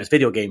 Not because it was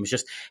video games,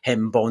 just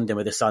him bonding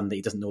with the son that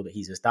he doesn't know that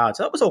he's his dad.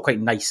 So that was all quite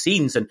nice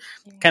scenes and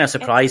kind of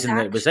surprising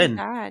that it was in.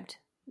 Dad.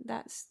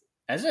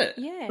 Is it?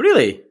 Yeah.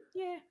 Really?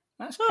 Yeah.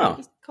 That's cool.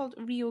 He's called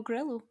Rio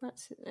Grillo.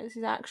 That's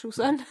his actual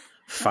son.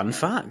 Fun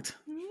fact.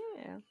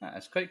 Yeah.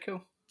 That's quite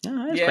cool.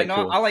 Quite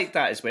cool. I like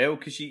that as well,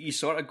 because you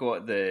sort of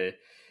got the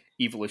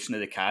evolution of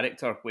the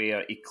character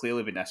where he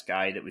clearly been this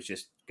guy that was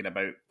just going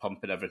about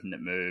pumping everything that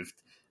moved,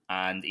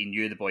 and he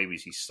knew the boy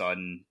was his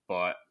son,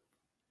 but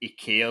he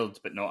cared,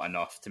 but not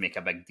enough to make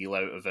a big deal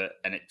out of it,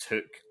 and it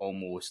took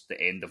almost the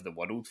end of the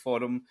world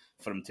for him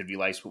to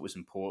realise what was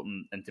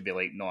important and to be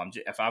like, no,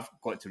 if I've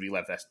got to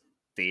relive this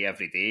day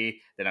every day,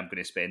 then I'm going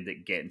to spend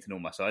it getting to know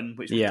my son,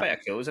 which was quite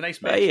cool. It was a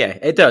nice message. Yeah,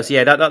 it does.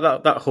 Yeah,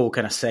 that whole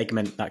kind of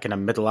segment, that kind of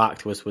middle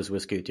act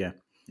was good.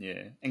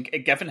 Yeah, and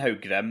given how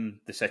grim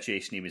the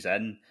situation he was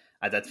in,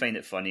 I did find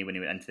it funny when he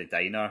went into the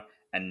diner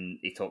and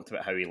he talked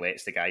about how he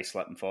lets the guy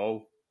slip and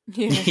fall.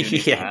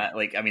 Yeah.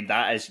 Like, I mean,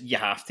 that is, you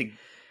have to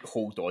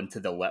hold on to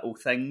the little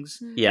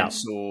things. Yeah. And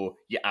so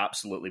you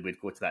absolutely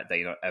would go to that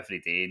diner every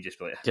day and just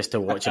be like... Just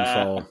to watch him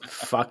fall.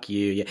 Fuck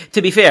you. Yeah.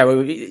 To be fair,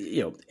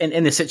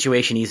 in the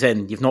situation he's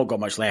in, you've not got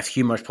much left.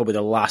 Humour's probably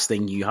the last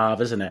thing you have,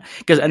 isn't it?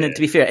 Then,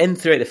 to be fair,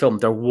 throughout the film,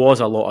 there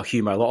was a lot of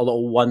humour, a lot of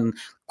little one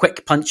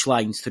quick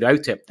punchlines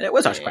throughout it. And it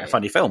was actually quite a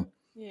funny film.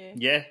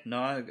 Yeah, no,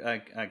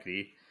 I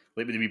agree.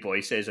 Like when the wee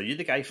boy says, "Are you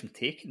the guy from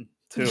Taken?"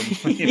 to him.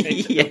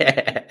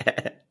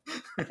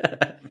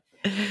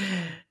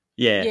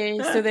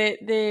 Yeah. So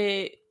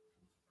the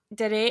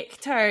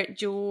director,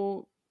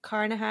 Joe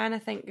Carnahan, I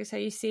think is how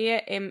you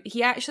say it.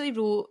 He actually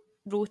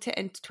wrote it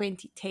in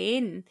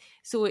 2010,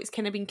 so it's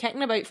kind of been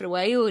kicking about for a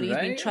while, and he's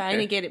been trying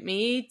to get it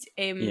made.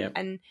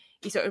 And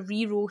he sort of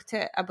rewrote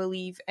it, I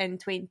believe, in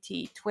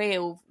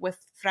 2012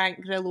 with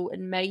Frank Grillo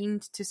in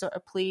mind to sort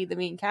of play the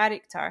main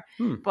character.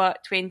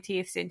 But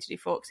 20th Century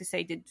Fox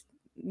decided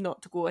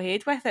not to go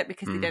ahead with it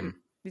because they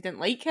didn't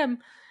like him.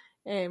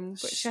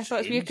 Which I thought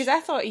was weird, because I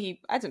thought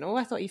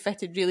he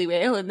fitted really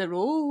well in the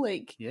role.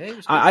 Like, yeah,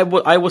 I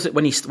wasn't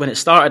when it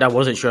started. I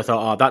wasn't sure. I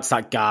thought, that's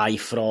that guy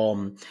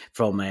from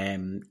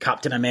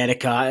Captain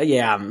America.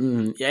 Yeah,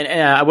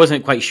 I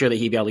wasn't quite sure that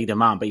he'd be a leading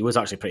man, but he was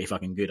actually pretty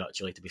fucking good.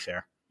 Actually, to be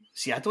fair.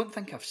 See, I don't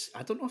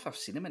know if I've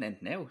seen him in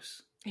anything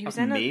else. He was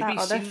in that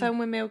other film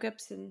with Mel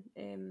Gibson.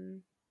 I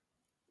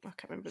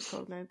can't remember what it's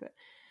called now, but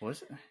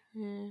was it?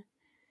 Yeah.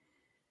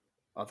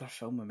 Other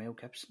film with Mel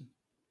Gibson.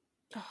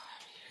 Oh,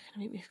 you're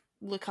gonna make me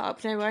look it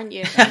up now, aren't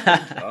you?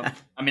 I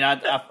mean,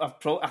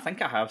 I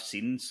think I have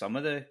seen some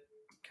of the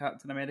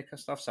Captain America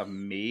stuff, so I've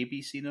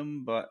maybe seen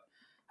him, but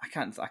I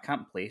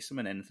can't place him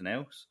in anything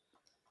else.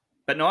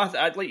 But no,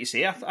 I'd like you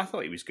say, I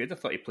thought he was good. I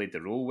thought he played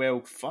the role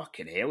well.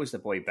 Fucking hell, is the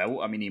boy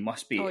built? I mean, he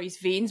must be. Oh, his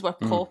veins were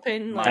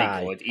popping. My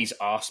Like, God, his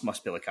arse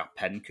must be like a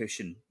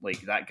pincushion.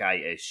 Like, that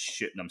guy is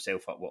shooting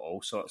himself up with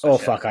all sorts Oh, of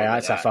shit. fuck,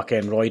 that's a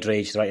fucking roid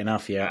rage, right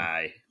enough, yeah.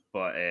 Aye.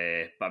 But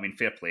I mean,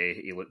 fair play,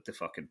 he looked the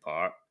fucking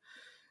part.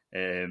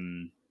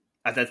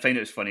 I did find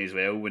it was funny as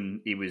well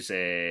when he was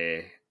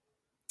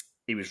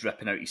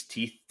ripping out his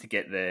teeth to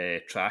get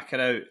the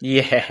tracker out.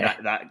 Yeah.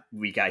 That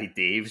wee guy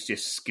Dave's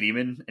just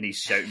screaming and he's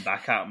shouting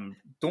back at him,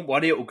 "Don't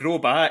worry, it'll grow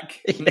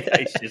back." And the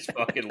guy's just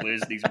fucking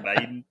losing his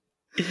mind.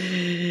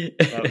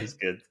 That was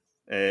good.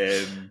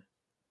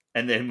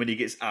 And then when he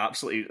gets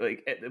absolutely,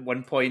 like, at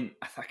one point,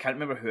 I can't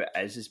remember who it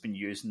is has been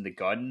using the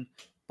gun,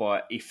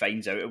 but he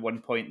finds out at one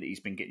point that he's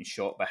been getting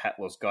shot by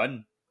Hitler's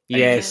gun. And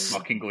yes. he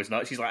fucking goes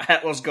nuts. He's like,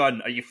 "Hitler's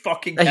gun, are you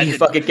fucking Are kidding you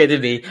fucking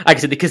kidding me? I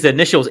said, because the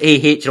initials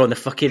AH are on the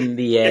fucking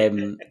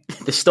the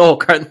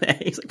stock, aren't they?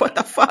 He's like, what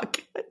the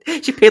fuck?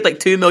 She paid like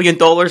 $2 million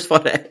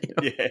for it. You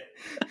know? Yeah.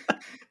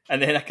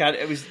 And then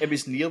it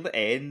was near the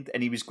end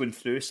and he was going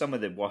through some of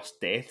the worst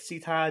deaths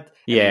he'd had. And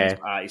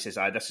Yeah. he says,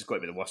 this has got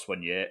to be the worst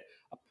one yet,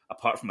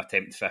 apart from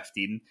Attempt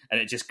 15.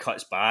 And it just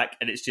cuts back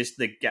and it's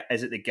just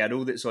is it the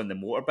girl that's on the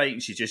motorbike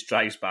and she just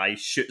drives by,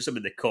 shoots him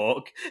in the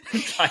cock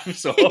and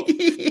drives off.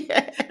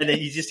 Yeah. And then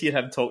you just hear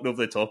him talking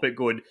over the topic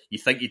going, "You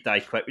think you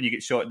die quick when you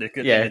get shot in the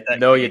dick."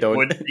 No, you don't.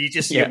 Going, you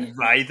just see him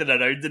writhing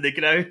around in the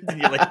ground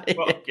and you're like,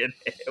 fucking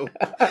hell.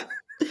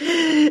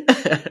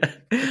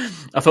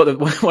 I thought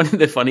that one of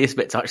the funniest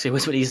bits actually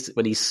was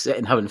when he's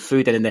sitting having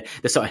food and then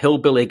the sort of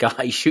hillbilly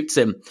guy shoots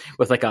him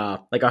with like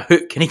a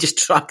hook and he just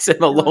tracks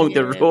him along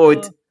the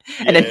road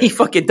and then he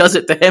fucking does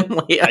it to him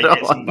later I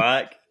gets on. him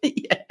back.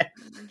 Yeah.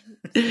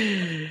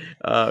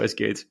 Oh, it was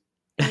good.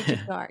 Edge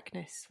of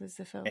Darkness was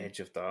the film. Edge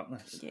of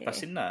Darkness. Yeah. I've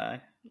seen that. I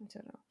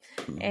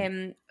don't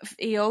know.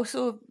 He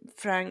also,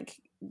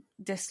 Frank,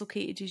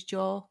 dislocated his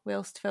jaw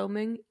whilst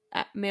filming.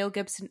 Mel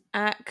Gibson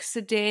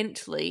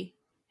accidentally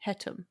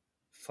hit him.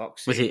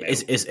 Fuck's Was sake,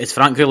 he? Is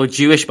Frank Grillo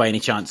Jewish by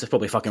any chance? That's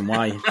probably fucking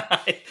why.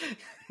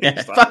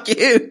 Yeah, fuck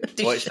you.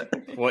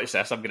 Watch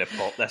this. I'm going to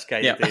pop this guy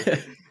Yeah.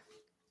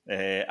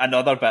 today.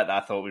 Another bit that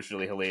I thought was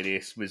really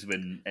hilarious was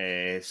when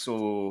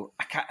so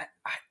I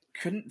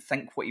couldn't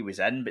think what he was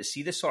in, but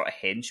see the sort of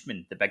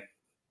henchman, the big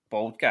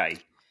bald guy.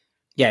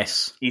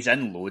 Yes. He's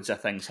in loads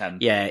of things. Him.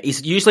 Yeah,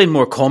 he's usually in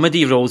more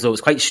comedy roles, though. It's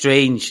quite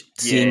strange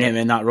seeing him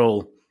in that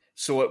role.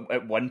 So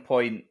at one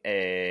point,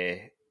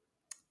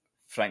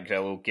 Frank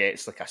Grillo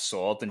gets like a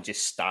sword and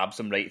just stabs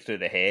him right through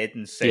the head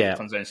and turns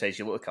around and says,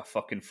 "You look like a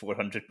fucking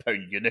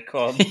 400-pound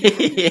unicorn."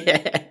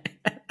 Yeah.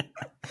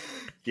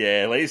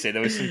 Yeah, like you said,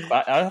 there was some.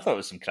 I thought there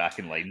was some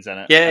cracking lines in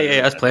it.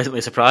 I was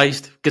pleasantly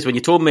surprised because when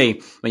you told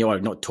me, when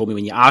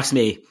you asked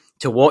me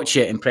to watch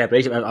it in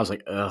preparation, I was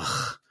like,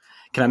 ugh.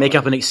 Can I make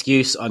up an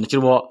excuse? And do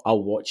you know what?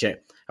 I'll watch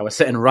it. I was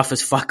sitting rough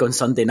as fuck on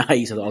Sunday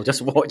night, so I'll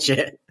just watch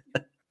it.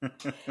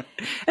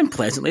 And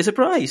pleasantly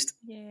surprised.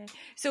 Yeah.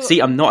 So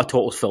see, I'm not a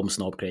total film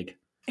snob, Craig.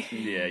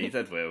 Yeah, you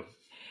did well.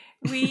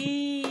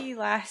 We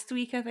last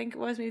week, I think it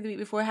was, maybe the week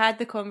before, had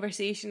the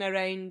conversation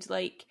around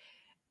like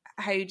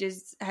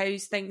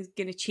how's things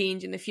going to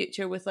change in the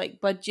future with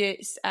like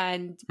budgets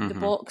and the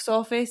box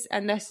office,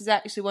 and this is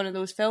actually one of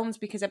those films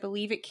because I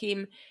believe it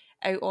came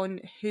out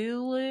on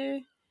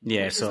Hulu.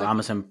 Yeah, so like,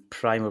 Amazon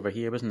Prime over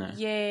here, wasn't it?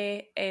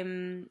 Yeah.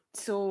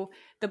 So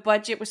the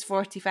budget was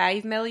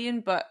 45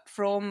 million, but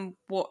from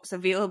what's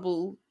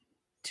available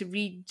to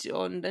read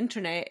on the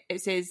internet,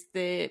 it says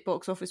the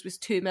box office was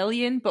 2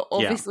 million, but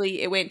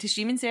obviously it went to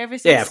streaming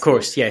services. Yeah, of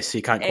course. Yes, so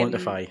you can't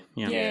quantify.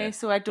 Yeah,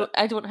 so I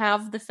don't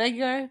have the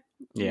figure.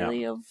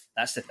 Really of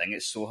that's the thing.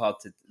 It's so hard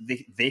to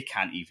they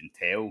can't even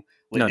tell.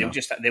 Like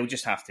they'll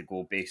just have to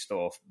go based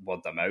off word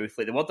of mouth.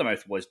 Like the word of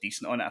mouth was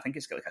decent on it. I think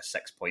it's got like a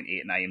 6.8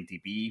 in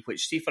IMDb,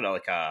 which see for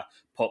like a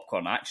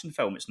popcorn action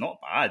film, it's not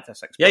bad. A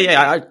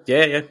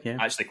 6.8. Yeah.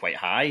 Actually quite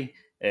high.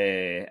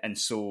 And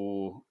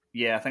so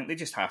I think they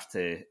just have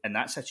to, in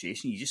that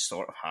situation, you just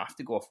sort of have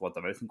to go off word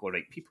of mouth and go,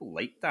 right, people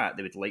like that.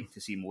 They would like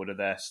to see more of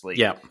this. Like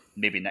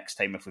maybe next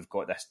time if we've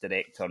got this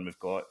director and we've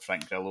got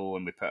Frank Grillo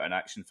and we put an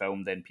action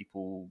film, then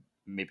people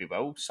maybe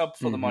will sub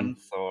for the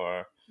month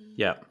or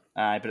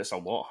but it's a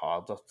lot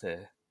harder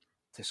to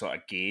sort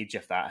of gauge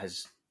if that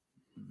has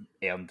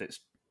earned its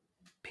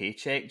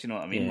paycheck. Do you know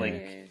what I mean?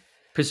 Like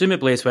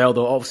presumably as well,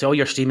 though, obviously all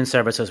your streaming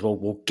services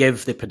will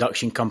give the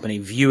production company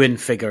viewing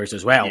figures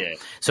as well.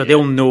 So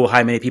they'll know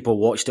how many people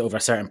watched it over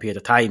a certain period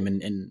of time,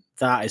 and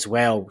that as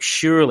well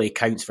surely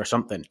counts for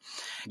something.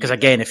 Because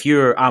again, if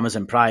you're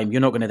Amazon Prime,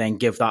 you're not going to then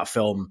give that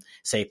film,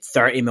 say,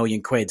 30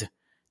 million quid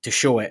to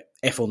show it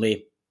if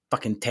only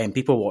fucking 10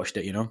 people watched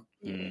it, you know?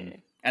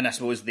 And I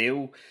suppose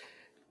they'll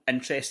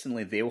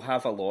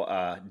have a lot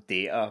of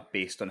data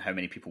based on how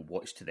many people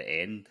watch to the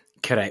end.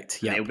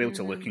 Correct, yeah. They'll be able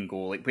to look and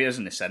go, like, whereas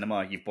in the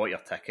cinema, you've bought your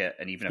ticket,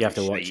 and even if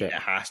it's shite, it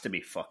has to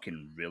be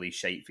fucking really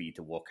shite for you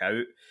to walk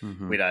out.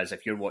 Whereas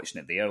if you're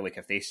watching it there, like,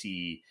 if they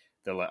see,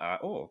 they're like,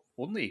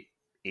 only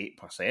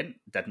 8%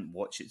 didn't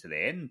watch it to the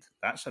end,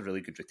 that's a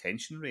really good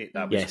retention rate.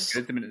 That was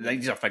good. I mean,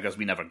 these are figures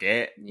we never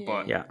get,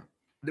 but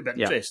It'd be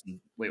interesting,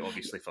 like,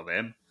 obviously for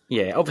them.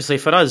 Yeah, obviously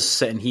for us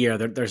sitting here,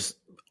 there's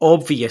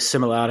obvious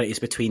similarities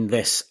between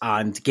this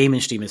and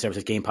gaming streaming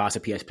services, Game Pass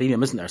and PS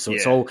Premium, isn't there? So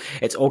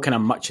it's all kind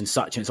of much and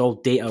such, and it's all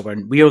data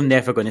we're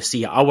never going to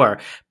see at our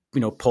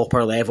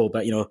pauper level.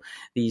 But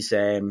these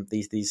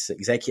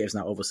executives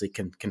now obviously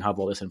can have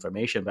all this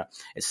information. But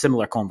it's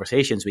similar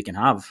conversations we can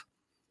have.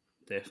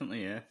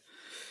 Definitely, yeah.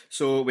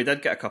 So we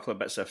did get a couple of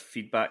bits of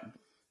feedback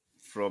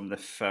from the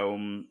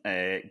film.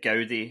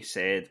 Gaudi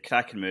said,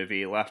 cracking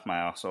movie, laughed my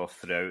ass off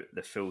throughout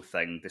the full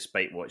thing,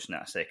 despite watching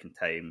it a second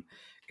time.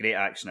 Great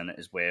action in it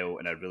as well,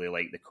 and I really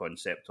like the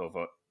concept of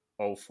it.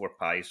 All 4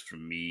 pies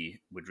from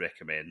me, would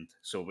recommend.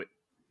 So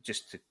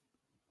just to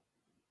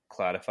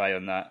clarify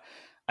on that,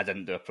 I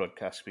didn't do a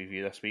podcast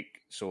review this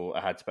week, so I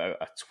had to put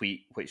out a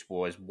tweet which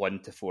was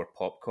 1 to 4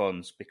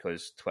 popcorns,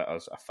 because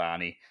Twitter's a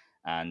fanny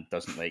and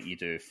doesn't let you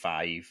do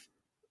 5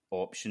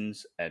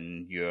 options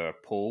in your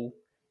poll.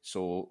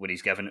 So when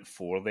he's given it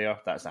 4 there,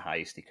 that's the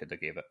highest he could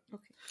have gave it.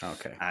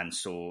 Okay. And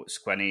so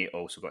Squinny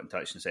also got in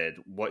touch and said,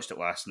 watched it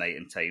last night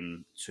in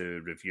time to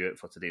review it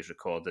for today's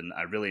recording.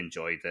 I really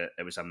enjoyed it.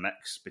 It was a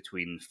mix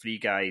between Free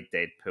Guy,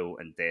 Deadpool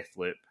and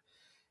Deathloop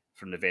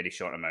from the very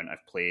short amount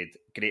I've played.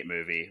 Great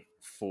movie.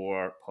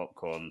 4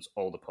 popcorns,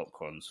 all the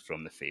popcorns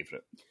from the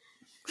favourite.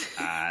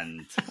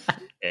 And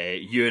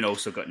Ewan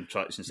also got in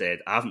touch and said,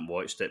 I haven't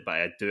watched it, but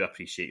I do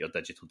appreciate your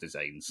digital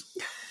designs.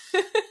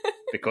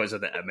 Because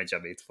of the image I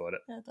made for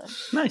it. Well done.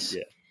 Nice.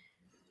 Yeah.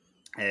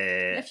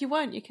 If you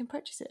want, you can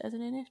purchase it as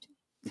an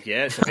NFT.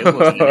 Yeah, it's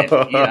available as an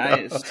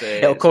NFT.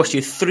 It'll cost you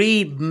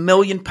 £3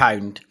 million,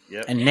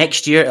 Yep. and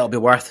next year it'll be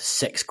worth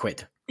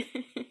 £6.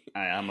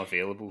 I am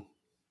available.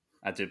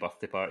 I do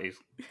birthday parties.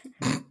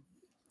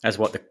 As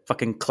what, the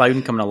fucking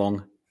clown coming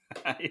along?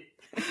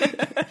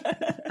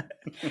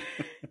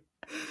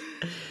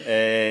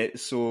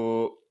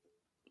 So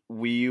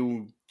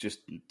we'll just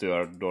do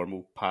our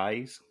normal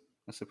pies,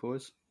 I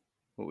suppose.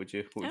 What would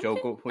you all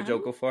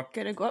go for?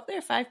 Gonna go up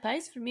there, 5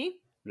 pies for me.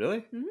 Really?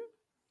 Mm-hmm.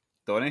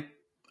 Donnie?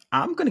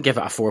 I'm going to give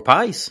it a 4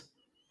 pies.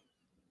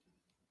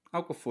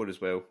 I'll go 4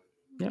 as well.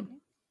 Yeah.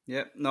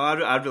 Yeah. No,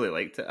 I really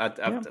liked it. I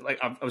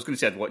was going to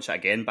say I'd watch it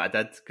again, but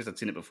I did because I'd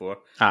seen it before.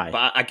 Aye.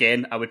 But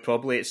again, I would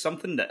probably, it's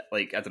something that,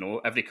 like, I don't know,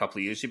 every couple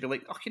of years you'd be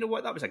like, oh, you know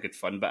what, that was a good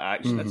fun bit of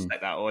action. Let's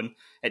stick that on.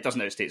 It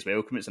doesn't outstay its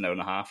welcome. It's an hour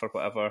and a half or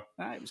whatever.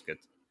 It was good.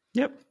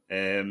 Yep.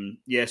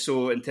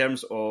 So in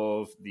terms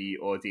of the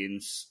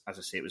audience, as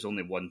I say, it was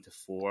only 1 to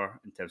 4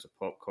 in terms of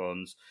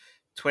popcorns.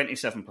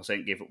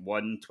 27% gave it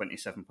 1,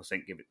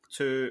 27% gave it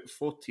 2,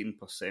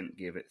 14%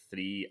 gave it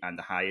 3, and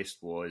the highest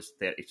was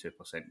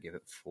 32% gave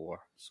it 4.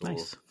 So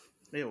nice.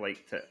 They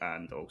liked it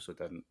and also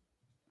didn't.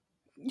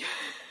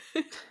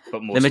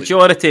 But mostly, the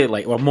majority,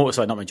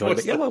 not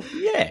majority, mostly, but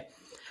yeah.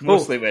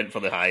 Mostly went for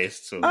the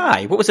highest. So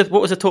aye, what was the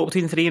total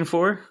between 3 and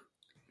 4?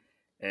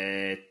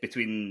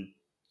 Between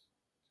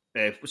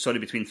 3 and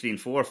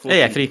 4,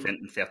 14%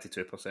 and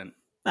 32%.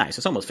 Nice,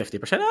 it's almost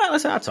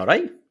 50%. That's all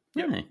right.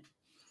 Yep. Yeah.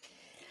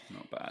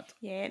 Not bad.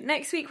 Yeah,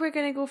 next week we're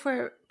going to go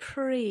for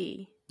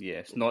Prey.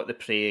 Yes, not the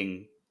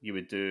praying you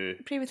would do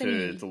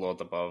to the Lord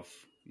above,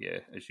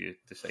 as you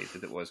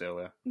decided it was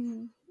earlier.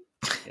 Mm.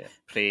 Yeah,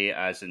 Prey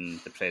as in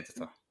the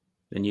Predator.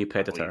 The new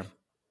Predator.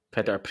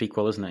 Predator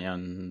prequel, isn't it,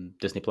 on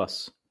Disney+.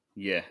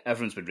 Yeah,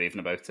 everyone's been raving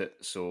about it,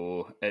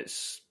 so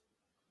it's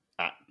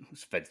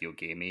video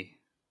gamey,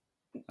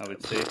 I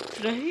would say.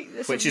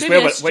 Right. Which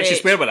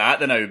is where we're at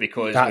now,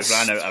 because we've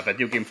ran out of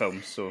video game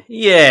films. So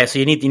yeah, so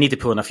you need to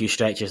pull in a few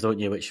stretches, don't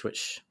you? Which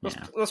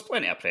there's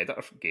plenty of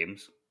Predator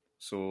games.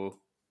 So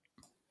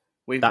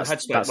we had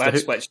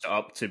switched it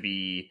up to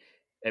be.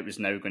 It was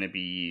now going to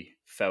be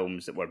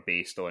films that were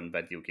based on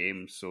video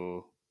games,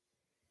 so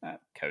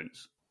that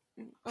counts.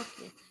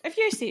 Okay, if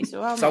you say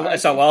so.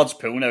 It's a large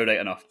pool now, right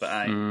enough, but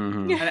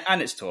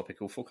and it's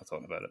topical. Folk are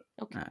talking about it.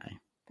 Okay. Aye.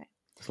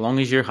 As long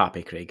as you're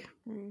happy, Craig.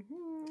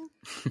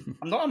 Mm-hmm.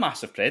 I'm not a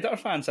massive Predator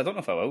fan, so I don't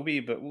know if I will be,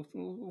 but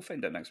we'll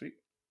find out next week.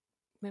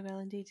 We will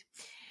indeed.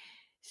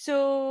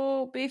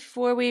 So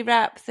before we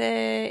wrap the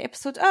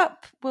episode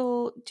up,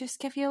 we'll just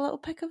give you a little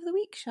pick of the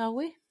week, shall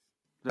we?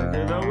 Pick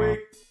of the week.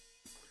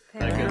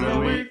 Pick of the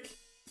week.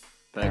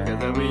 Pick of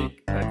the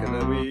week. Pick of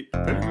the week.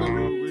 Pick of the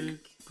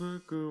week.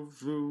 Pick of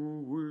the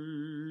week.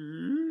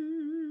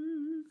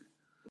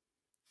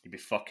 You'd be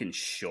fucking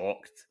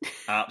shocked,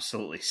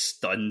 absolutely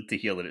stunned to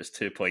hear that it's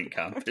 2 Point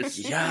Campus.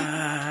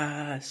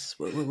 Yes,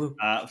 woo, woo, woo.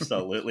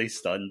 Absolutely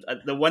stunned.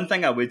 The one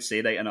thing I would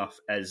say, right enough,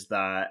 is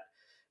that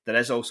there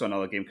is also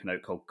another game coming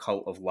out called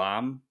Cult of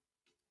Lamb,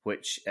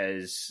 which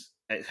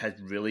it had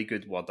really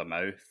good word of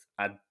mouth.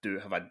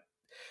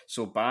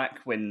 So back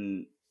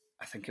when,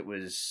 I think it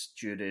was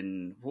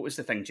during, what was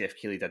the thing Jeff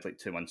Keighley did like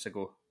 2 months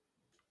ago?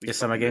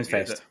 Summer Games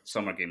Fest.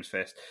 Summer Games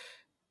Fest.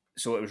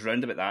 So it was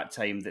round about that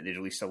time that they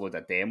released a load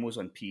of demos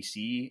on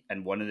PC,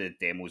 and one of the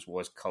demos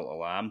was Cult of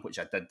Lamb, which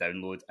I did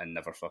download and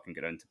never fucking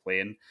got around to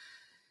playing.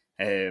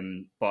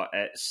 But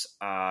it's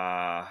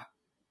a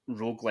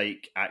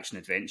roguelike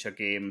action-adventure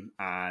game,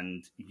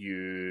 and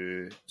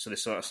so the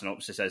sort of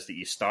synopsis is that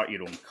you start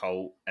your own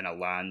cult in a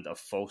land of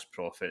false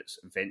prophets,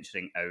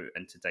 venturing out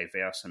into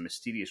diverse and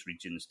mysterious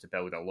regions to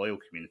build a loyal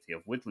community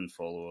of woodland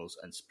followers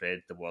and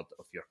spread the word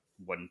of your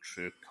one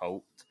true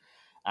cult.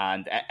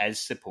 And it is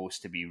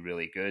supposed to be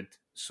really good,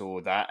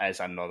 so that is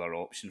another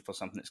option for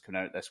something that's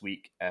coming out this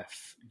week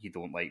if you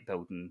don't like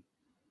building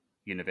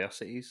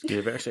universities.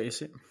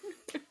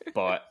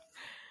 But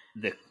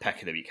the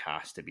pick of the week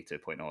has to be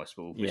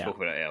 2.0. We spoke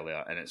about it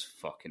earlier, and it's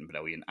fucking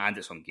brilliant. And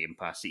it's on Game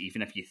Pass. So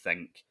even if you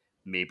think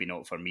maybe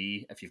not for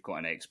me, if you've got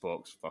an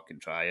Xbox, fucking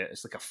try it.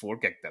 It's like a 4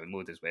 gig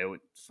download as well.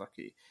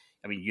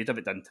 I mean, you'd have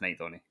it done tonight,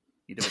 Donnie.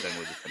 You'd have it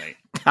downloaded tonight.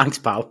 Thanks,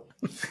 pal.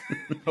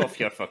 Off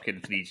your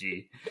fucking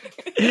 3G.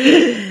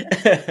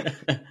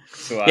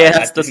 So,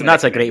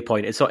 that's a great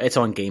point. It's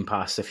on Game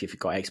Pass. If you've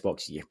got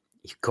Xbox, you've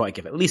got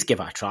to at least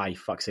give it a try.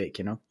 Fuck's sake,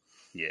 you know.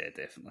 Yeah,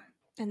 definitely.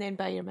 And then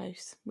buy your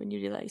mouse when you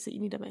realise that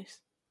you need a mouse.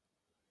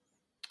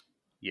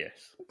 Yes.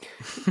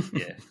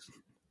 Yes.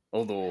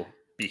 Although,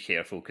 be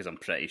careful, because I'm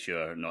pretty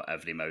sure not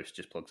every mouse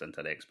just plugs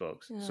into an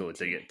Xbox. So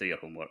do your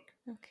homework.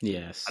 Okay.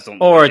 Yes.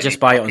 Or just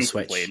buy it on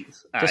Switch.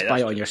 Just buy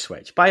it on your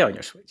Switch. Buy it on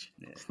your Switch.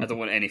 Yeah. I don't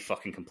want any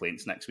fucking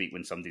complaints next week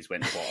when somebody's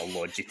went and bought a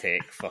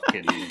Logitech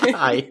fucking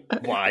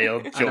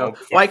wired job.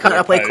 Why can't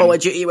I play Call of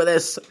Duty with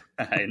this?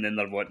 And then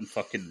they're wanting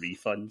fucking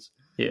refunds.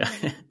 Yeah.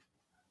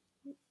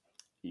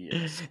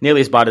 Yes.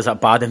 Nearly as bad as that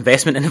bad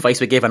investment in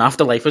advice we gave on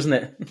Afterlife, isn't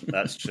it?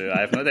 That's true.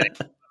 I have not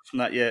done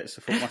that yet.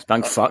 So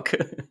thank fuck.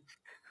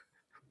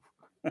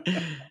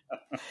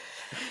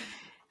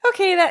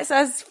 Okay, that's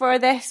us for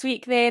this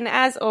week then.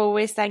 As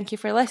always, thank you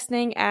for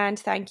listening, and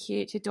thank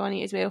you to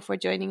Donnie as well for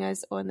joining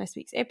us on this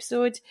week's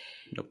episode.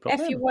 No problem.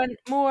 If you want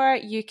more,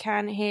 you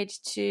can head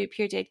to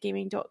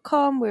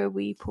puredeadgaming.com, where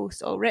we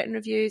post all written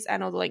reviews,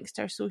 and all the links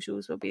to our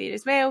socials will be there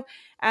as well.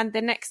 And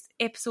the next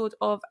episode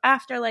of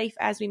Afterlife,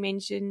 as we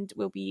mentioned,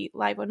 will be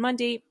live on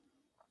Monday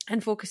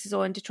and focuses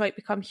on Detroit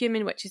Become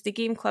Human, which is the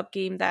game club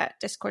game that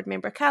Discord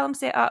member Callum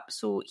set up,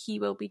 so he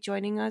will be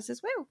joining us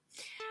as well.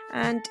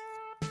 And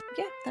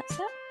yeah, that's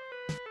it.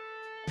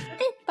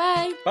 Okay,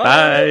 bye.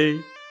 Bye.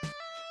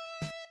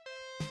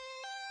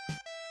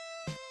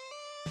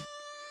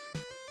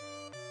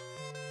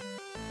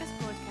 This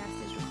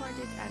podcast is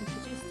recorded and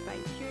produced by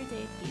Pure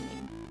Dead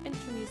Gaming.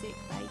 Intro music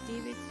by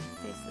David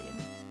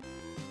Theslian.